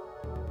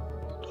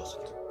 He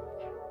doesn't.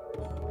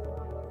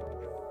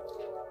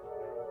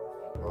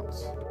 But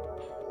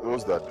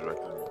those that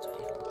directed me to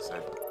him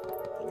said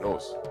he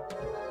knows.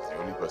 He's the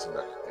only person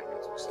that can take me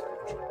to a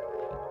sacred tree.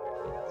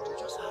 But you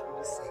just heard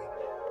me say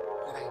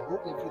that I know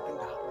everything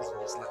that happens in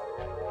this land.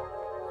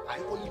 I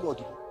only know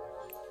the book.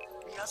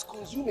 He has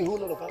consumed a whole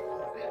lot of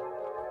alcohol there.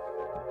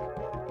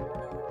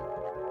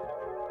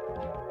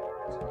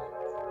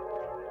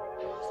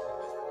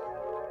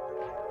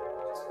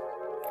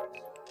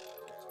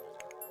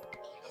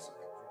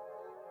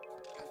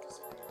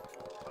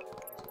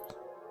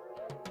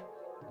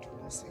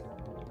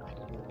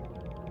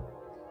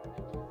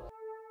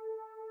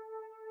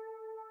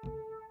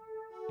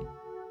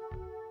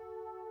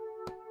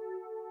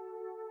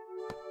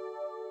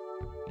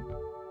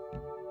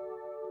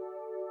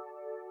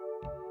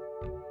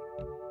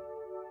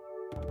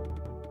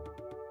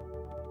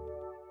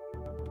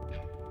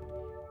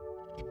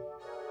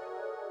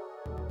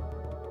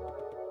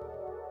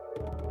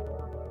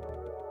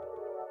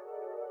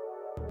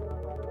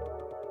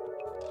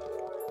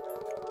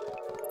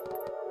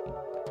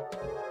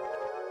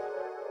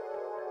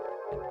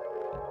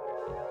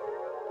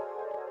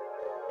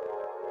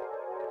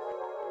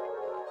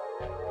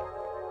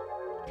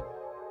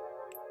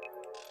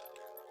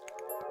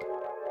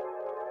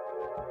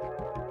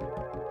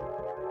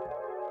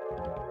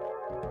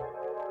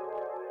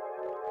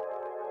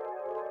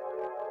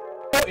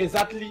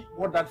 exactly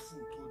what that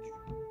fool told you.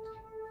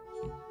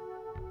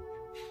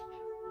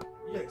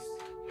 Yes.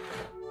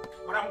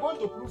 But I'm going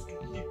to prove to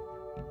him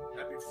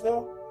that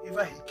before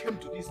ever he came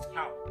to this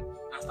town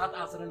and started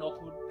answering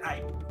Uncle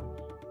died,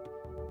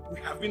 we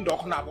have been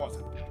talking about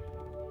it.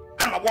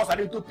 And my boss are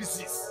into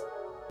pieces.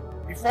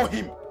 Before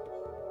him.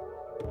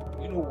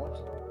 You know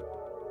what?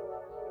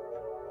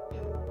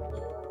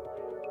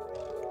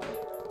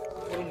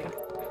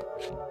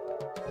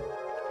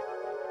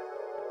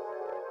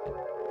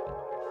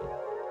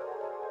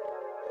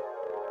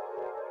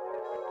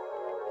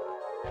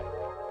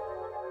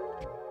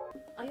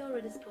 I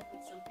already spoke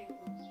with some people,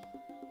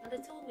 and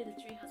they told me the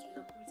tree has been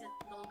uprooted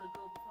long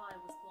ago before I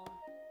was born.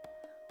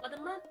 But the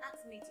man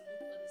asked me to look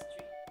for this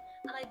tree,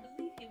 and I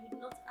believe he would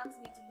not ask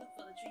me to look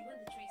for the tree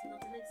when the tree is not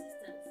in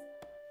existence.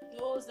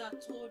 Those that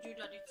told you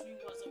that the tree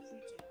was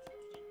uprooted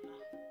didn't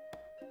lie.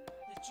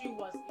 The tree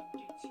was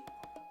indeed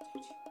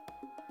uprooted. So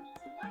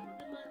why would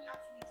the man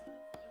ask me to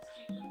look for this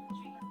tree when the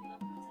tree has been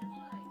uprooted?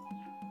 Why?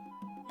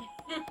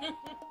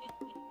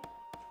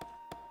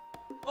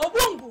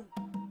 Obungu!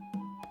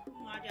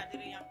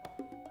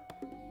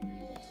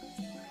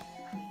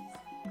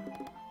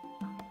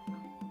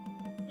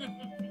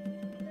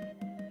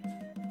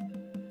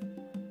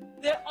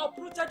 They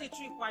uprooted the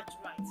tree quite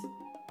right,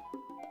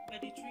 but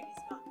the tree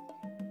is back.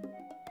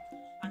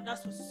 And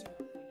that's what's so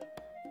good.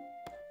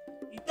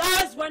 He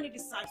dies when he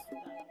decides to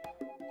die.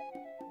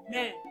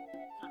 Men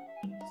cannot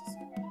kill his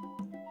soul.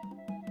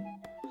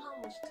 How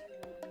much do you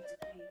want me to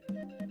pay you?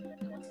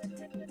 I want you to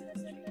take me to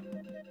this tree.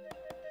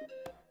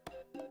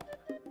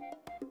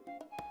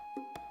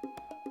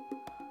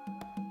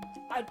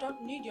 I don't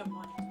need your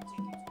money to take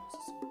you to this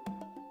soul.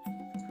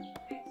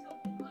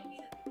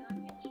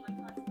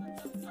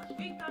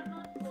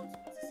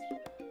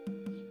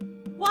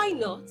 Why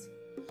not?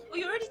 Well,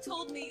 you already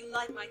told me you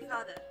like my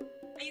father,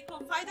 and you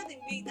confided in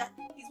me that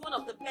he's one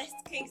of the best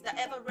kings that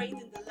ever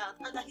reigned in the land,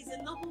 and that he's a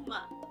noble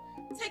man.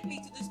 Take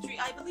me to this tree.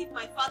 I believe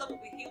my father will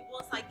be healed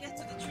once I get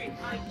to the tree.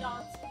 I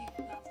doubt if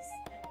that is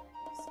ever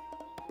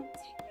possible.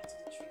 Take me to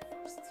the tree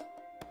first.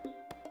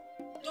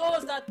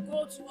 Those that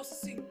go to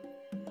Osisi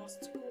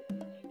must go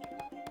again.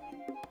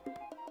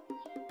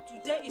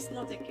 Today is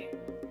not a game,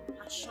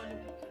 and surely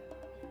we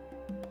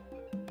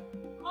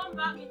can. Come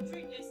back in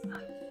 3 days'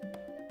 time.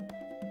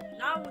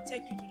 And I will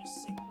take you to the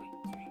sacred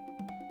tree.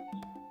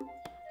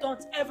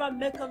 Don't ever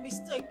make a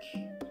mistake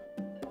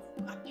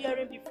of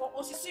appearing before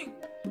Osisi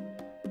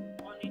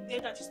on a day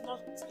that is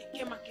not a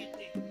game market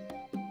day.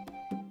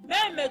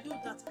 Men may do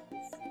that and go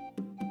free,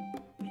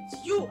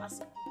 but you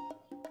as a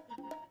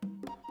woman,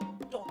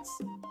 don't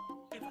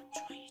ever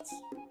try it.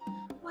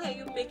 Why are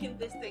you making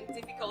this thing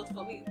difficult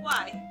for me?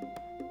 Why?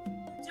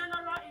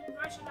 General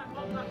impression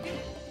among the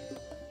people.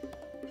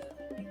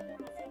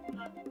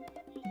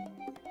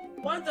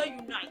 One day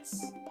unites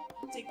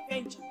to take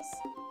vengeance.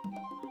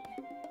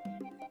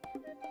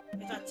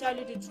 If I tell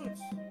you the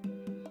truth,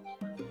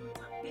 the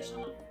contamination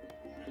of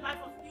the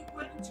life of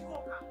Igwe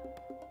Ichikoka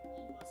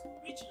was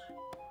originally.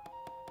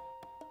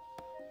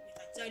 If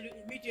I tell you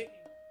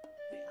immediately,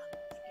 they are not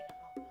thinking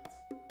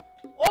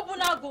about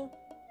that. Obinagu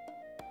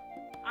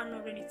and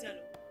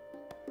Norenitelo.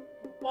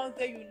 One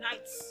day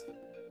unites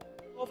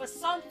over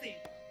something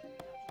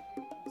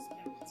that will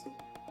bring prosperity.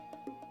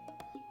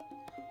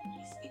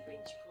 He's Igwe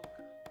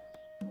Ichikoka.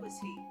 Who is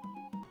he?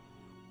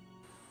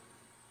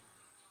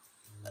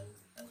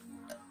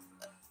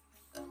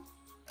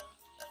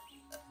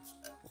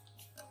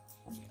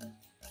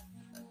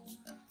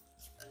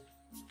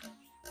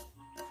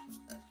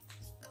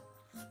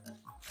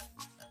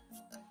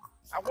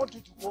 I want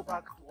you to go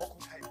back to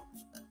Okukai.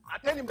 I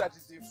tell him that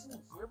he's a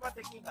fool. Whoever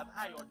taking that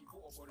high on the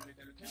book of the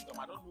kingdom,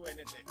 I don't know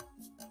anything.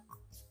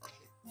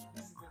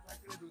 This is the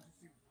sacred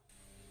Osisi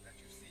that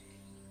you see.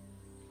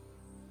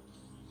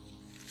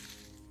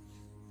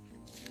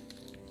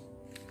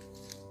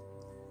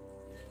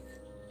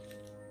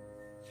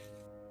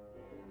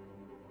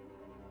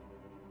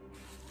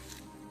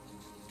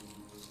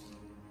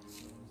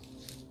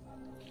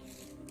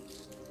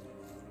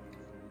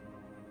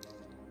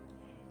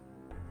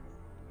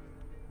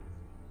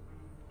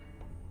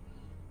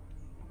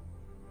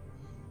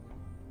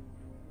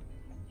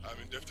 I'm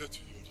indebted to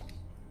you.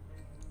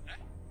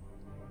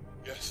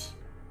 Yes.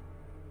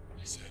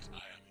 I said I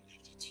am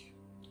indebted to you.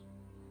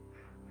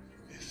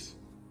 This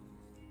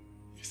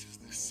is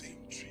the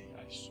same tree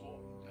I saw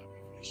in that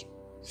revelation.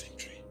 Same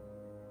tree.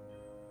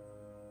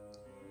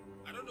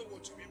 I don't know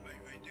what you mean by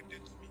you are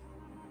indebted to me.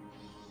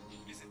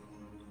 Listen,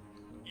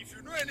 if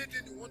you know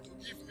anything you want to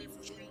give me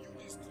for showing you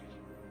this tree,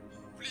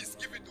 please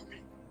give it to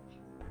me.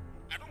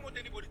 I don't want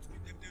anybody to be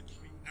indebted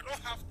to me. I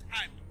don't have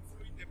time to be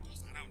following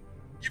debtors around.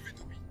 Give it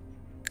to me.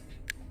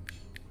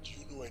 Do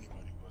you know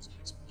anybody who has been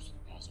exposed to the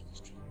powers of this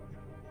tree?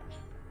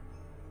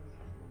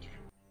 Do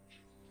you?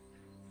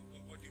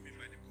 What do you mean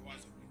by the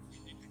powers of the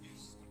tree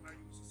against the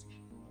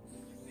Osisi?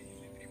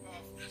 Is it very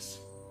powerful? Yes.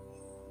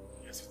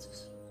 Yes, it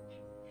is.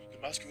 The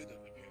masquerade that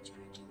appeared to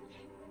me told me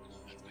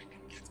that I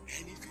can get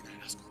anything I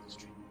ask on this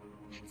tree.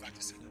 In fact,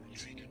 he said that the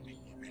tree can make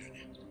me a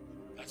millionaire.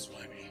 That's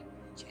why I'm here.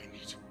 So I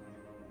need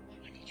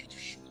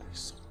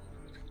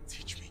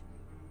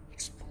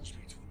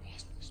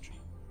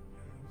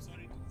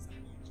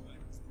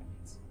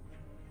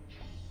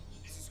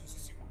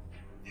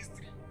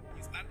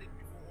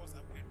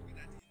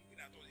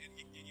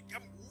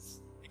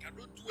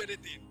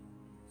anything.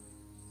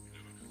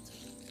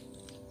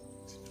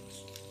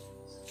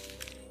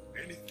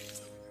 Many things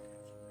that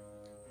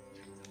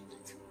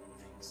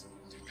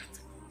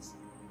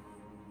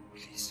we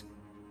please,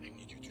 I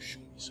need you to show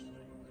me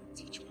somebody who can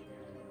teach me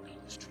down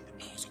the street, the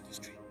powers of the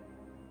street.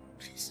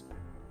 Please.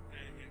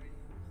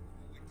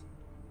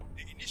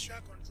 The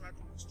initial contract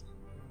was to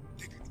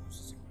take you to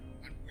Osisi,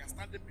 and we are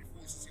standing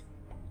before Osisi.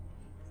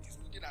 It is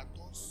looking at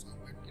us and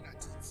we are looking at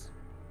it.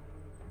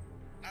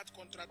 That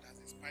contract has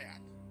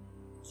expired,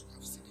 so you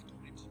have seen it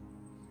already.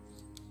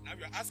 Now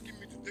you are asking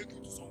me to take you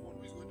to someone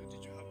who is going to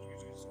teach you how to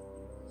use it.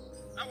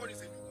 That one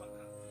is a new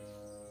contract.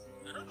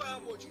 I don't know how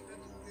much you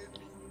think you pay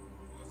me,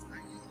 because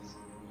I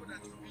know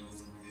that your bill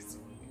is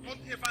increasing.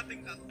 Don't ever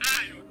think that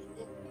I or the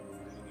book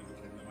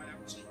I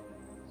am cheap.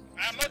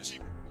 I am not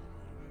cheap.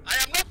 I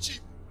am not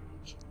cheap.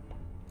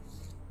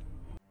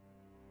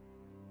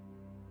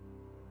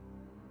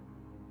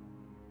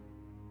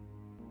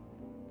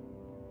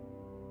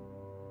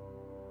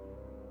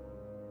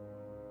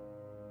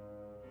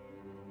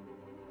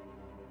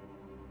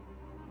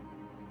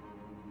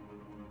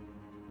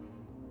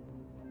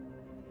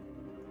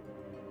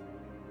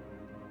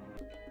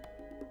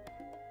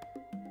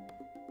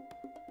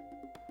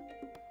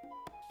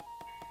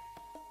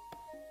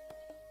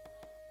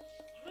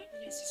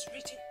 Greatness is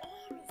written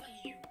all over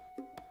you.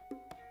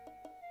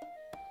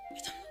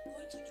 But I'm not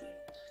going to dwell on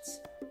that.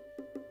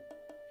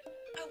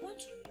 I want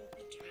to know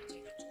who directed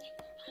you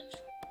to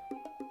Obinagu.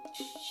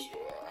 So,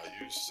 are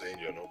you saying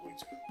you're not going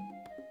to?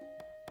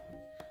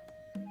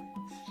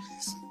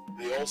 Please,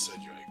 they all said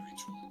you agreed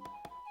to.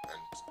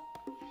 And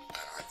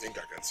I think I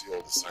can see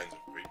all the signs of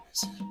greatness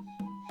here.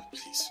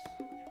 Please,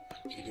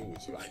 I'm pleading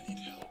with you. I need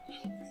help.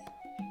 Help me.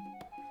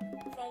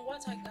 From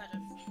what I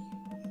gathered from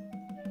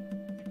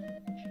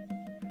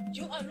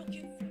you are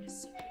looking for the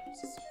secret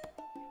system.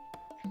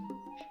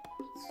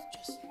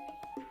 Just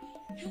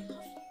you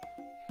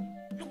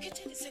have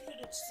located the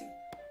secret system.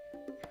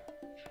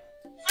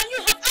 And you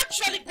have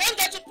actually gone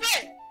there to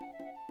pray.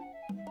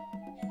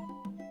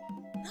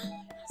 Now I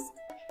ask,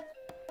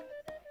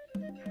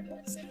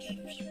 what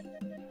gave you,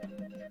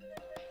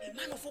 a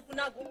man of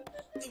Obinagu,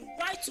 the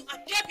right to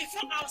appear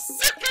before our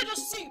sacred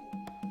assembly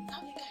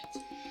without a guide?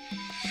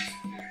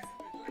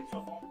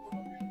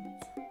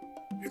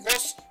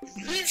 Because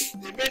you leave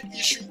the main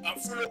issue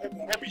and follow up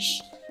on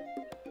rubbish.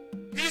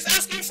 He is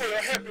asking for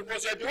your help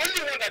because you are the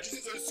only one that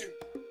uses those things.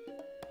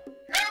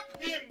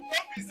 Help him,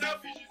 don't be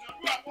selfish, he's your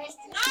new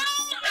apostle. Now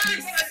I see.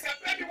 You can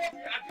tell me what we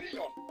agree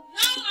on.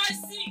 Now I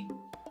see.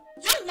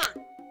 Young man,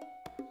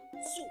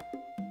 so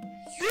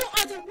you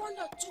are the one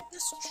that took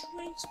this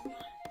strange man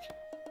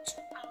to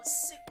our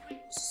sacred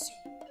position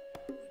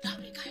without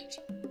a guide.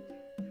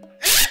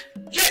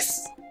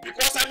 Yes,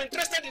 because I'm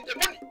interested in the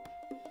money.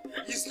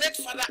 His late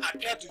father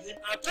appeared to him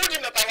and told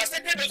him that our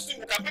sacred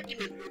position can make him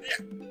a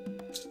millionaire.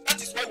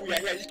 That is why we are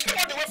here. He came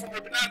all the way from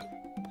Obinagu.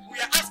 We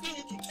are asking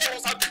you to tell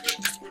us how to get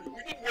this money.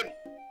 We need money.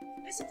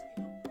 Listen to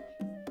me.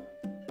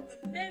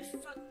 The mere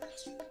fact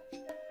that you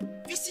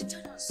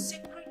visited our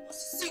sacred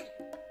position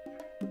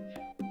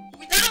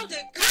without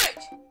a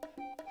guide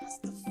has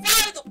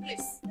defiled the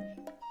place.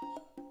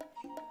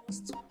 You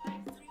must buy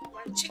 3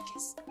 wild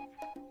chickens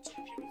to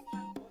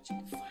purify what you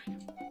find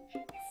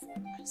before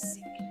I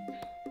see it.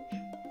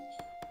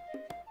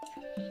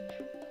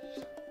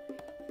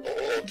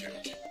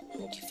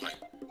 Okay, fine.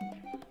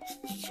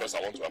 First, I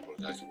want to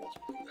apologize for what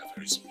we did. We are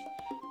very sorry.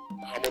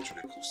 How much will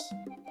it cost?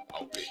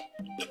 I'll pay.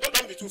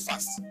 Don't be too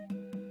fast.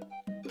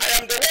 I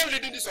am the one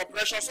leading this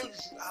operation, so you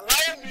should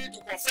allow me to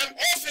confirm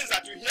all things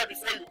that you hear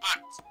before you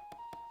act.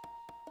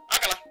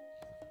 Akala,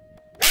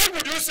 why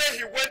would you say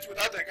he went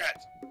without a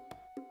guide?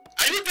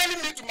 Are you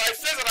telling me to my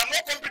face that I'm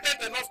not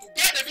competent enough to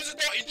get a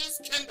visitor in this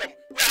kingdom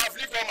where I have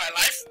lived all my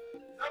life? Is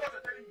that what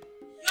you're telling me?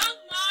 Young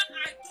man,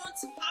 I don't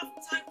have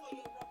time for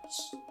your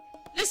rubbish.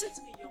 Listen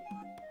to me, young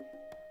man.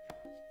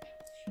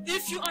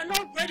 If you are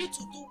not ready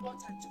to do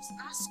what I just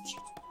asked you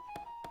to do,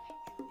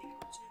 you may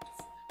continue to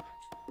fool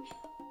around.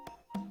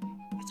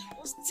 But I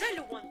must tell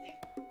you one thing.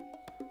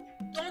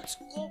 Don't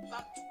go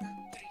back to that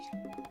tree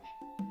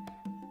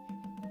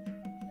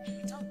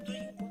without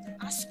doing what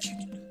I asked you to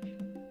do.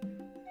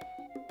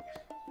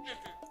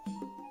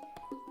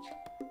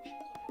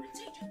 I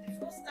think just the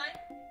first time,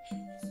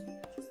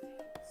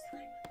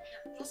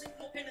 that doesn't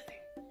know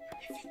anything.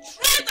 If you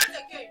try that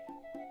again,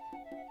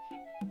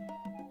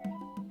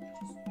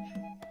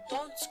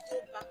 don't go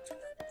back to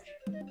that tree.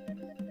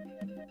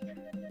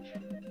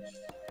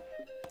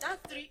 That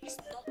tree is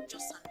not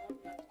just an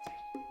ordinary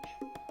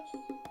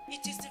tree.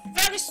 It is the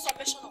very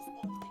summation of all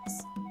things.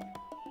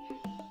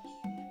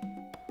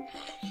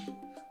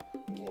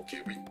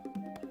 Okay, wait.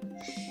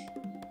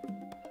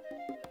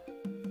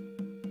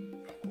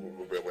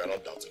 We are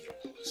not doubting your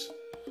promise.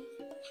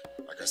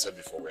 Like I said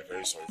before, we're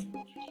very sorry for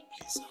what we did.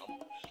 Please,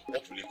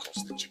 what will it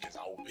cost the chickens? I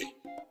will pay.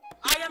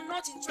 I am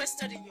not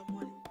interested in your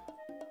money.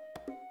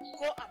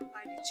 Go and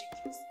buy the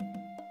chickens.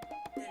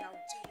 Then I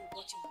will tell you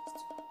what you must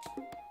do.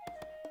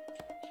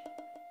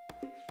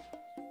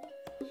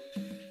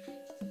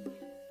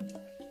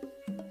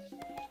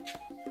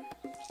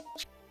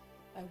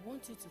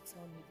 want you to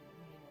tell me the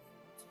meaning of what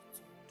you told me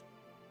today.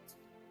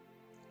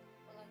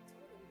 Well, I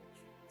told him the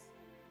truth,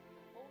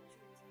 the whole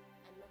truth,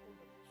 and nothing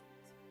but the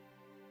truth.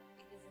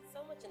 If he's in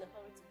so much in a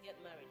hurry to get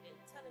married, then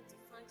tell him to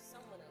find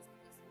someone else,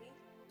 because me,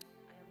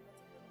 I am not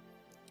available.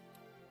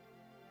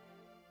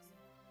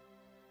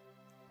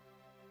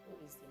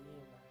 Who is the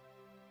new man?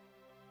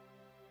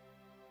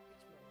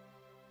 Which man?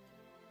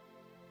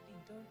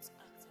 Then don't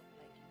act up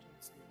like you don't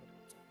know what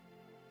I'm talking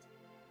about.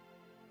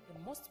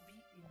 There must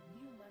be a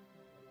new man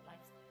in your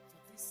life for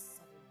this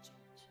sudden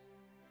change.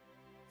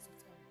 So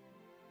tell me.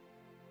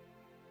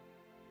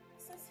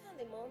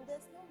 Sincerely, Mom,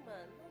 there's no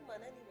man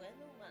anywhere,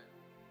 no man.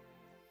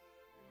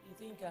 You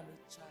think I'm a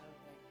child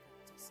like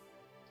that to say?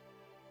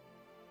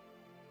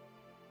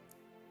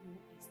 Who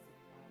is the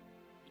man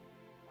in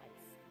your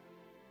life?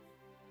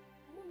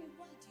 Mommy,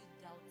 why do you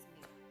doubt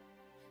me?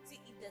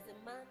 See, if there's a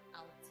man,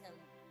 I'll tell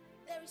you.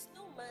 There is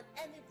no man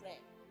anywhere.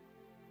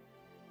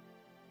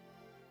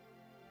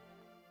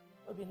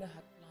 Obina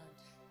had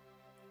planned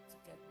to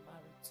get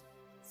married to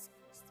you this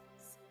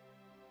Christmas.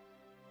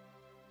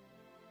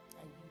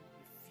 And you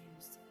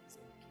refused his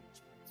engagement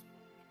ring.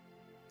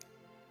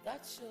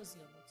 That shows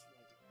you're not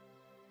ready.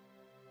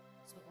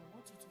 So I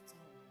want you to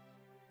tell me,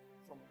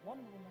 from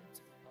one moment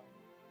to the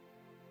other,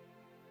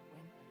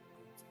 when are you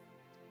going to be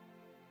ready?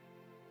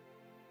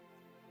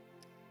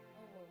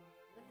 Oh, Mom,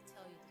 let me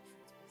tell you the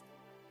truth based on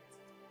my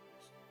present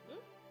situation.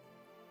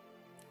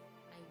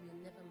 I will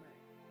never marry.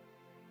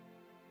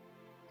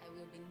 I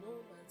will be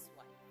no man's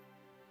wife.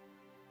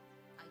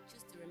 I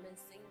choose to remain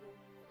single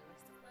for the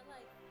rest of my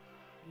life.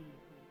 You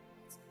will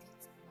not get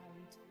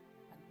married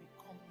and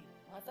become a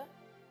mother?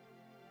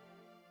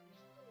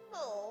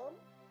 Mom,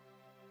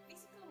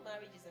 physical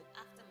marriage is an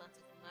aftermath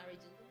of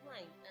marriage in the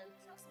mind, and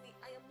trust me,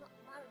 I am not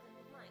married in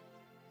the mind.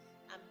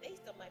 And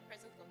based on my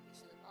present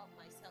conviction about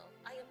myself,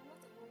 I am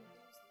not among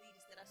those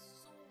ladies that are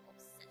so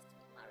obsessed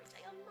with marriage.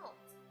 I am not.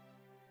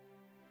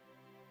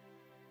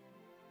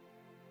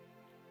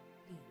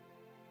 Lee,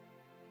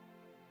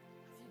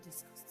 have you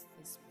discussed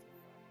this with your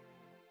father?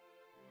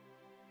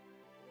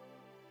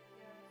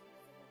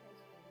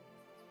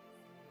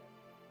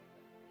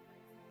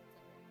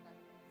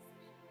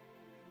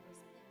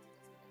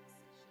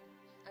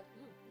 And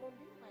Mom,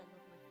 you know why I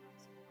love my father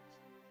so much?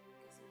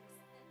 Because he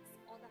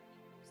respects other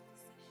people's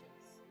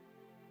decisions.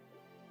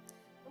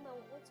 Mom, I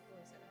want to go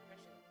inside and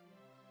freshen up.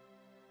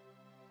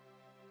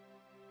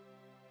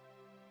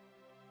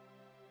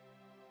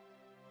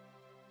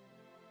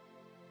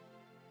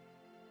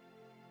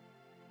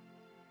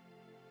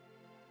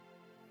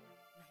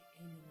 My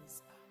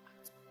enemies are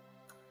at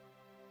work.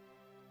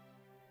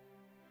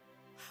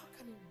 How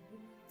can a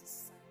woman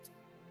decide to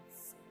remain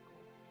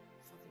single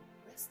for the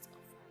rest of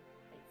her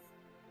life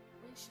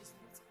when she's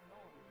not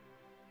alone?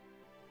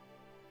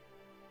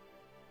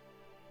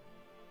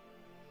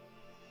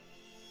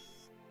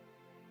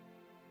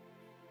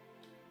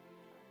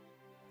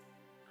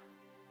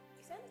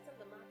 Is anything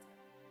the matter?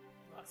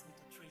 You asked me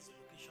to trace the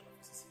location of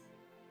his sin.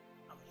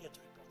 I'm here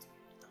to report to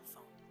you that I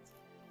found it.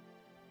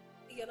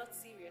 You're not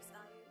serious,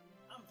 are you?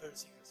 I'm very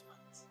serious, man.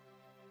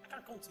 I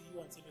can't come to you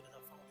and tell you that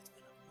I found it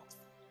when I've not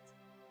found it.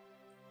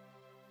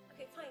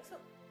 Okay, fine. So,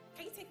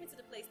 can you take me to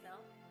the place now?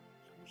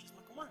 Your wish is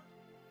my command.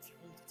 If you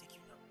want me to take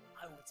you now,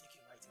 I will take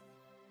you right away.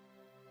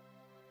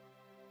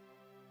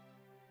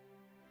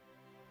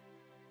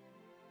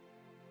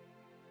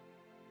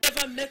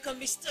 Never make a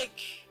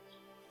mistake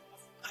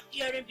of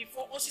appearing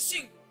before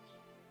Osisingo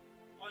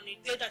on a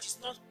day that is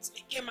not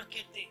a game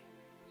market day.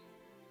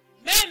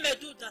 Men may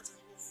do that and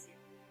go free,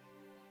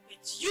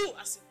 but you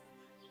as a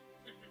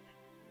woman,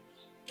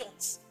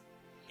 don't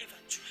ever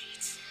try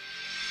it.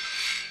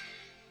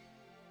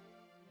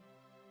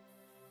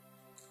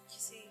 You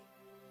see,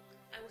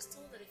 I was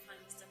told that if I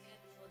must appear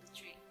before the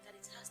tree, that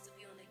it has to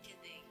be on a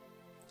good day.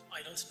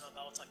 I don't know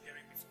about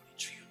appearing before the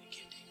tree on a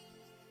good day.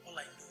 All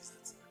I know is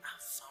that I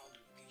found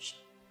the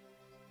location.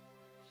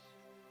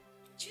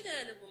 Do you know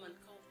any woman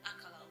called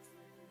Akala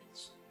from the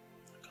village?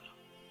 Akala?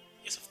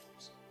 Yes, of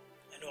course.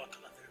 I know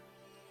Akala very well.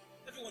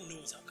 Everyone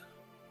knows Akala.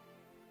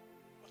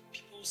 But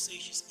people say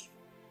she's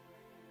evil.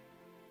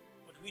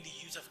 But we the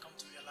youth have come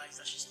to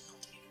realize that she's not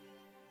evil.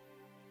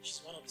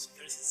 She's one of the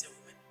very sincere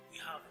women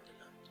we have in the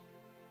land.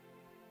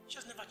 She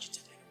has never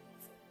cheated anyone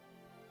before.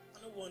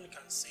 And no one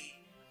can say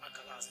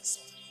Akala has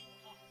insulted him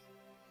or her.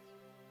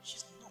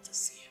 She's not a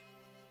seer.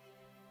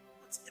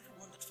 But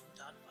everyone that followed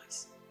her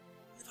advice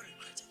never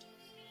regretted.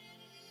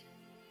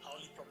 Our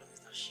only problem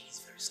is that she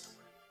is very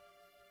stubborn.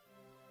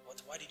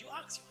 But why did you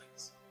ask, your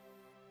Highness?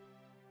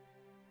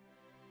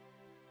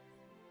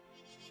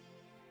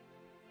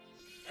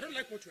 I don't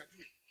like what you are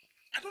doing.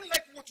 I don't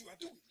like what you are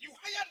doing. You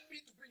hired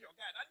me to bring your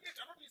guide, and yet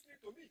you're not listening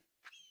to me.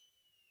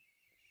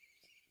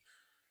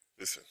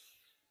 Listen,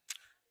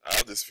 I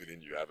have this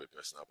feeling you have a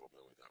personal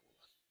problem with that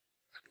woman.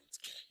 I don't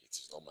care. It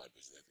is not my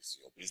business.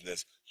 It's your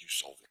business. You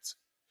solve it.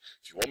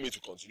 If you want me to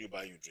continue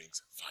buying you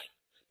drinks, fine.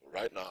 But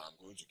right now, I'm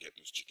going to get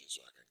those chickens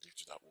so I can give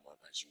to that woman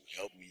and she will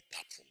help me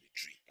tap from the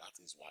tree. That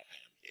is why I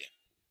am here.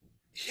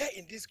 Here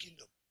in this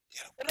kingdom,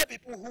 There are other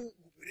people who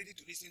will be ready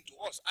to listen to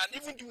us and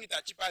even do it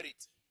at cheaper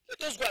rate. Let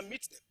us go and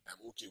meet them.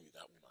 I'm okay with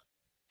that woman.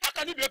 How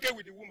can you be okay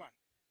with the woman?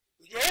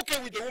 You're okay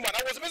with the woman.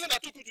 I was the person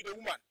that took you to the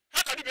woman.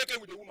 How can you be okay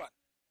with the woman?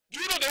 Do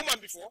you know the woman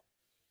before?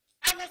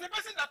 I was the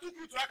person that took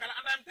you to Akala,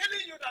 and I'm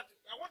telling you that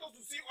I want us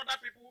to see other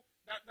people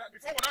that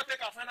before we now take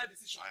our final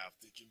decision. I have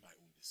taken my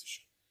own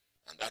decision,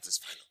 and that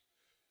is final.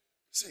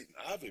 See,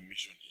 I have a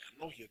mission here.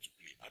 I'm not here to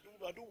play. I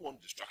don't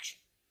want distraction.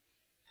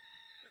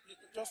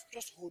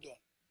 Just hold on.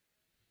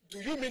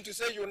 Do you mean to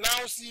say you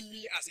now see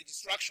me as a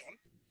distraction?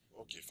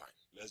 Okay, fine.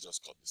 Let's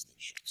just cut this thing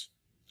short.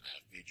 I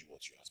have paid you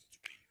what you asked me to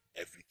pay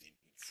you. Everything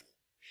in full.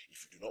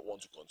 If you do not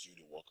want to continue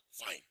the work,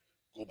 fine.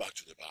 Go back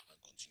to the bar and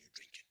continue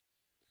drinking.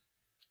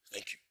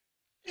 Thank you.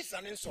 This is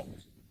an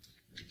insult.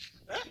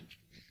 Eh?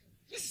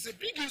 This is a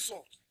big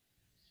insult.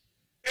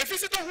 A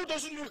visitor who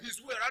doesn't know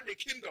his way around the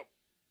kingdom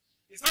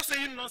is not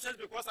saying nonsense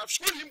because I've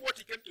shown him what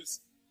he came to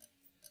see.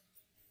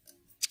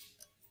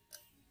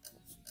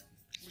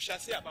 We shall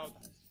see about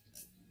that.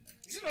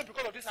 Is it not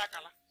because of this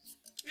Akala?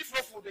 If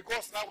not for the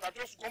gods now, we have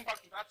just gone back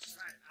to that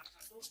shrine and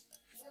just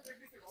thrown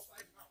everything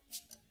upside down.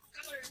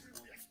 Akala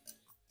everywhere.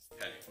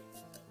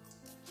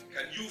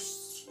 Can you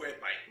swear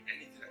by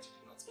anything that you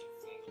did not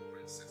inform the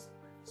princess of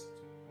my visit?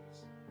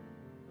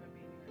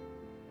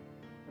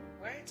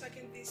 Why are you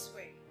talking this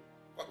way?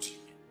 What do you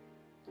mean?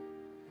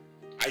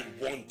 I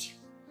warned you.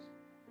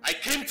 I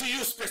came to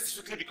you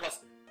specifically because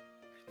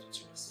I thought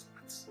you were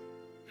smart.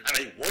 And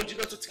I warned you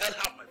not to tell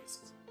her my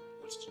visit.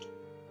 What did you do?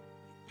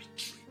 You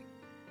betrayed me.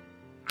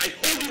 I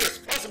hold you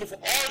responsible for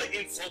all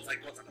the insults I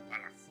got at the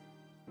palace.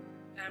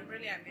 I'm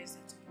really amazed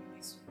at you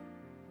this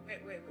way.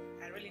 Wait.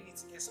 I really need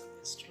to get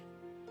something straight.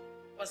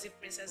 Was it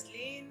Princess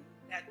Lynn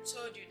that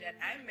told you that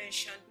I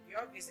mentioned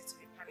your visit to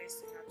the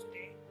palace to her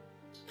today?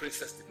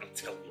 Princess did not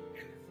tell me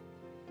anything.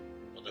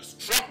 But the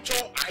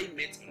structure I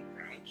met on the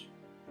ground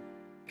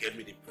gave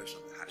me the impression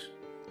that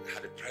I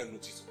had a prior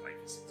notice of my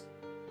visit.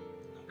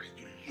 How can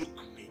you look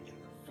me in the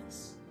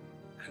face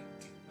and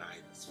deny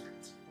this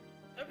fact?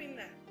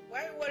 Obinagu, why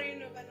are you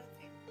worrying over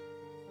nothing?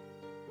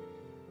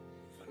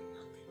 For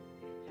nothing.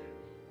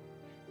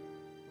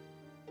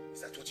 Is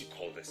that what you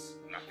call this?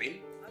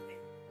 Nothing? Nothing.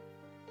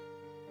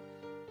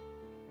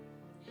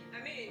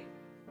 I mean,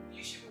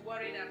 you should be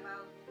worried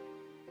about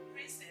the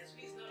princess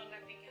who is no longer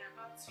thinking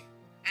about you.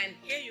 And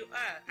here you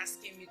are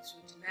asking me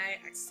to deny,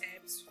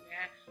 accept,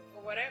 swear,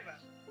 or whatever.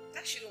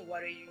 That shouldn't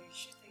worry you. You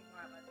should think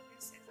more about the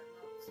princess and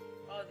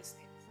not all these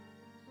things.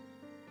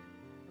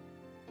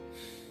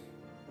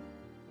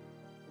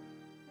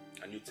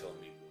 Can you tell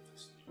me who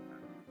this new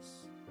man is?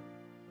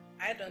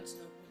 I don't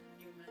know who the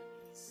new man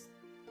is.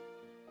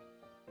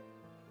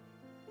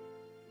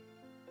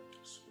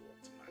 So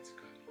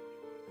automatically you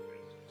are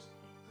afraid of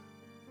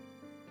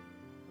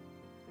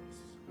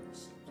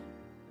this.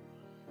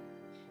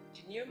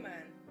 The new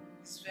man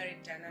is very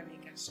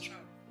dynamic and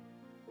strong,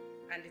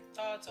 and the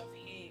thought of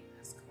him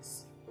has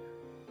consumed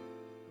me.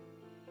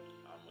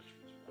 How much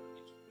would you want me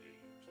to pay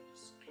you to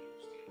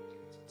disclose the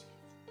identity of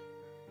the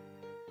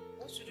man?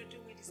 What should you do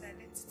with his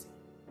identity?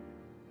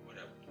 What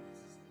I would do with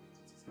his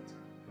identity is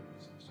entirely my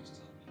business. Just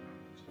tell me how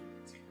much you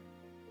would take.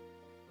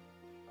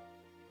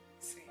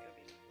 See,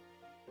 Obi,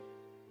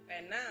 by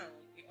now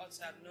you ought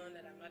to have known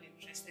that I'm not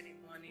interested in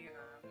money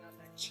or I'm not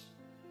that cheap.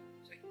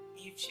 So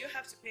if you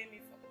have to pay me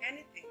for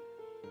anything,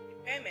 the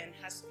payment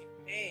has to be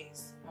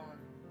based on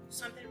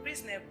something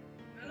reasonable.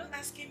 I'm not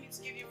asking you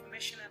to give you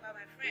information about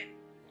my friend.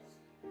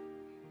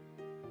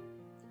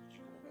 Could you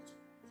come over to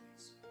my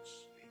place much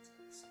later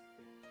this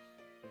evening?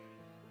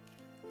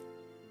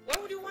 Why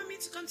would you want me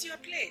to come to your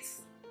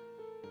place?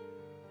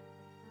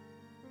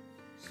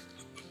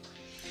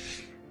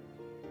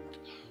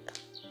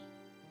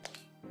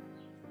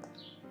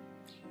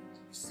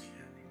 You see,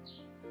 Annie,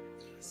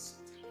 there are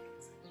certain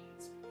things I need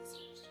to discuss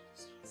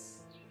to discuss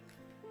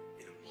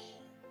in a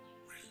more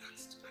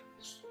relaxed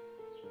atmosphere.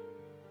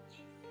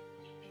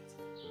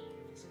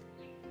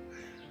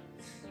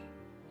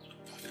 A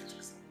perfect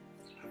example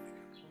of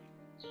African living.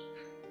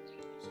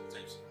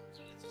 Sometimes you have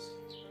to let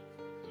yourself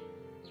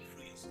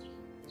free yourself,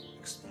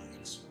 explore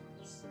your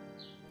souls.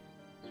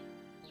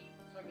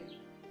 Obi,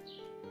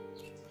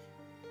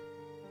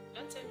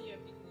 don't tell me you're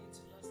beginning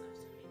to lust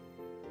after me.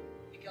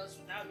 Because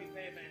that would be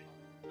very, very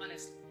wrong,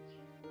 honestly.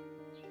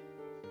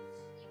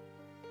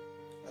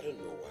 I don't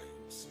know why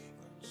you say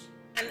that.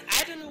 And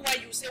I don't know why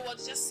you say what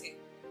you just said.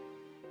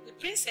 The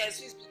princess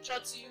who is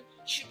betrothed to you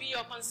should be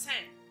your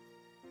concern.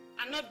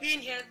 And not being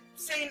here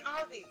saying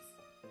all this.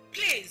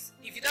 Please,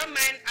 if you don't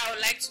mind, I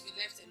would like to be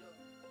left alone.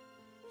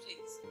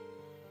 Please.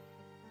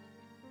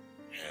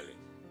 Helen,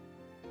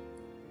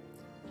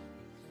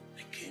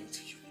 I came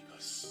to you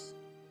because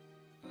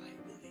I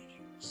believe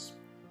you were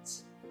smart.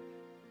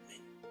 I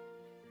mean,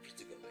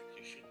 critical like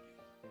you should be.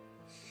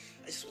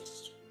 I just wanted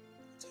to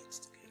put heads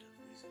together,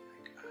 reason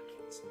like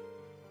adults.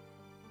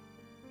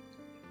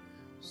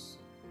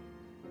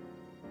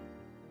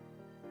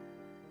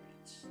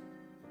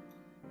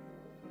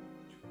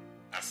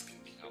 Asking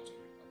me out of your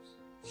house.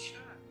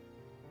 Sure.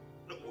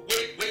 No,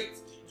 wait.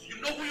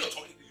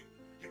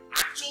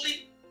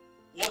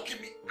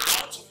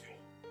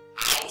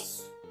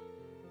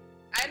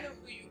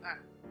 are.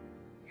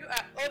 You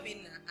are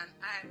Obina and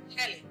I am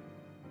Helen.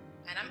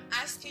 And I'm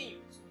asking you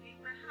to leave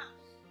my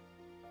house.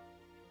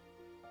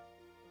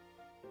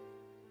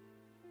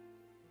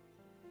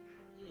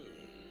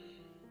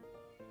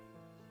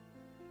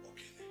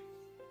 Okay then.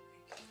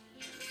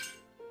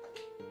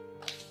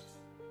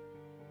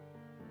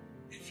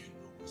 If you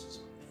know what's is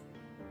coming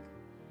from,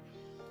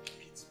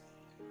 meet me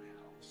in my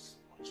house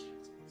much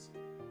later this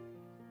evening.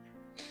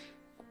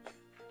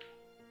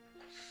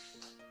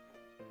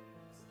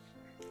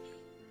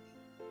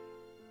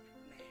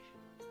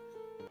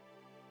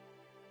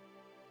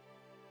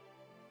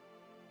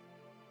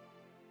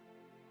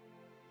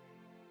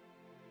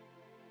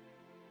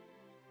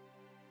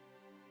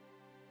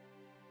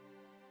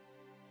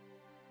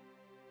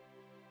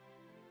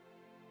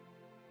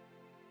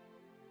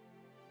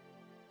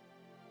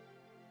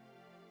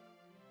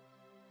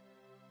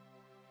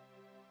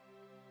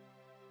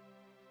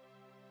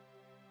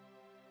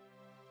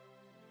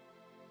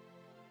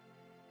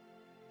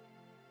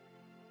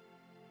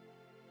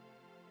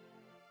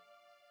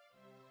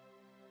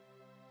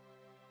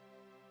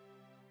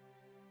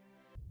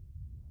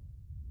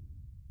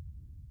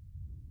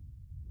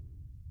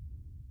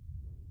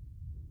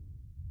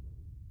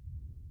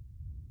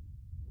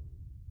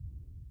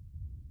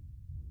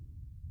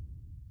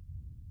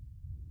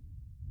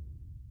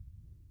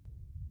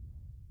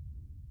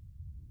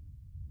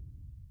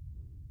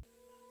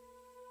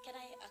 Can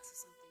I ask you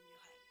something,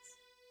 Your Highness?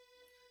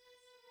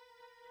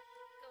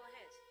 Go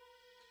ahead.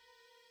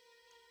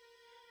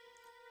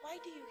 Why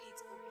do you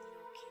hate Obinagu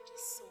KJ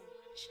so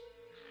much?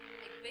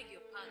 I beg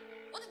your pardon.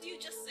 What did you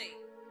just say?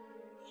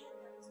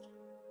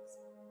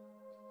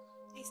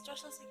 The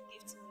instructions he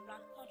gave to me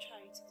ran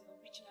contrary to the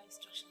original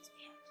instructions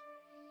we had.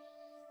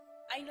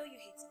 I know you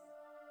hate him,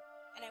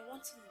 and I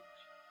want to know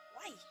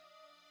why. How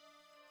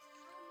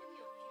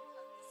many of you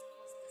have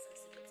discussed this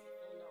incident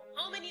before now?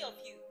 How many of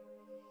you?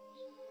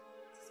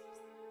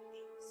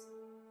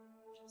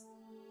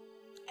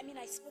 I mean,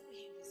 I spoke with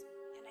him this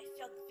morning and I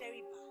felt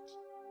very bad.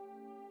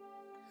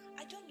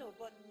 I don't know,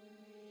 but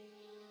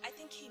I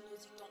think he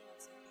knows you don't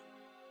want him.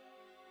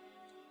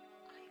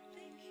 I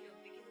think you're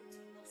beginning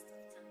to lust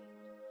after me.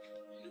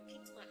 Look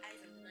into my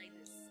eyes and deny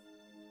this.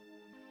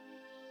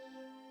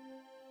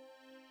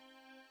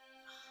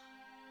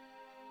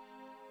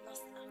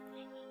 Lust after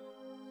me?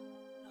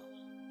 No.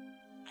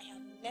 I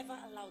have never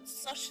allowed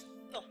such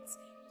thoughts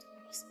to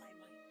cross my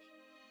mind.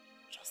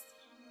 Trust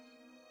me.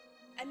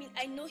 I mean,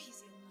 I know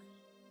he's your man.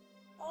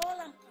 All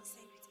I'm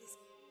concerned with is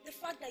the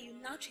fact that you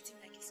now treat him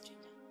like a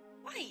stranger.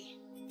 Why?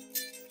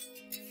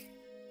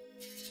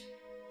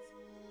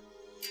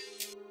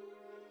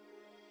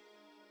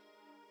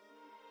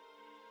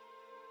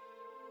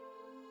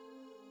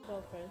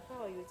 Girlfriend,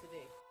 how are you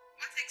today?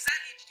 What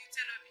exactly did you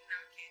tell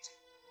Obinagu KJ?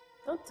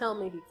 Don't tell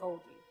me he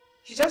told you.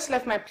 He just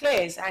left my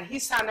place and he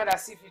sounded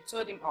as if you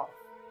told him off.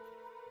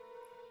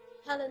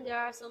 Helen, there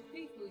are some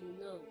people you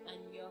know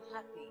and you're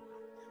happy.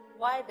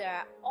 While there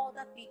are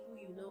other people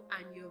you know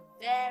and you're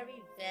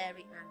very,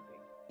 very angry.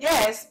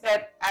 Yes,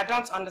 but I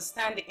don't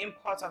understand the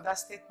import of that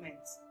statement.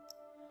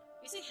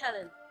 You see,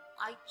 Helen,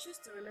 I choose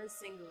to remain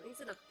single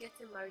instead of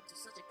getting married to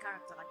such a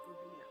character like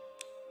Obina.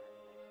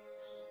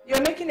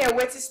 You're making a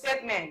weighty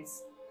statement.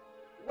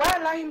 Why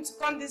allow him to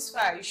come this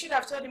far? You should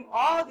have told him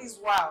all this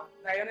while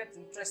that you're not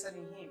interested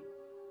in him.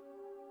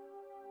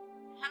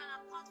 Helen,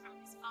 apart from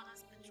his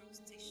father's petrol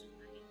station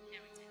that he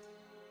inherited,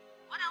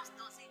 what else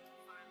does he do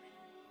for a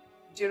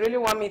living? Do you really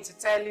want me to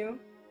tell you?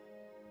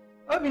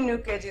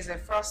 Obinagu KJ is a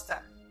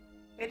fraudster.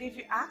 But if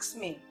you ask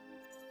me,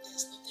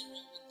 There's nothing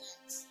wrong with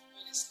that,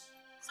 honestly.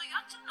 So you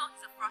actually know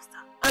he's a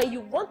fraudster? And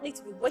you want me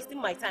to be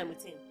wasting my time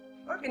with him?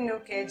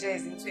 Obinagu KJ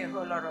is into a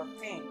whole lot of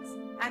things.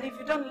 And if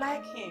you don't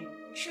like him,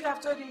 you should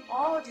have told him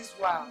all this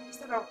while,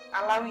 instead of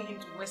allowing him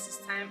to waste his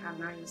time and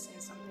now you're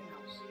saying something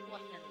else.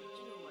 What, Helen?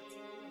 Do you know what?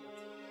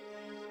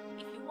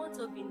 If you want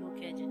Obinagu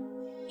KJ,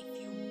 if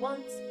you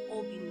want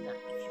Obina,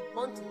 if you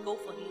want to go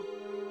for him,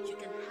 you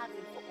can have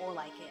him for all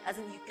I care. As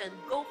in, you can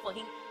go for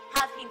him,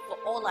 have him for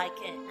all I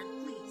care.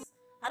 And please,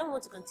 I don't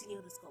want to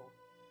continue this call.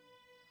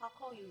 I'll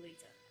call you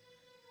later.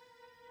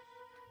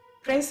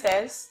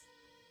 Princess?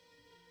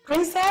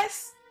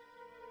 Princess?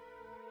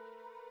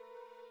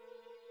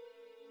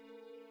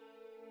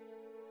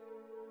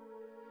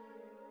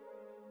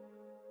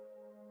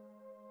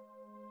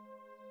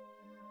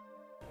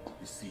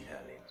 You see,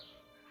 Helen,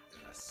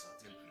 there are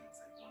certain things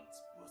I want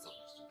both of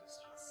us to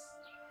discuss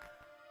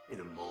in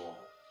a more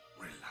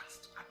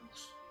relaxed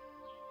atmosphere.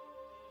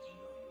 You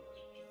know you are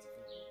a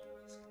beautiful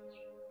woman.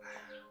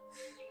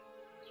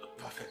 A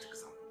perfect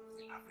example of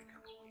the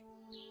African way.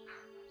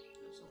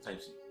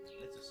 Sometimes you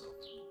let yourself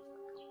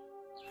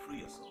free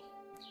yourself,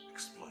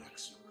 explore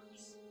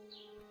exuberance.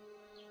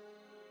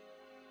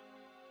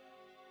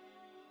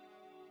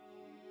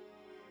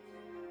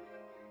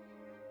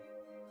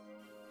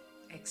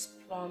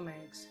 Explore my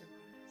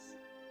exuberance.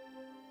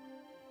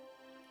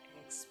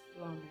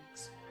 Explore my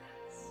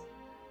exuberance.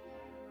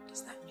 What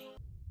does that mean?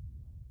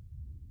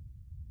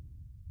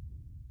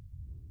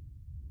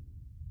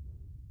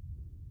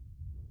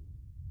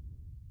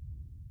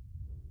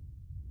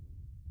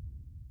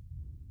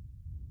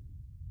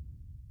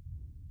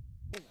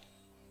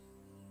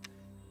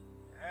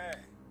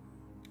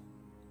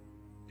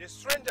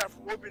 stranger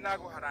from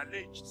Obinagu had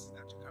alleged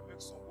that you can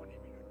make someone a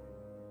millionaire.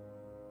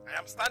 I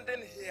am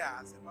standing here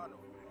as a man of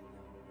faith,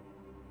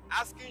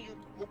 asking you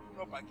to open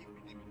up and give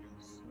me the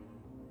millions.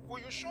 For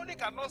you surely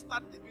cannot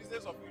start the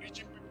business of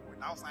enriching people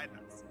with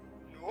outsiders.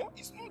 No,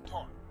 it's not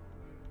done.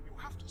 You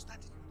have to start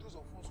it with those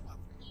of us who have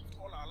lived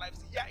all our lives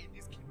here in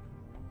this kingdom.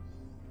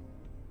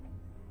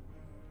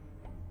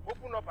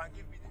 Open up and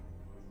give me the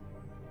millions.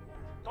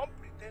 Don't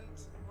pretend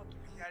not to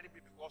be hearing me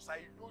because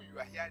I know you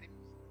are hearing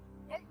me.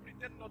 Don't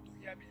pretend not to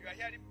hear me. You are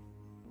hearing me.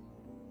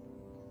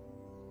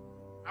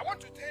 I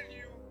want to tell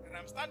you that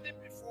I'm standing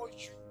before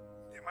you,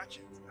 the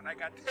merchant, and I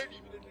can tell you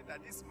immediately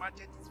that this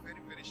merchant is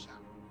very, very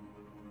sharp.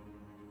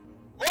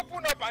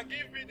 Open up and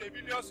give me the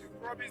millions you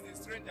promised the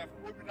stranger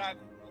from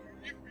Obinagu, or you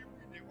leave me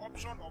with the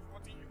option of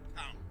cutting you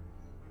down.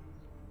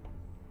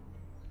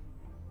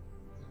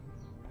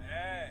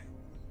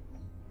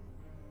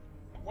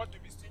 You want to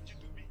be stingy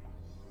to me?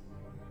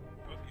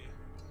 Okay.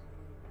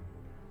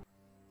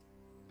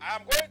 I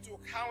am going to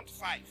count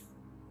 5.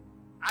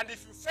 And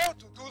if you fail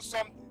to do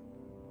something,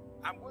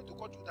 I'm going to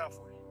cut you down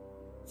for you.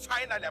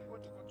 Finally, I'm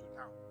going to cut you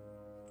down.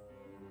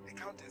 The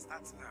counting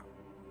starts now.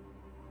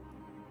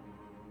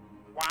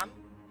 1.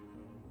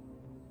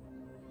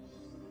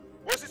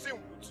 What's it in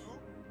 2?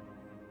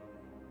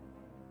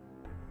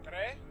 3.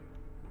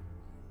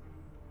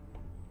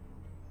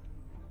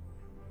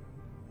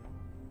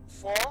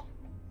 4.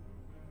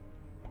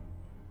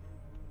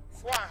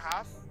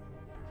 4.5.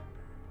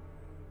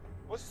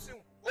 What's it in?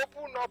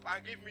 Open up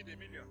and give me the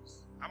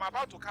millions. I'm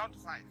about to count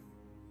 5.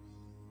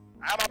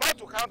 I am about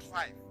to count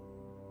 5.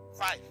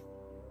 5.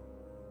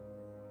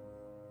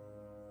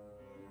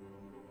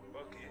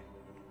 Okay.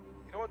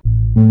 You know what?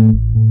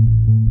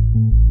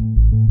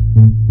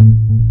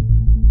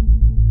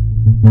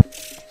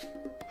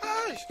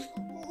 Hi!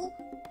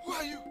 Who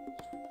are you?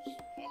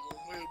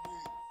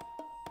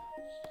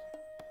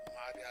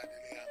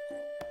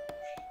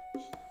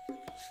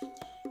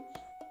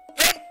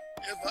 Don't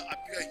ever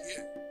appear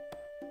here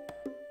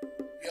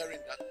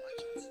wearing that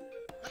merchant.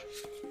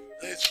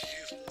 This is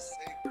the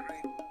sacred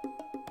tree.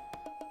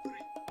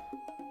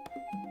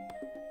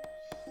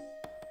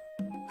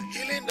 The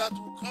healing that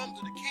will come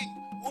to the king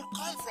will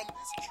come from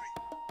this tree.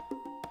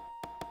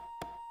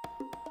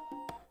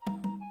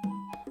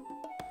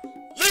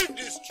 Leave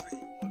this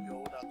tree of your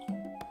own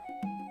accord.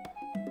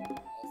 Our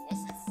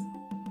forces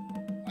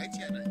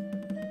mightier than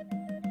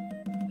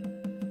you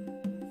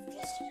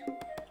force you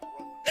to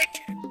run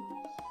naked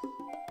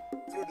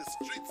through the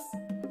streets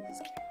of this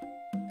king.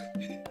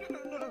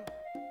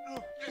 No,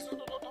 please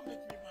don't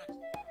make me mad.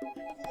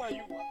 Who are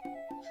you?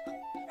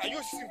 Are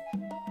you simple?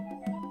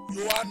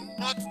 You are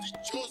not the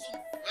chosen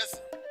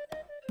vessel.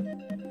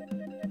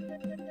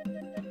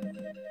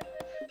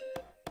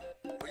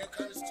 But you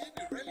can still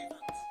be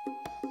relevant.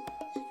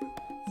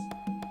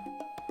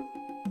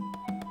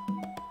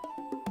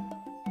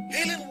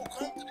 Healing will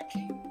come to the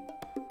king.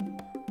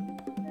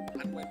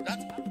 And when that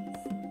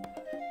happens,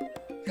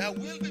 there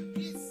will be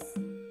peace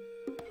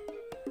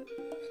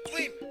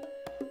between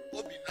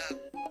Obinagu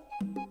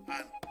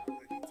and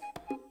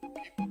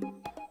people.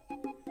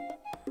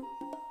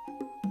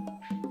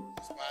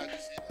 Aspire to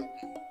see that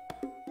now.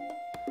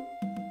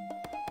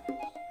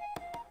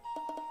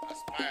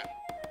 Aspire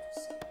to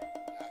see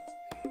that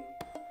day.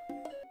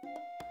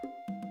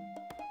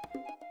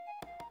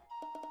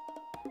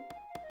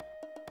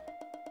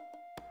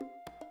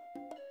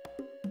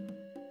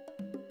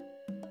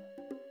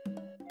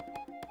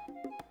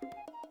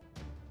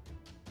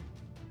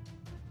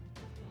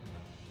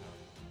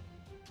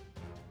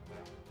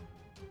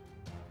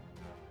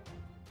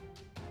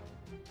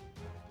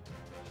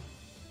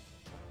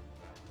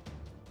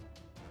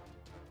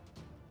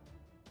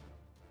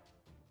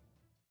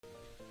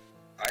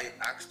 I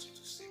asked you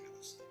to see me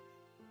this day.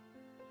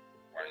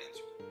 Why didn't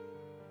you?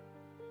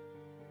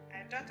 I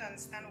don't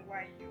understand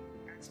why you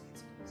asked me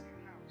to go to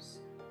your house.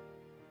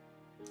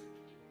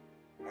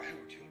 Why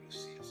would you always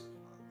see yourself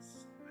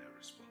as a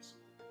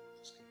responsible for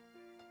this game?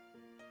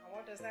 And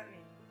what does that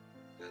mean?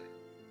 Daddy,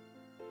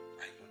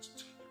 I want to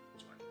turn you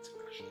into an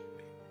international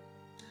player.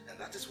 And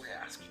that is why I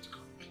ask you to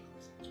come and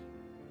listen to me.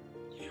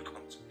 You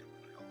come to me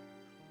and help me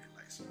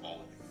realize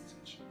all the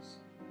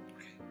intentions.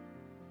 Okay?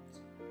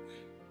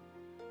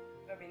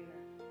 Robin,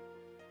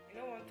 you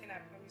know one thing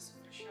I promise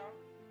you for sure?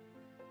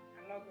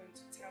 I'm not going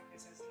to tell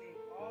Princess Lee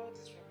all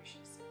this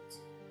rubbish you said to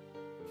me.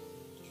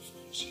 Of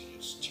course, you're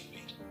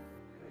stupid.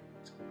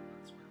 That's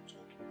why I'm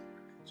talking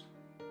directly to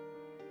you.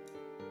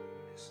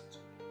 Listen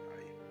to me.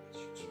 I want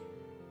you to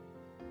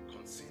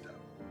consider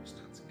what we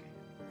start again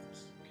with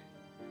this, okay?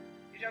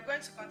 If you're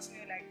going to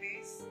continue like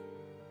this,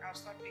 I'll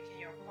stop picking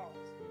your calls.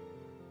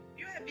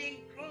 You are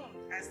being groomed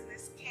as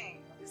this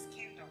king of this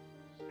kingdom,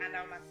 and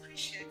I'll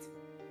appreciate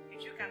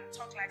if you can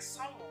talk like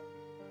someone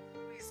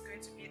who is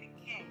going to be the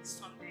king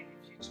someday in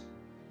the future.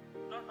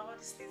 Not all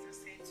these things you're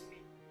saying to me.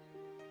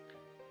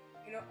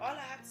 You know, all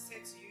I have to say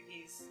to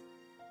you is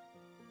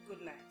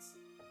good night.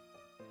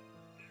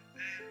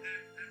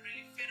 I'm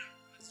really fed up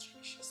with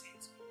what you're saying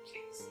to me.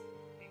 Please.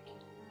 Thank you.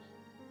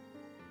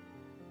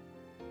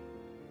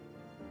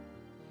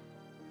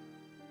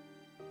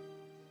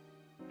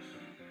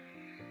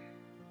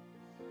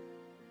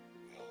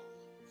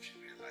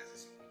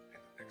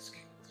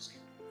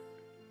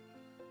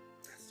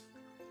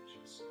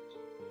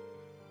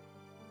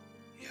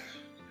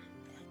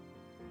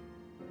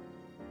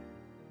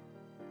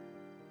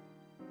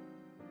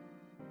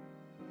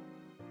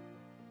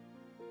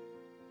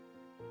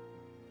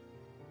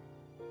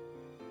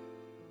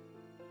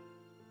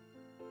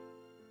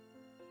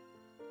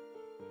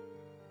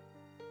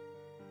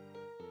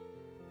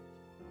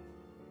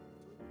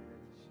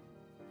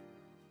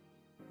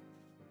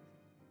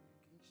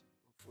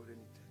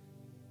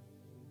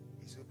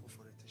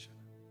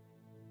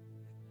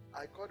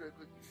 I called a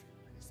good defile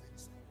and he said the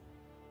same.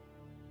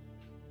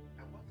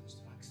 I want us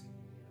to ask him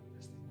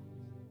this thing.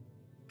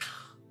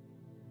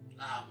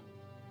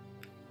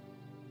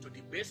 To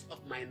the best of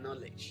my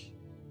knowledge,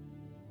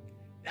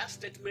 that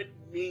statement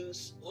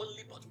means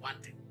only but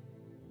one thing.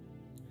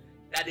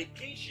 That the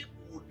kingship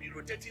would be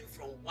rotating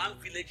from one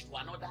village to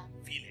another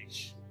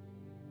village.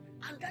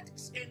 And that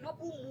is a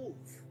noble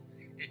move.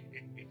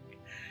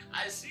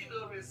 I see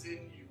no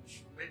reason you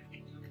should make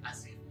it look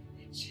as if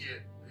each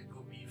year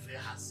Ifite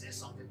has said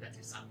something that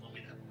is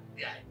abominable.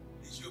 Yeah.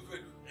 It's your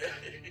good.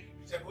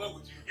 It's well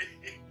with you.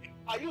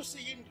 Are you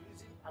seeing the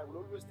reason I will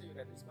always tell you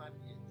that this man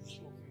is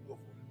show free of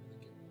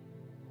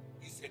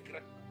He's a great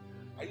man.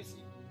 Are you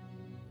seeing?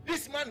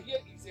 This man here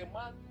is a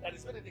man that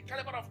is better than the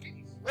caliber of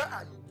kings. Where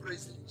are you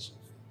praising Chief?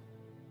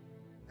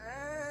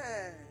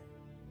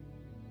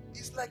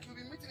 It's like you'll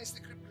be meeting in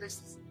secret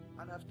places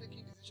and have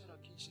taken decision on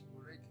kingship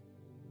already.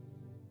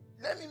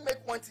 Let me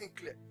make one thing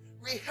clear.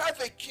 We have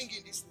a king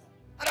in this land.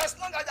 And as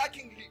long as that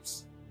king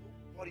lives,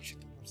 nobody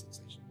should talk of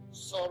sensation.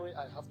 Sorry,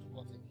 I have to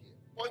cut in here.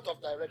 Point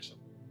of direction.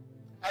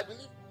 I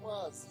believe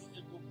Maz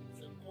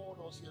called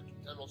us here to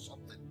tell us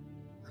something.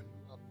 And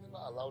you have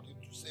never allowed him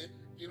to say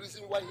the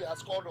reason why he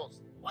has called us.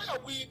 Why are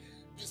we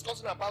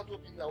discussing about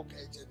Obinagu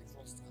the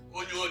first time?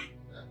 Onyori.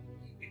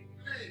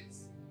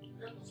 Please,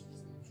 let us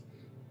listen to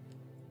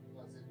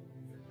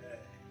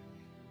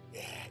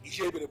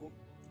him.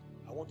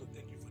 I want to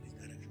thank you for this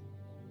direction.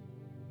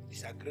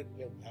 These are great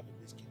men we have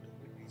in this kingdom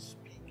when we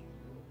speak.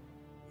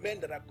 Men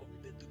that are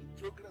committed to the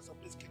progress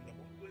of this kingdom,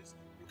 always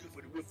looking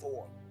for the way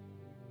forward.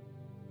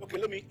 Okay,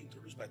 let me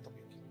introduce my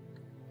topic.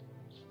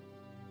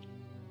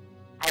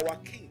 Our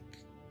king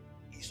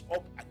is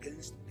up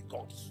against the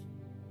gods.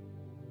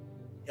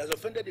 He has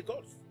offended the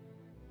gods.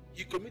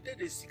 He committed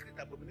a secret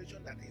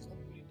abomination that he is not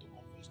willing to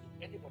confess to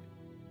anybody.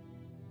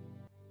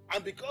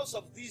 And because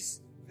of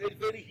this very,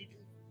 very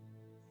hidden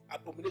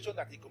abomination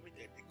that he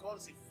committed, the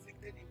gods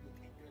inflicted him with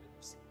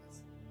incredible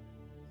sickness.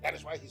 That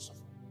is why he's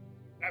suffering.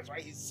 That's why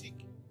he's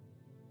sick.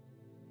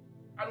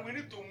 And we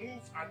need to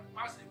move and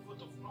pass a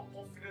vote of no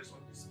confidence on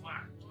this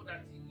man so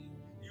that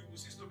he will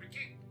cease to be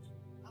king.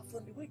 And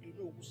from the way you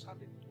know who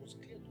sounded, it was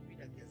clear to me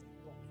that he has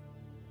been wrong.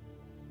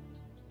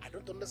 I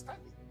don't understand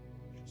it.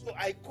 So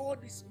I call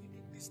this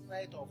meeting this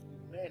night of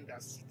the men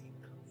that sit in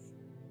council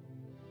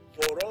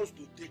for us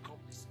to take up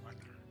this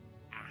matter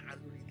and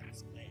handle it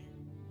as men.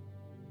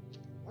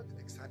 What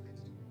exactly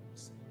did you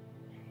say?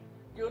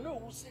 You know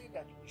who said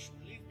that we should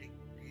leave the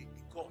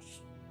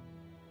gods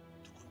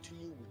to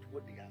continue with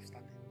what they have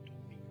started to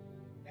do.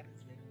 That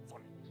is very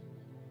funny.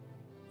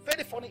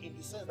 Very funny in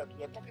the sense that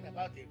we are talking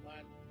about a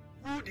man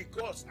who the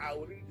gods are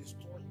already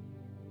destroying.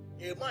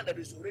 A man that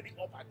is already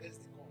up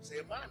against the gods.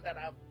 A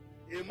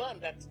man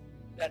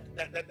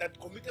that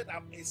committed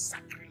a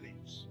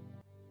sacrilege.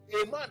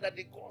 A man that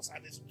the gods are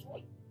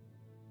destroying.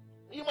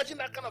 Can you imagine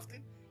that kind of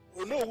thing?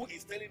 You know who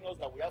is telling us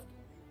that we have to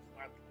leave the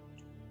man to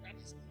do? That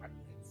is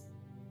madness.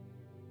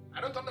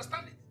 I don't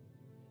understand it.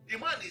 The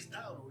man is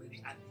down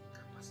already and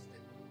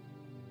incapacitated.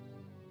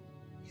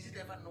 Is it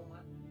ever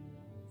normal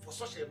for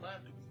such a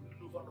man to be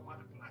ruling over normal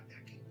people and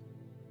their king?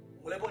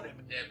 If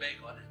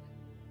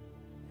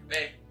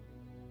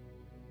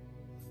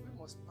we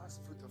must pass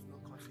vote of no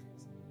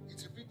confidence,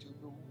 it will be to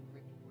know who will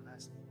make people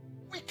answer.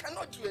 We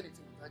cannot do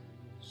anything without you.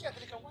 Yeah,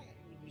 why are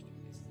you always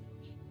doing this?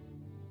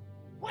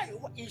 Why?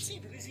 You see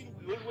the reason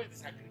we always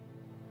disagree.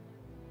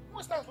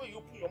 Most times when you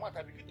open your mouth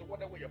and begin to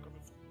wonder where you're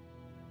coming from.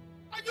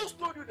 I just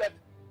told you that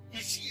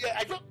is here.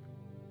 I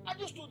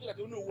just told you that I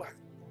don't know who has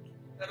been brought.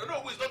 I don't know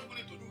who is not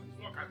willing to do his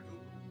work and do.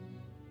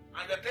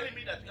 And they're telling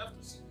me that you have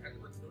to see and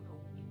you don't know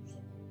who to do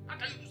something. How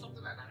can you do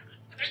something like that?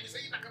 How can you be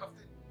saying that kind of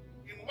thing?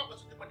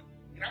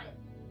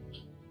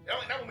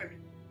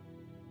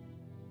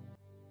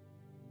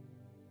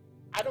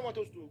 I don't want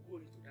us to go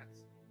into that.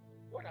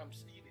 What I'm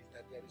saying is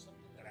that there is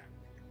something that I'm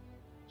thinking.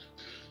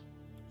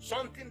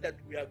 Something that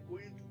we are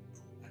going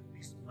to do, and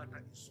this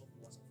matter is solved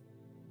once and for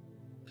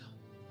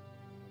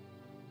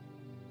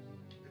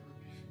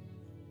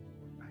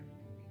all.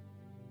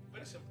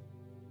 Very simple.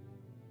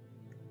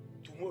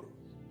 Tomorrow,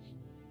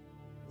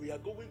 we are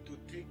going to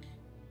take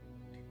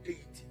the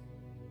deity,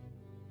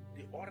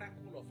 the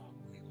oracle of our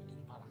Queen, to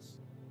the palace,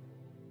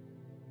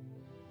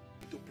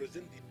 to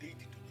present the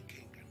deity to the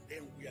king, and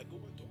then we are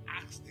going to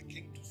ask the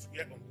king to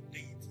swear on the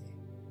deity,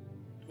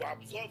 to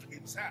absolve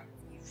himself,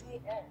 to show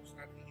us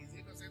that he is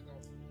innocent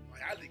of my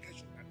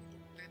allegation that he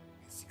committed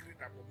a secret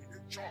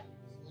abomination.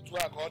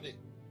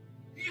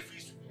 If he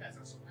swears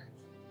and survives,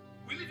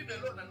 we leave him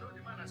alone and know the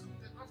man has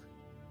committed nothing.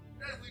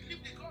 Then we leave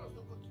the gods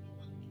to continue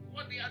with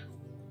what they are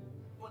doing.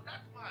 But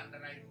that man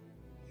that I know,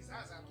 his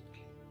hands are not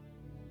clean.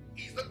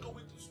 He's not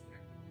going to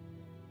swear.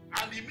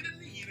 And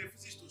immediately he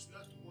refuses to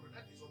swear tomorrow.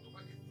 That is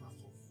automatic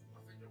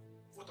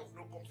vote of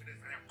no confidence.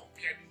 I am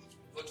comparing it.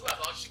 But you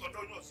about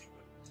Shigodono Sigma.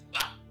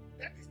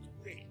 That is the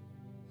way.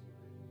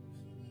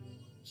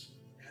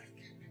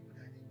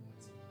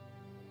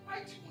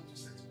 Why do you want to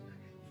settle with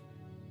that?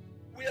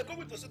 We are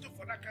going to settle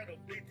for that kind of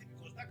deity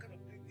because that kind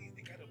of deity is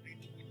the kind of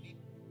deity we need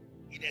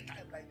in a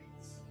time like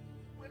this.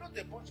 We're not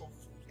a bunch of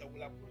fools that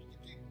will approach the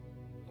king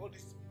with all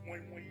these moi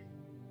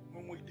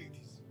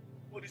deities.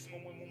 All these moi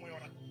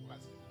oracle.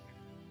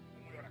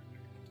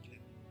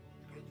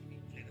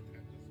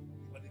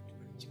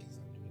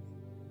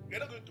 We are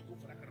not going to go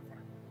for that kind of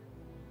fire.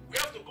 We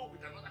have to go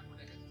with another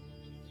connect.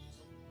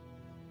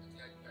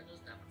 You are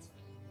just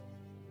demonstrating.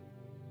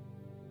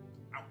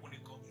 And when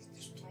it comes, it's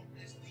the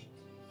strongest thing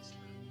in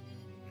Islam.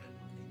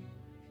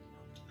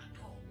 Not at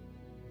all.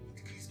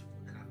 It kills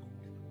people that are going.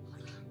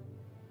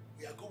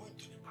 We are going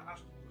to the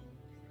palace to pray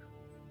with them.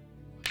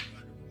 You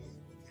are the one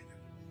with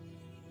them.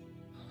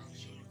 I'll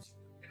show you.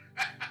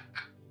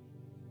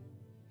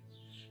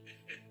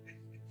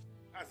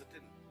 That's the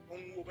thing.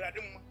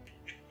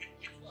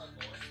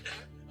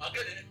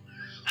 Okay then.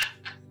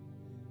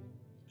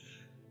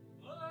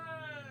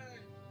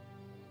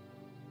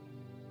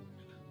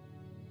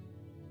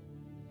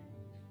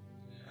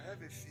 I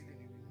have a feeling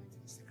you'll be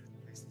meeting secret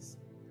places.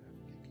 You have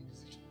taken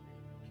decision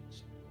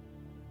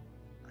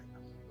I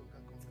am no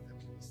longer comfortable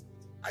in this.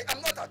 I am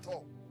not at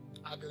all.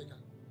 Agrega,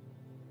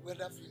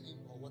 whether feeling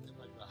or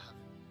whatever you are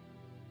having,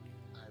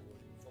 I will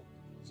inform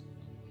you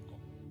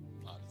of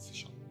our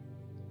decision.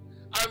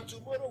 And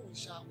tomorrow we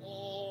shall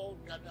all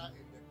gather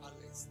in the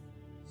palace.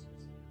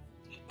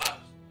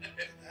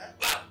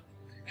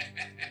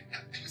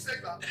 You say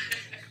that?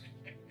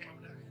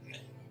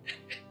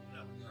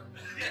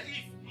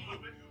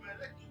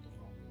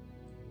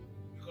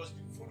 Because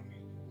before me,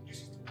 this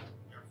is the one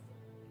we are from.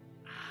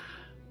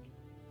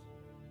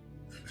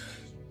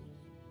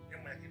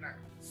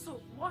 So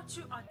what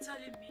you are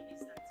telling me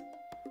is that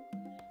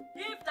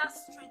if that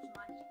strange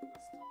man did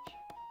not stop you,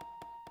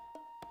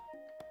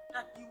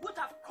 that you would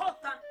have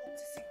called down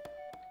Otising.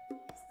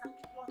 Is that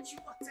what you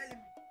are telling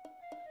me?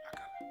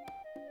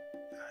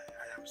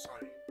 I am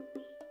sorry.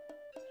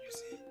 You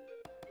see,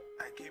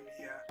 I came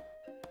here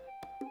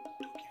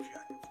to give you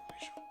an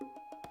information.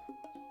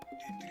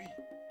 The tree,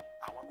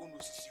 our own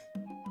Osisi,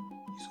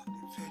 is on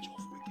the verge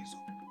of making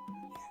some people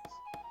millionaires.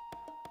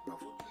 You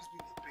have always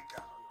been a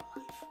beggar all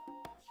your life.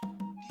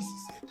 This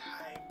is a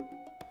time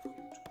for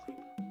you to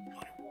reap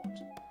your reward.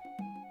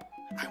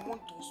 I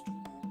want us to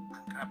go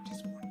and grab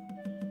this money.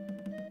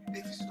 The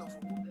visitor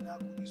from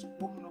Obinagu is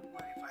warming up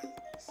wherever he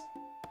is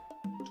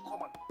to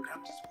come and grab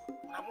this money.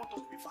 But I want us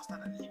to be faster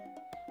than him,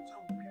 so I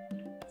will be able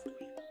to move to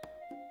him.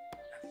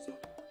 That is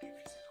not a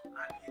visitor,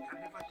 and he can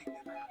never take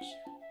the lion's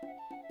share.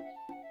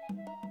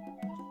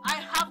 I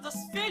have this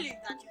feeling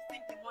that you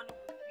think the money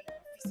will be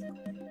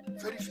physical.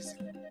 Very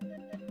physical. It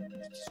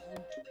is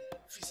going to be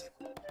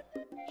physical.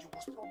 He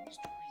was promised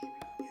to be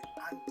a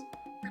millionaire, and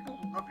people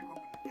will not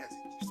become millionaires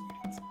in this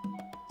spirit.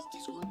 It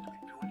is going to be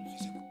purely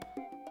physical.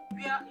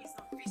 Where is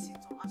the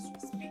visitor as we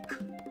speak?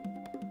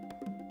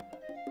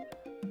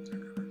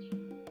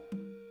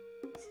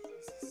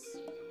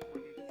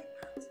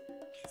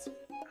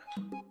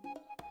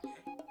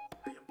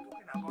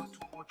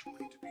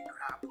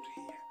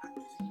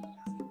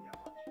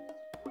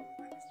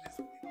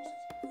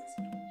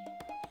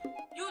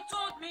 You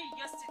told me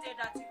yesterday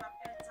that you have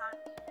entered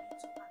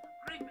into an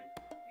agreement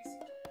with the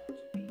visitor to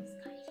be his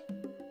guide.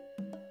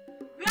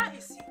 Where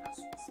is he as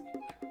we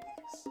speak?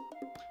 Yes.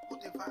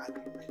 Whatever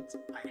agreement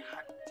I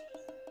had with him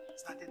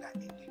started and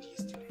ended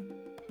yesterday.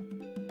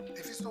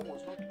 The visitor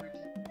was not ready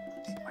to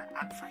take my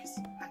advice,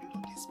 and you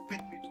don't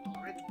expect me to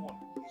tolerate one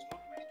who is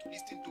not ready to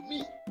listen to me.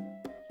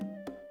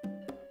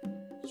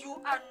 You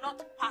are not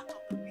part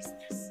of the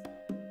business.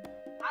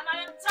 And I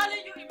am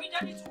telling you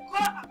immediately to go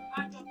and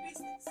mind your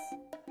business.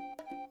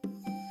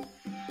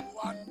 You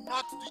are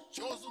not the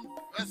chosen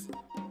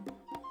vessel.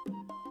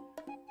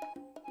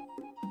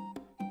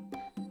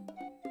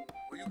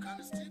 But you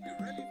can still be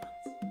relevant.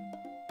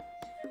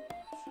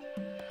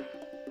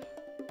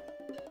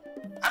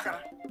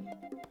 Akara,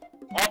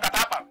 or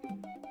Katapa,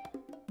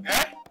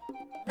 eh?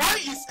 Why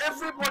is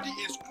everybody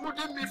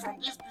excluding me from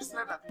this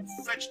business that will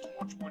fetch too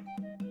much money?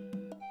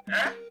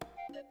 Eh?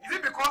 Is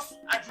it because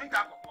I drink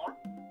alcohol?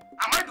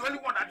 Am I the only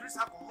one that drinks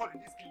alcohol in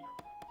this kingdom?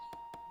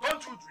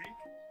 Don't you drink?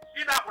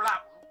 Eat apple.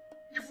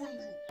 Even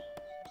you.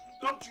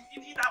 Don't you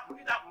eat apple?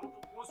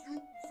 Once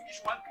you finish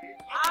one crate.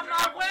 I'm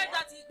aware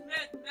that it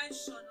made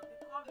mention of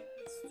the coming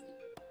peace too.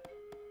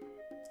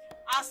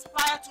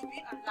 Aspire to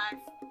be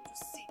alive to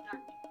see that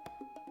day.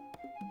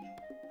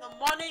 The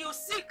money you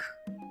seek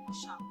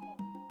shall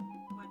come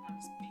when there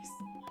is peace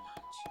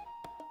around you.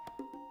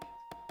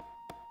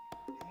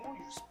 The more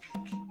you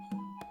speak,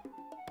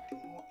 the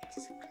more it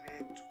is clear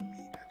to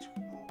me that you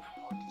know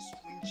about this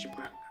strange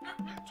man that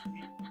appeared to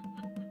me.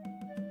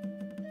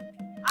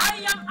 I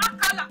am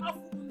Akala of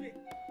Ume.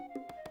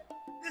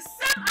 The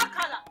same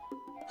Akala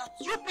that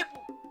you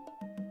people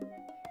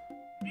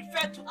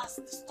refer to as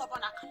the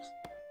stubborn Akala.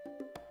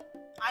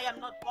 I am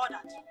not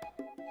bothered.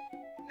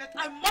 But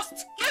I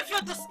must give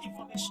you this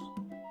information.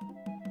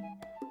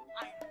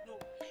 I know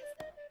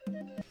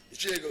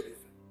everything.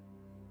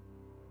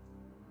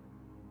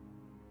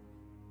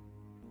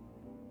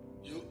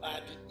 You are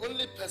the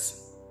only person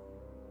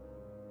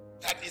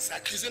that is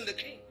accusing the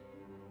king.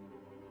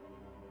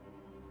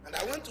 And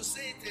I want to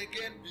say it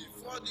again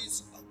before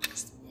this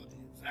august body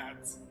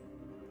that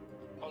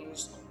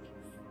onus of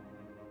proof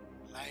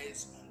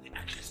lies on the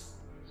accuser.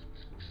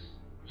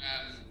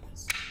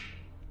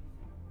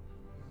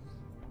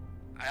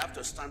 I have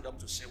to stand up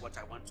to say what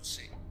I want to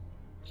say.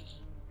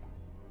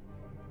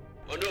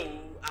 Oh no,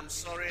 I'm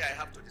sorry I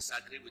have to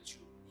disagree with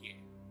you here.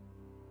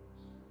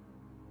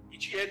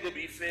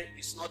 Ifete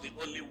is not the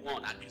only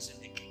one accusing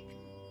the king.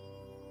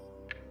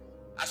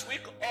 As we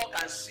all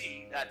can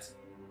see that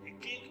the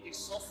king is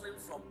suffering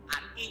from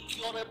an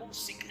incurable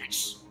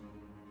sickness.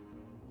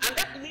 And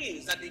that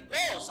means that the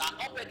gods are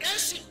up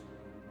against him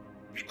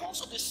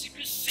because of the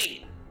secret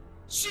sin,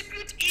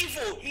 secret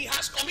evil he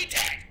has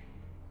committed.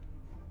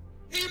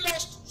 He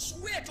must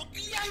swear to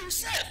clear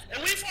himself.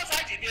 And we first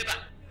had the neighbor.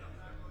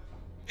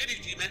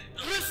 Did you man?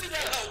 Sit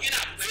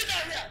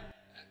down here.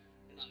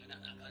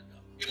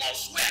 He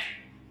must swear.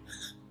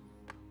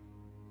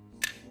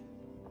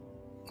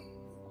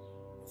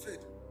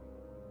 Ifete.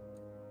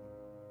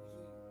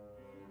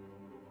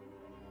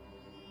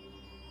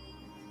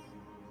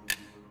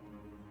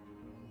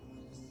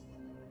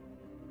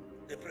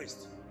 The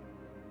priest.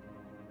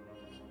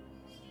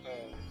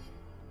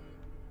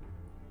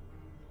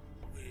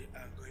 We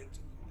are going to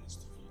put this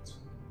to vote.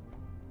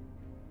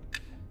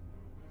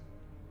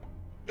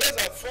 Those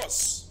of us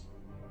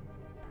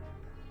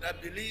that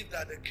believe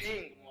that the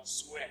king must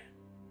swear,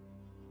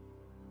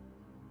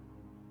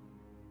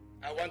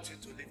 I want you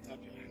to lift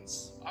up your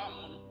hands.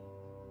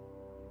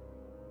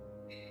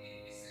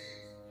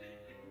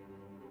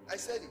 I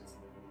said it.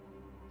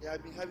 They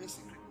have been having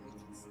secret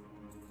meetings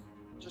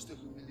just to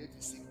humiliate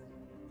the sick.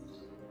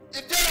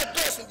 If there are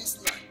doors in this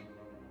land,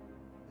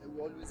 they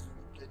will always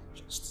vindicate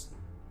the just.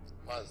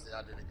 Master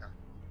Adelika,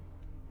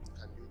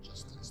 can you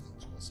just listen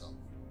to yourself?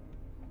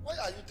 Why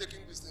are you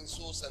taking this thing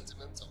so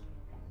sentimental?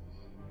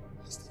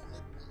 Listen,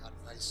 let me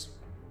advise you.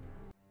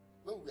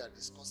 When we are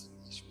discussing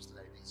issues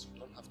like this, you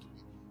don't have to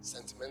be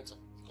sentimental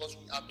because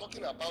we are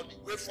talking about the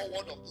way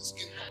forward of this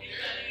kingdom.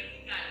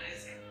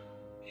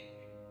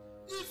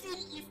 Even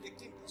if the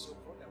king is your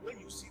brother, when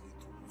you see the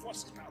truth,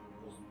 force it out.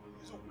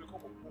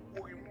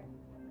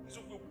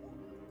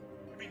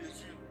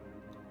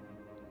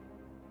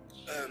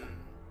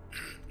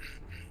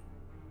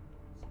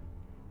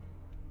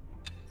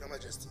 Your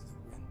Majesty,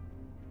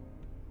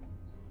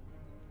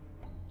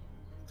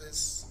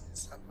 this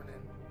is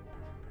happening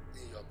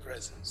in your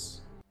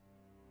presence.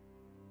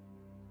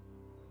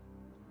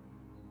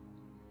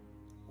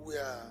 We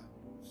are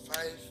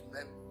 5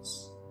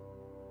 members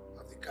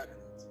of the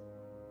cabinet.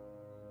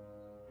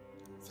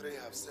 3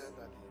 have said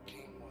that the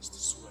king must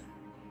swear.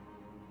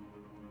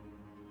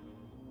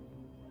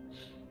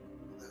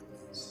 That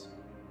means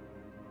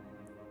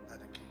that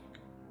the king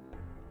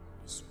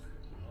will swear.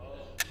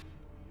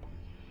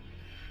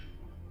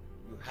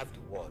 You have the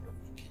word of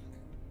the king.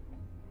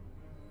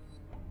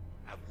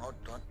 I have not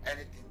done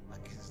anything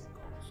against the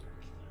cause of the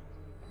king.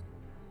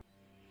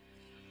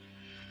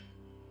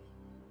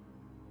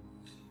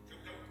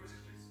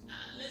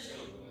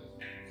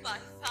 My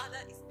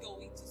father is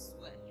going to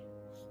swear.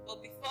 But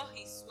before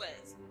he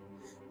swears,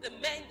 the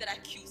men that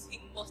accuse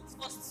him must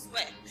first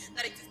swear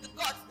that it is the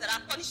gods that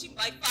are punishing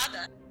my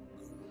father.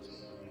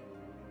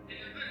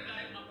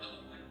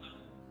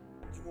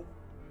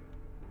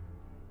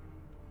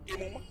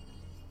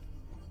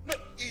 No,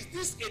 is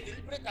this a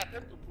deliberate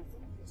attempt to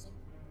provoke yourself?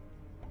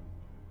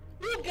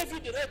 Who gave you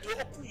the right to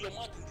open your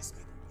mouth in this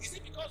meeting? Is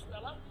it because we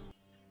allow you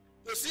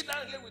to sit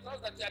down here with us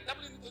that you are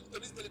doubling into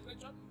this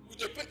deliberation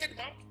with a painted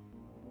mouth?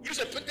 Use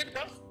a painted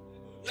mouth?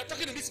 You are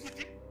talking in this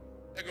meeting?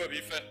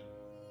 Ifete,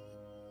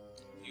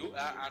 you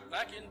are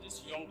attacking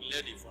this young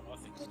lady for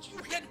nothing. Did you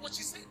hear what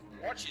she said?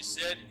 What she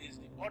said is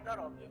the order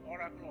of the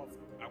oracle of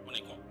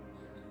Obinagu.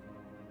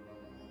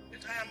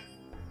 But I am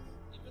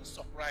even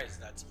surprised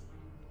that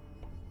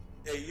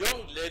a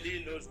young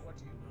lady knows what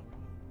you don't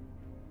know,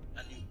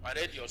 and you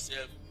parade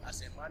yourself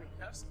as a man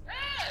who has.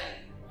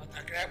 Hey!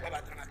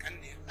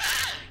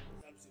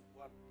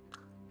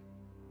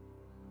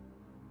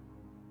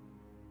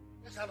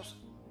 Yes, Anozie.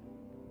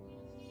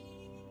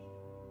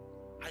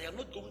 I am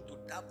not going to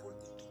dabble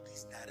into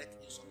this direct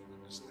insult to my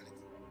personality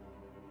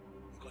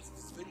because it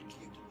is very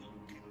clear to me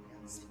you came here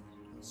and said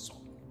to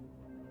insult me.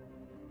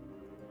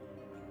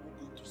 I'm not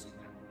going to say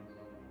that.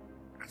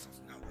 As of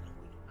now, what I'm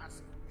going to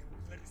ask you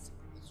a very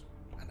simple question,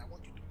 and I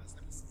want you to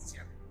answer me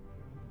sincerely.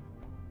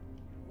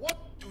 What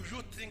do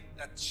you think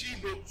that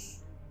she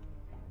knows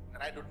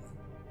that I don't know?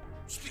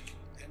 Speak.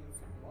 And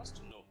if you want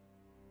to know,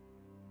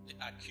 the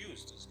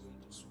accused is going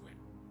to swear.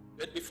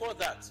 But before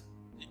that,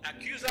 the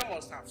accuser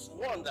must have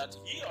sworn that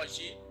he or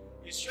she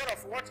is sure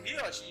of what he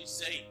or she is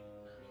saying.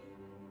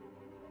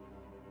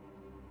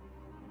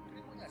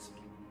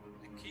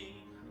 The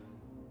king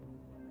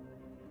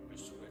will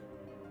swear.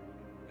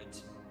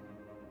 But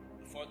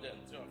before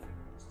then, 3 of you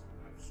must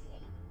have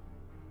sworn.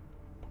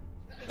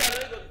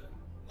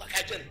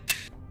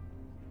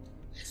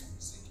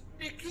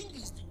 The king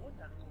is the one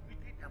that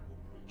committed the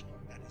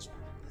abomination that is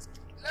within this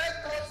kingdom.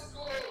 Let us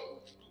go!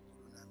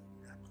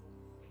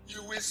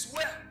 You will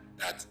swear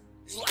that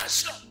you are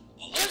sure.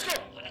 Let's go!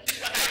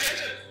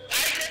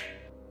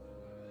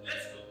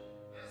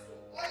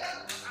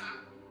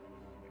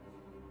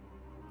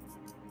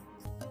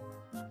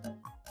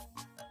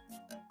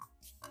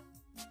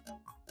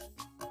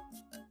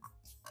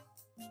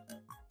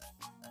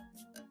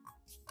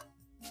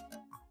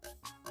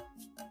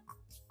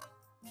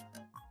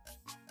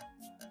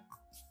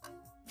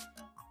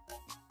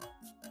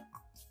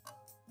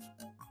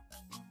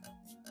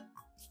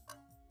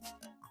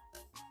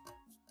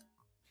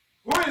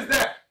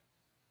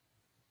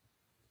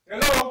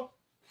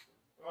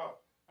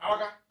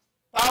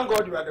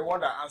 you are the one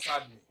that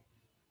answered me.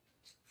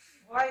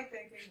 Why are you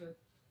thinking good?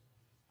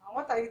 And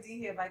what are you doing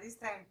here by this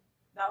time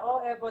that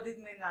all able-bodied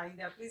men are in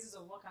their places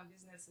of work and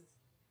businesses?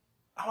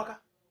 Amaka,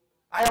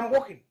 I am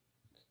working.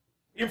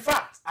 In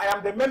fact, I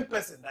am the main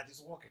person that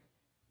is working.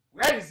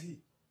 Where is he?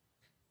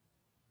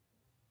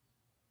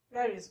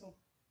 Where is who?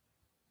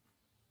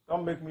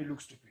 Don't make me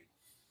look stupid.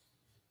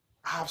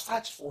 I have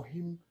searched for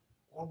him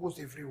almost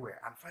everywhere,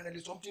 and finally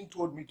something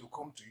told me to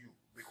come to you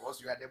because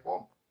you are the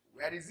bomb.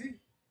 Where is he?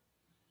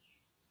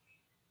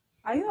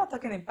 Are you not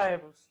talking in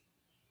parables?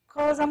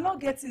 Because I'm not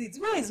getting it.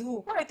 Where is who?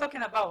 What are you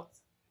talking about?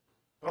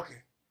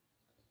 Okay.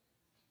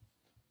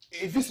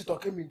 A visitor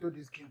came into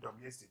this kingdom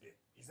yesterday.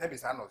 His name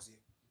is Anozie.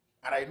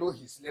 And I know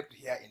he slept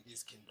here in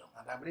this kingdom.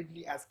 And I'm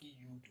readily asking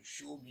you to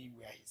show me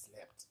where he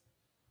slept.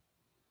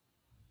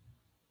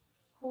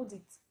 Hold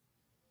it.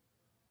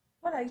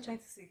 What are you trying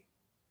to say?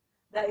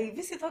 That a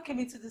visitor came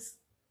into this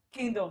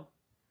kingdom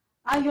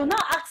and you're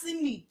now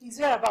asking me his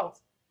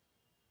whereabouts?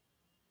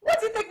 What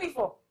do you take me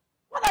for?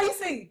 What are you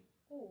saying?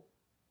 Oh,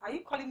 are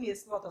you calling me a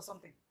slut or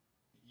something?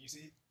 You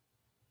see,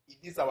 in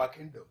this our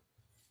kingdom,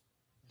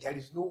 there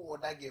is no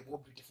other girl more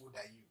beautiful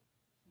than you.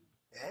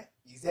 Eh?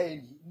 Is there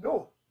any?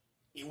 No.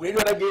 If we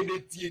other girl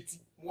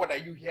more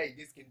than you here in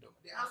this kingdom,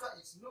 the answer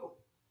is no.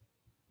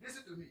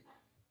 Listen to me.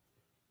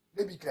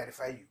 Let me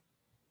clarify you.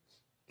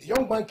 The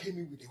young man came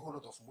in with a whole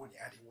lot of money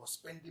and he was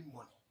spending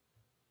money.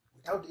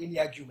 Without any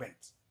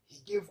argument,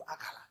 he gave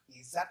Akala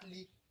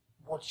exactly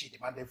what she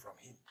demanded from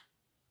him.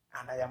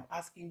 And I am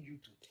asking you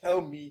to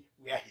tell me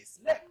where he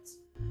slept.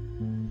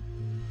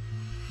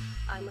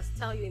 I must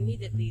tell you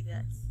immediately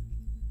that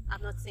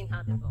I've not seen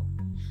her before.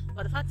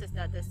 But the fact is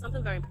that there's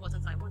something very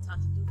important I want her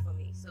to do for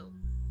me, so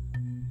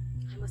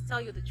I must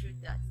tell you the truth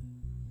that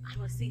I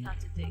must see her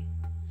today.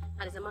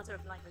 And it's a matter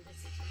of life and death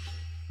situation.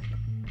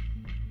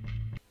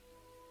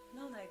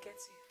 Now I get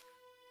you.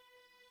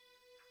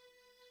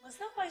 Was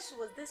that why she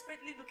was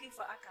desperately looking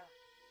for Akala?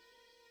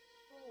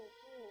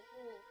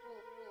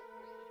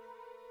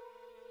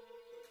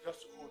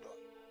 Just hold on.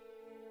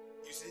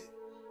 You see,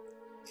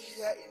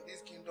 here in this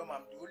kingdom,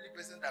 I'm the only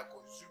person that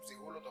consumes a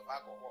whole lot of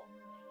alcohol.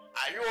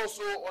 Are you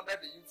also under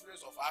the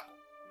influence of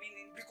alcohol?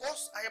 Meaning?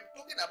 Because I am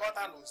talking about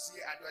Anozie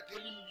and you are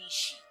telling me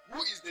she.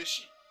 Who is the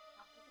she?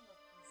 I'm talking of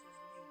Princess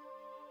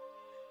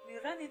Lee. We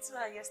ran into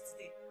her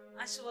yesterday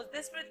and she was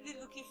desperately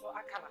looking for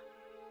Akala.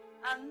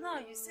 And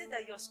now you say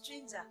that your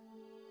stranger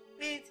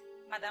paid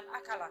Madame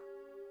Akala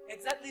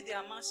exactly the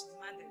amount she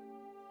demanded.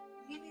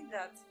 Meaning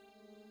that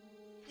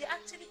they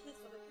actually paid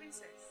for the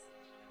princess.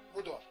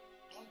 Hold on.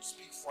 Don't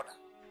speak further.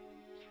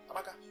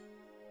 Amaka,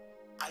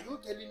 are you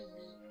telling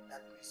me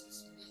that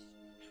Princess Lee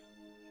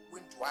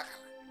went to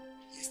Akala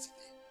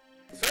yesterday?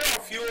 Three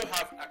of you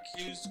have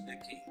accused the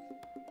king.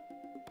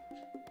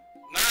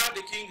 Now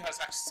the king has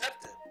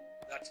accepted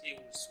that he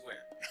will swear.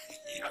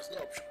 He has no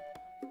option.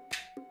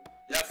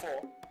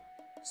 Therefore,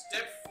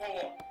 step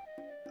forward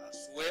and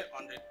swear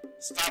on the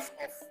staff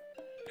of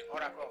the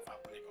oracle of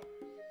Obinagu.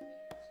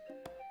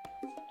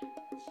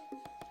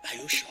 Are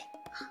you sure?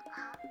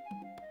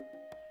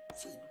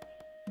 So,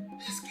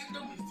 this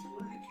kingdom is the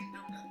only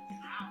kingdom that we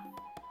have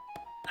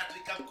that we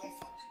can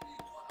comfortably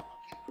call our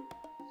kingdom.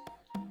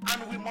 And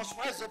we must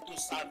rise up to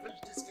salvage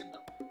this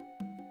kingdom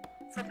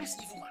from this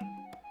evil man.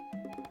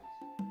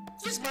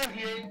 This man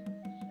here,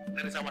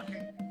 that is our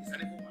king, is an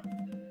evil man.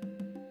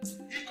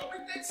 He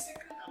committed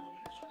secret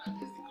abomination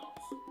against the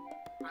gods,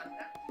 and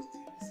that is the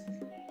reason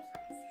the gods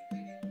have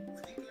inflicted him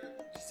with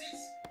incredible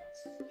disease.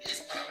 He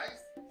is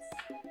paralyzed.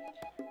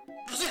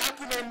 Does it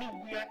happen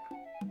anywhere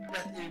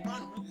that a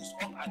man who is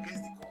up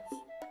against the gods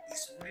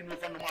is ruling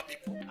over normal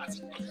people? As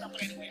it doesn't happen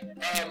anywhere.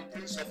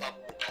 Prince of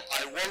Abu,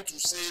 I want to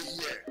say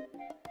here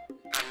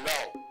and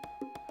now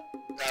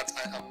that I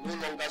am no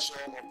longer sure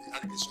of the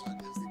allegation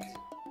against the king.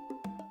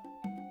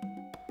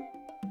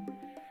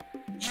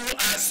 You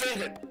are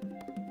saying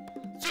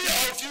three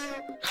of you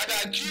had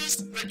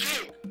accused the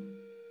king.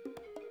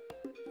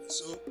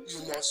 So you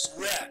must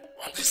swear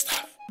on this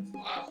staff.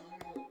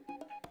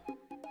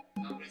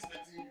 I'm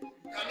respecting you.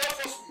 You cannot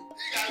force me.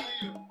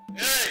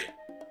 Hey!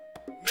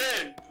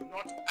 Men do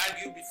not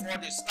argue before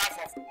the staff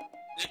of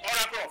the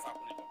oracle of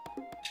Obinagu.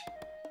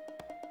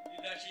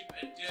 Leadership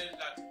entails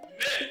that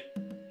men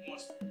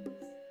must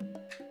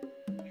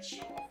be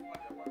sure of what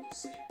they want to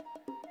say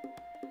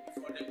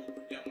before they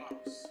open their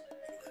mouths.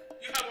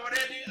 You have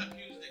already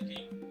accused the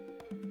king.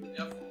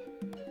 Therefore,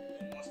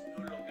 you must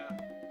no longer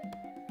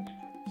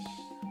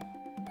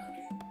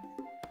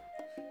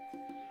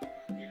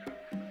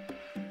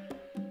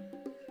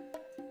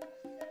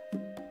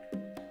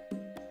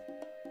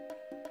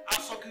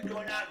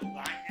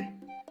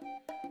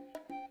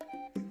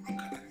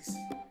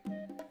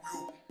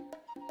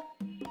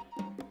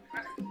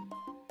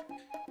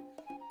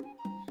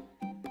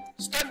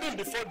Standing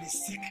before the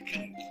sick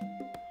king,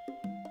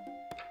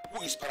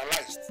 who is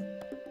paralyzed,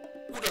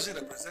 who does he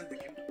represent the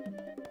kingdom?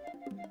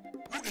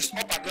 Who is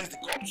up against the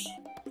gods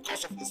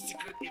because of the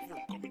secret evil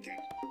he committed?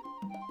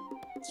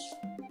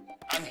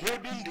 And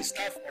holding the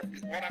staff of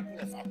the oracle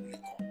of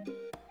Obinagu,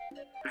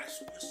 I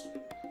swear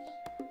solemnly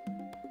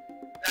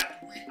that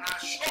are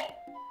sure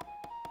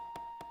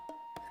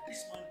that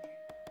this man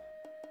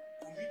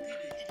committed a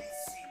hidden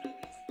sin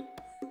against us.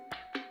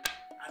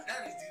 And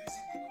that is the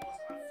reason they cause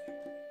our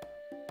afflicted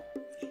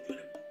with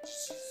incurable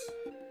disease.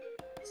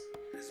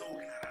 There's no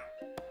walking around.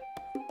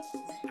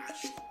 We are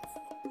sure of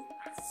what we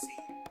are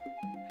saying.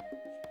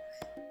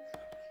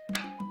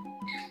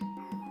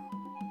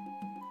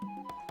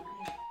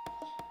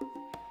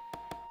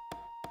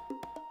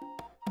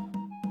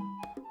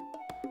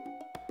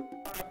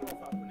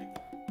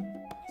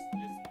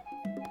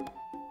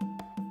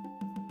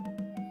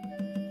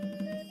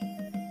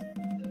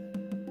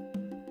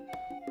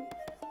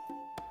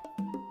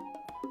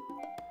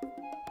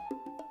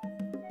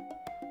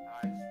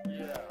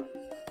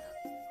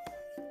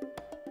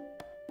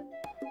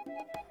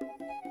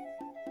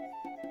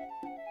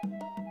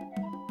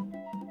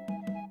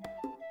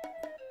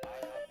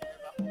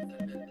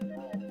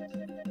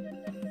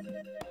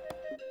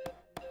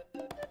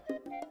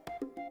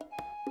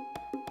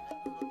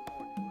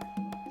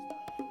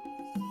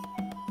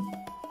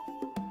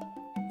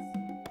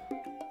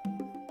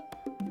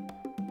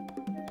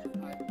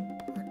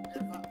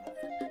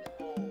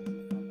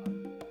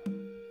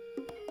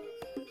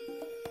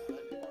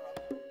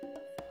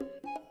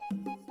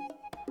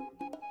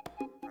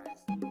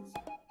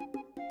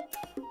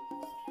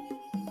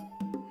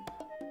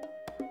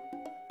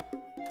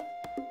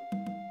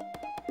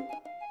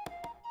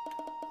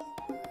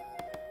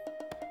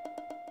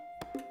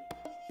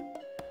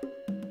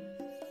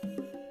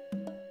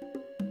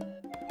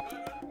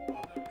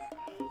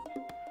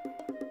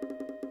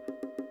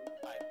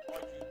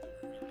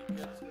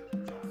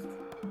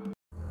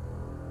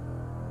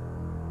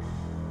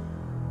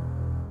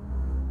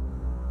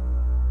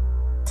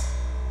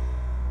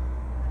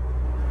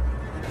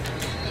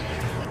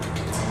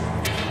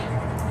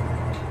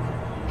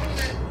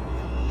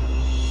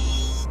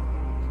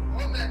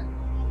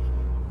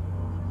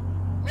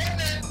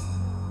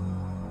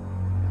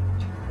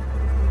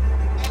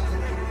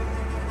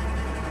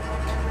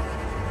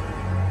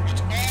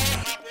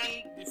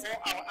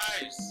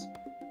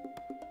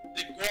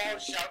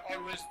 Shall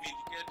always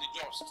vindicate the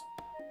just.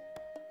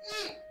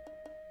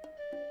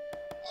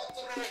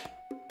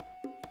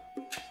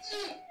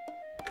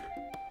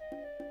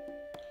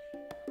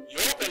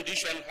 Your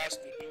condition has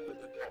to do with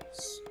the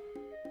gods.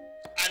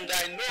 And I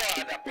know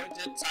at the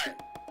appointed time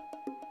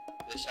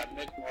they shall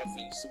make all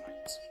things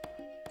right.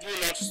 Do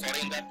not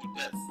surrender to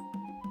death.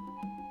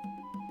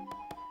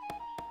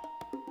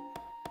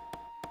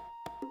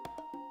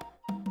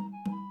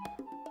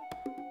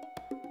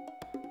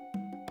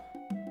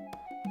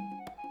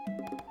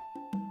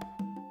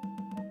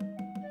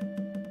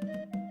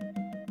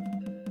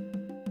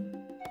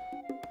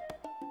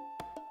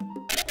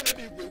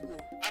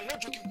 I'm not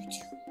joking with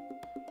you.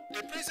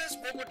 The princess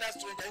smuggled that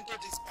stranger into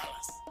this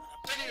palace. And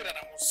I'm telling you that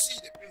I must see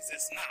the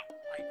princess now.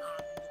 I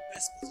am in the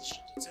best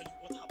position to tell you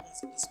what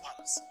happens in this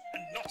palace,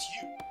 and not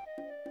you.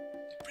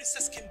 The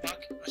princess came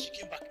back, and she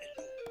came back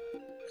alone.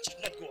 And she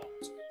did not go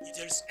out. If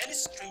there is any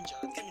stranger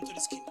that came into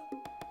this kingdom,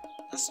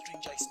 that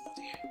stranger is not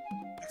here.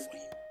 Look for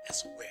him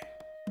elsewhere.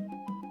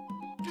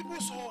 People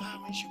saw her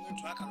when she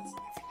went to Akala from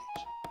the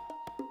village.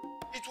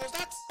 It was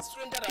that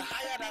stranger that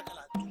hired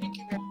Akala to link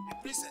him up with the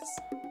princess.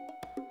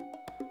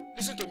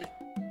 Listen to me.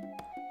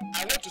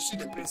 I want to see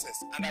the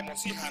princess, and I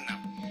must see her now.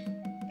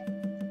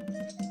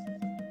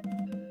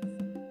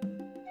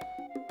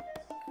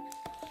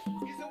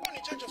 He's the one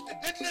in charge of the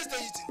deadliest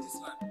deeds in this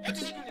land. What is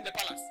he doing in the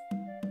palace?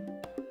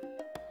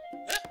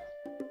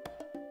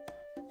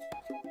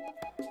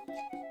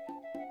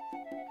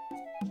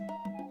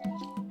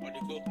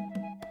 Odiko,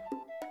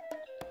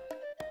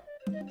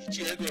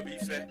 Ichi Ego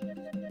Ifete,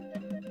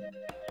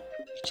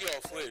 Ichi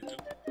Ofwedu,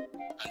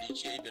 and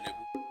Ichi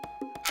Obinagu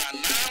are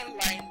now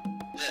lying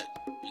dead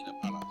in the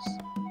palace.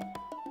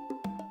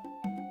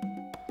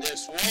 They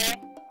swore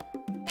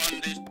on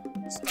the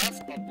staff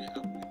of the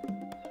Abu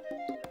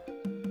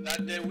that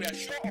they were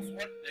sure of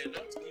what they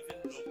don't even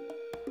know,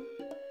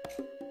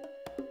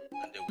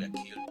 and they were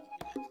killed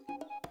immediately.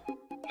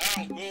 Now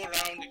go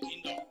around the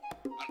kingdom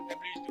and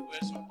publish the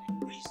words of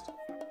the priest of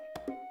Abu.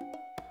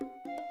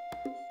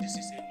 This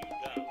is a new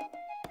dawn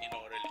in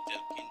our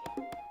relative kingdom.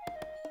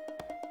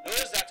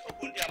 Those that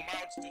open their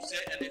mouths to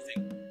say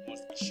anything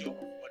must be sure of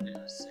what they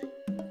are saying.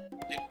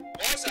 The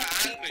boss are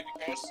angry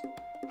because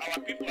our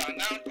people are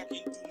now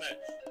talking too much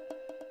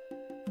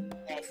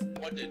of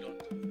what they don't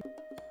do.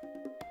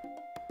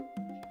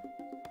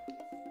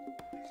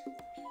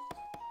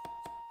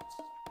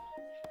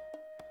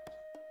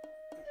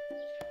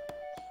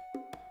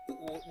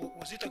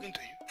 Was he talking to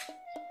you?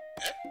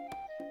 Eh?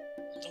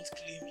 Don't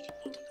claim you did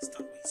not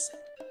understand what he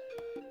said.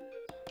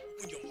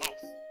 Open your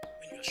mouth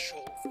when you are sure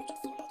of what will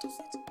fall out of it.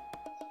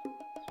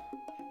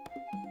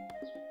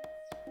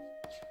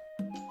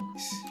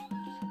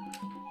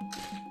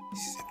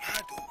 This is a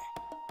bad omen.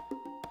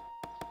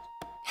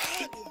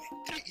 Bad omen.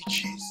 3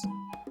 Ichis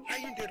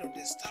lying dead on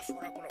the staff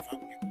oracle of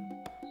Obinagu.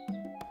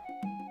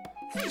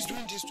 Who is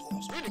doing this to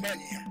us? Bring the man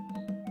here.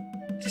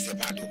 This is a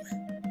bad omen.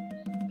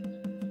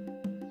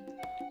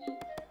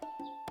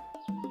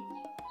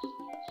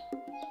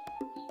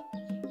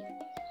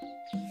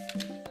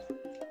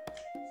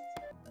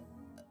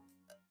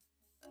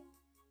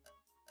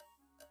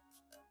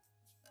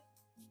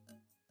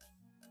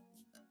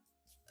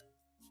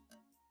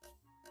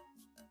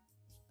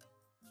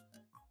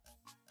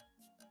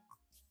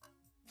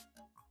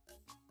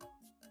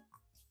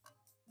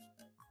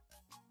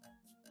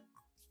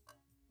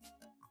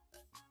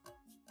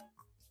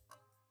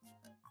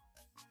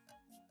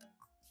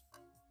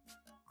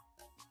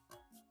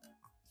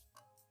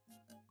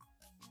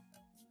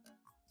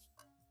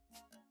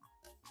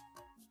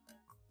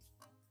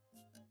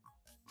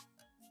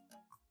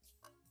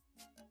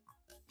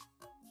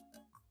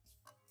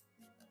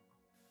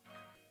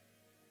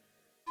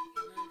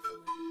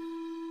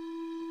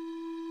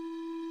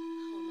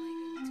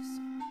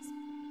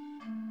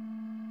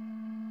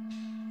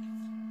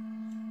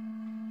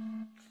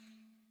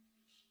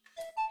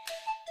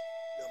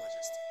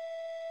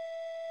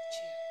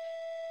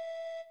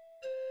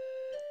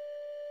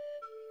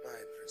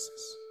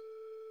 princess.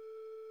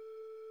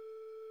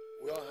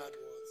 We all heard what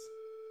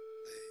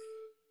the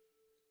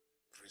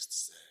priest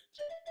said.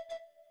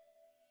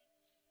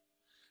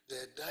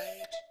 They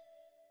died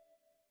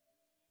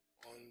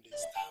on the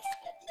staff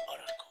of the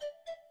oracle.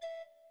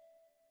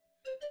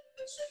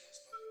 So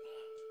it's not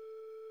allowed.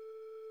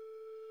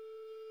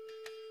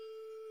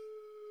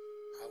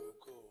 I will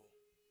go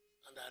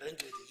and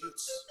arrange with the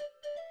youths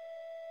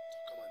to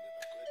come and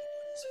evacuate the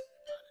bodies of the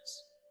palace.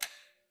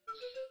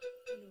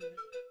 No,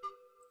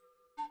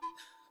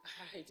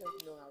 I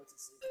don't know how to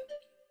say thank you.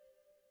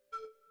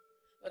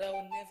 But I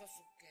will never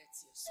forget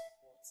your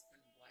support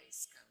and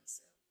wise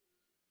counsel.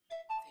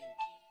 Thank you.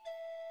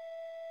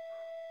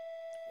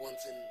 One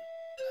thing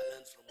I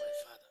learned from my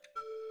father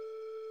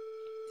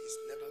is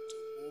never to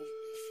move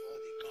before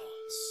the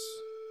gods.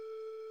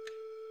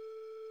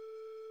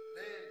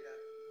 Men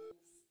that move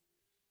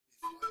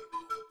before the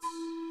gods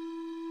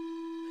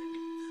make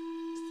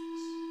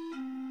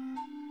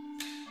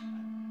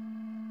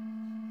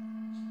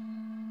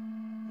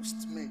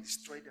most men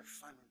destroy their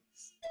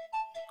families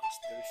because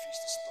they refuse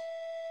to stop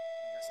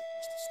when they're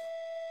supposed to stop.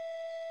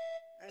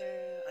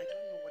 I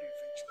don't know what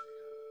eventually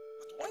happened,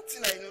 but one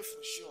thing I know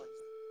for sure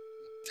is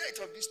the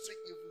death of these three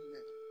evil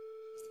men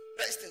is the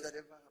best thing that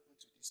ever happened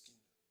to this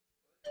kingdom.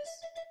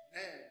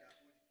 Men that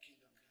hold the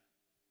kingdom down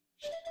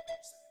should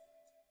become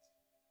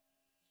celebrated.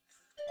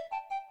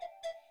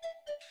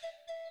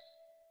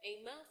 A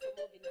man from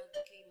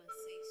Obinagu came and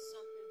said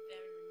something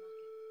very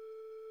remarkable.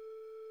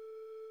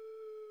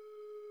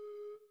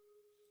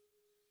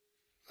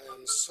 I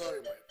am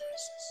sorry, my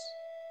princess.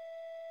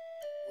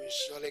 We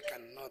surely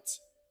cannot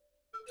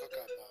talk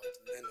about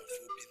men of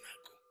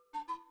Obinagu.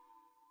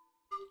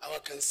 Our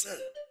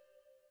concern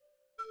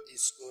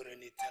is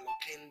Orenitelo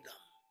Kingdom.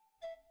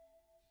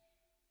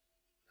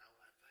 And I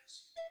will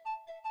advise you to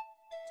think about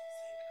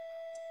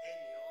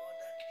any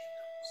other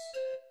kingdoms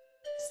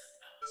except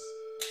ours.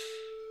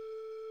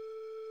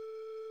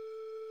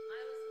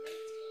 I was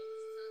made to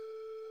understand that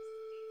the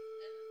first king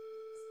ever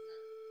ruled this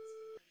land was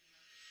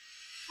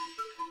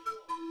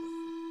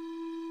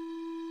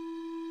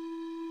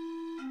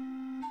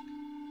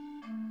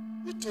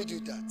Who told you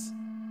that? His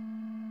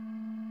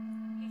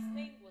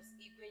name was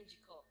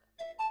Igwenjikoka,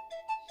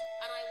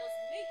 and I was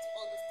made to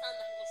understand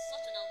that he was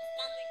such an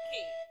outstanding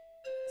king.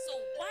 So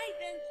why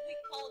then do we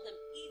call them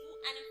evil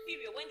and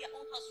inferior when their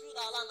own has ruled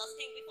our land as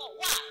king before?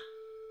 Why?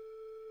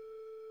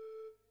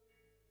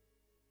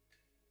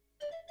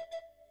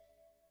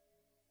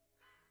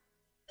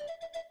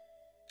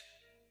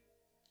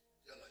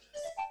 Your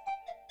Majesty,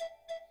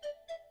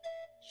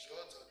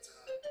 your daughter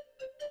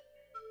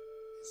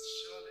is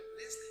surely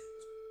listening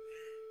to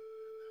men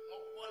that are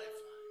not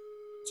qualified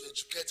to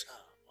educate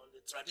her on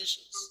the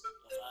traditions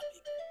of our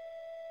people.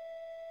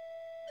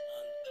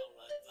 And I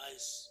will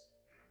advise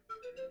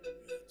you to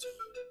look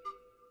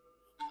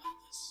at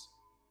this.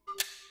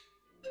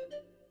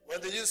 When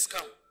the youths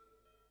come,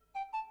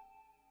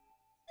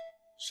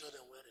 show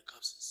them where the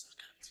corpses are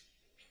kept.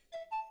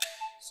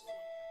 So,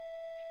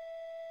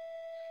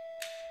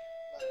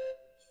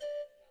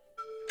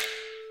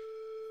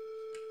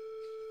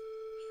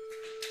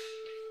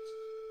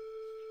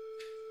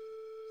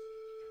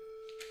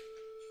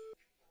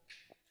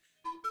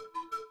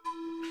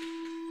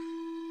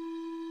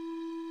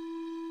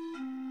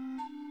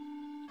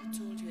 Who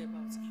told you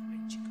about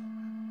Igwenjikoka?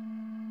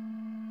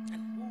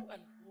 And who have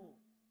you been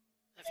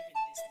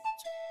listening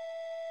to?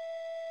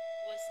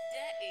 Was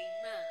there a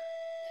man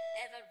that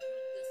ever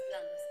ruled this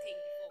land as king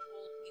before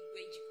called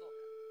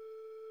Igwenjikoka?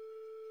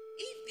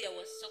 If there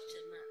was such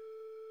a man,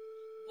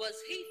 was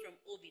he from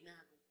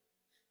Obinagu?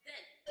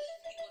 Then, if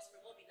he was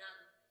from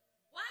Obinagu,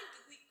 why do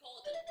we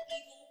call them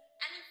evil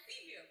and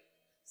inferior?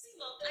 See,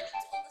 Mom, I need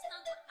to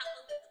understand what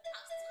happened in the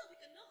past so we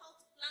can know how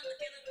to plan the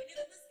game we need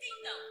in this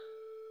kingdom.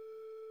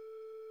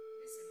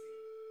 Listen,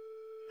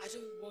 I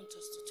don't want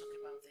us to talk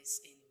about this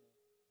anymore.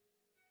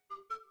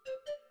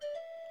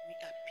 We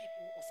are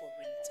people of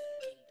Orenitelo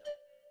Kingdom,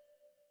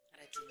 and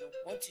I do not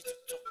want you to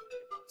talk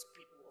about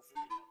people of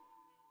Obinagu.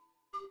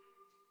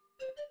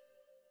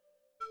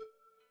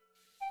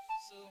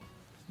 So,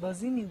 does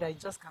it mean that you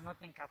just cannot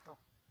think at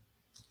all?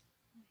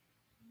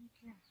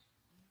 Okay.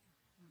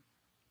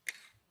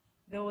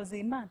 There was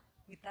a man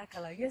with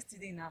Akala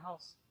yesterday in our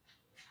house,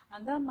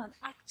 and that man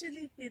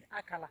actually paid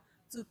Akala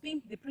to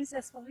pimp the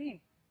princess for him.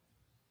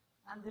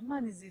 And the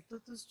man is a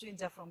total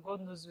stranger from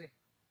God knows where.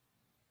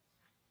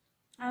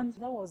 And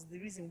that was the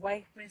reason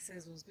why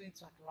princess was going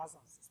to Akala's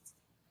house.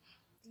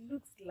 It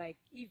looks like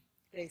if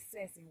there's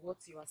sense in what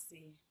you are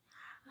saying.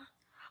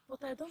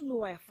 But I don't know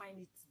why I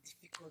find it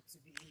difficult to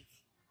believe.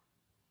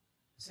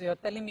 So you're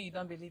telling me you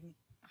don't believe me?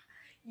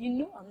 You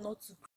know I'm not too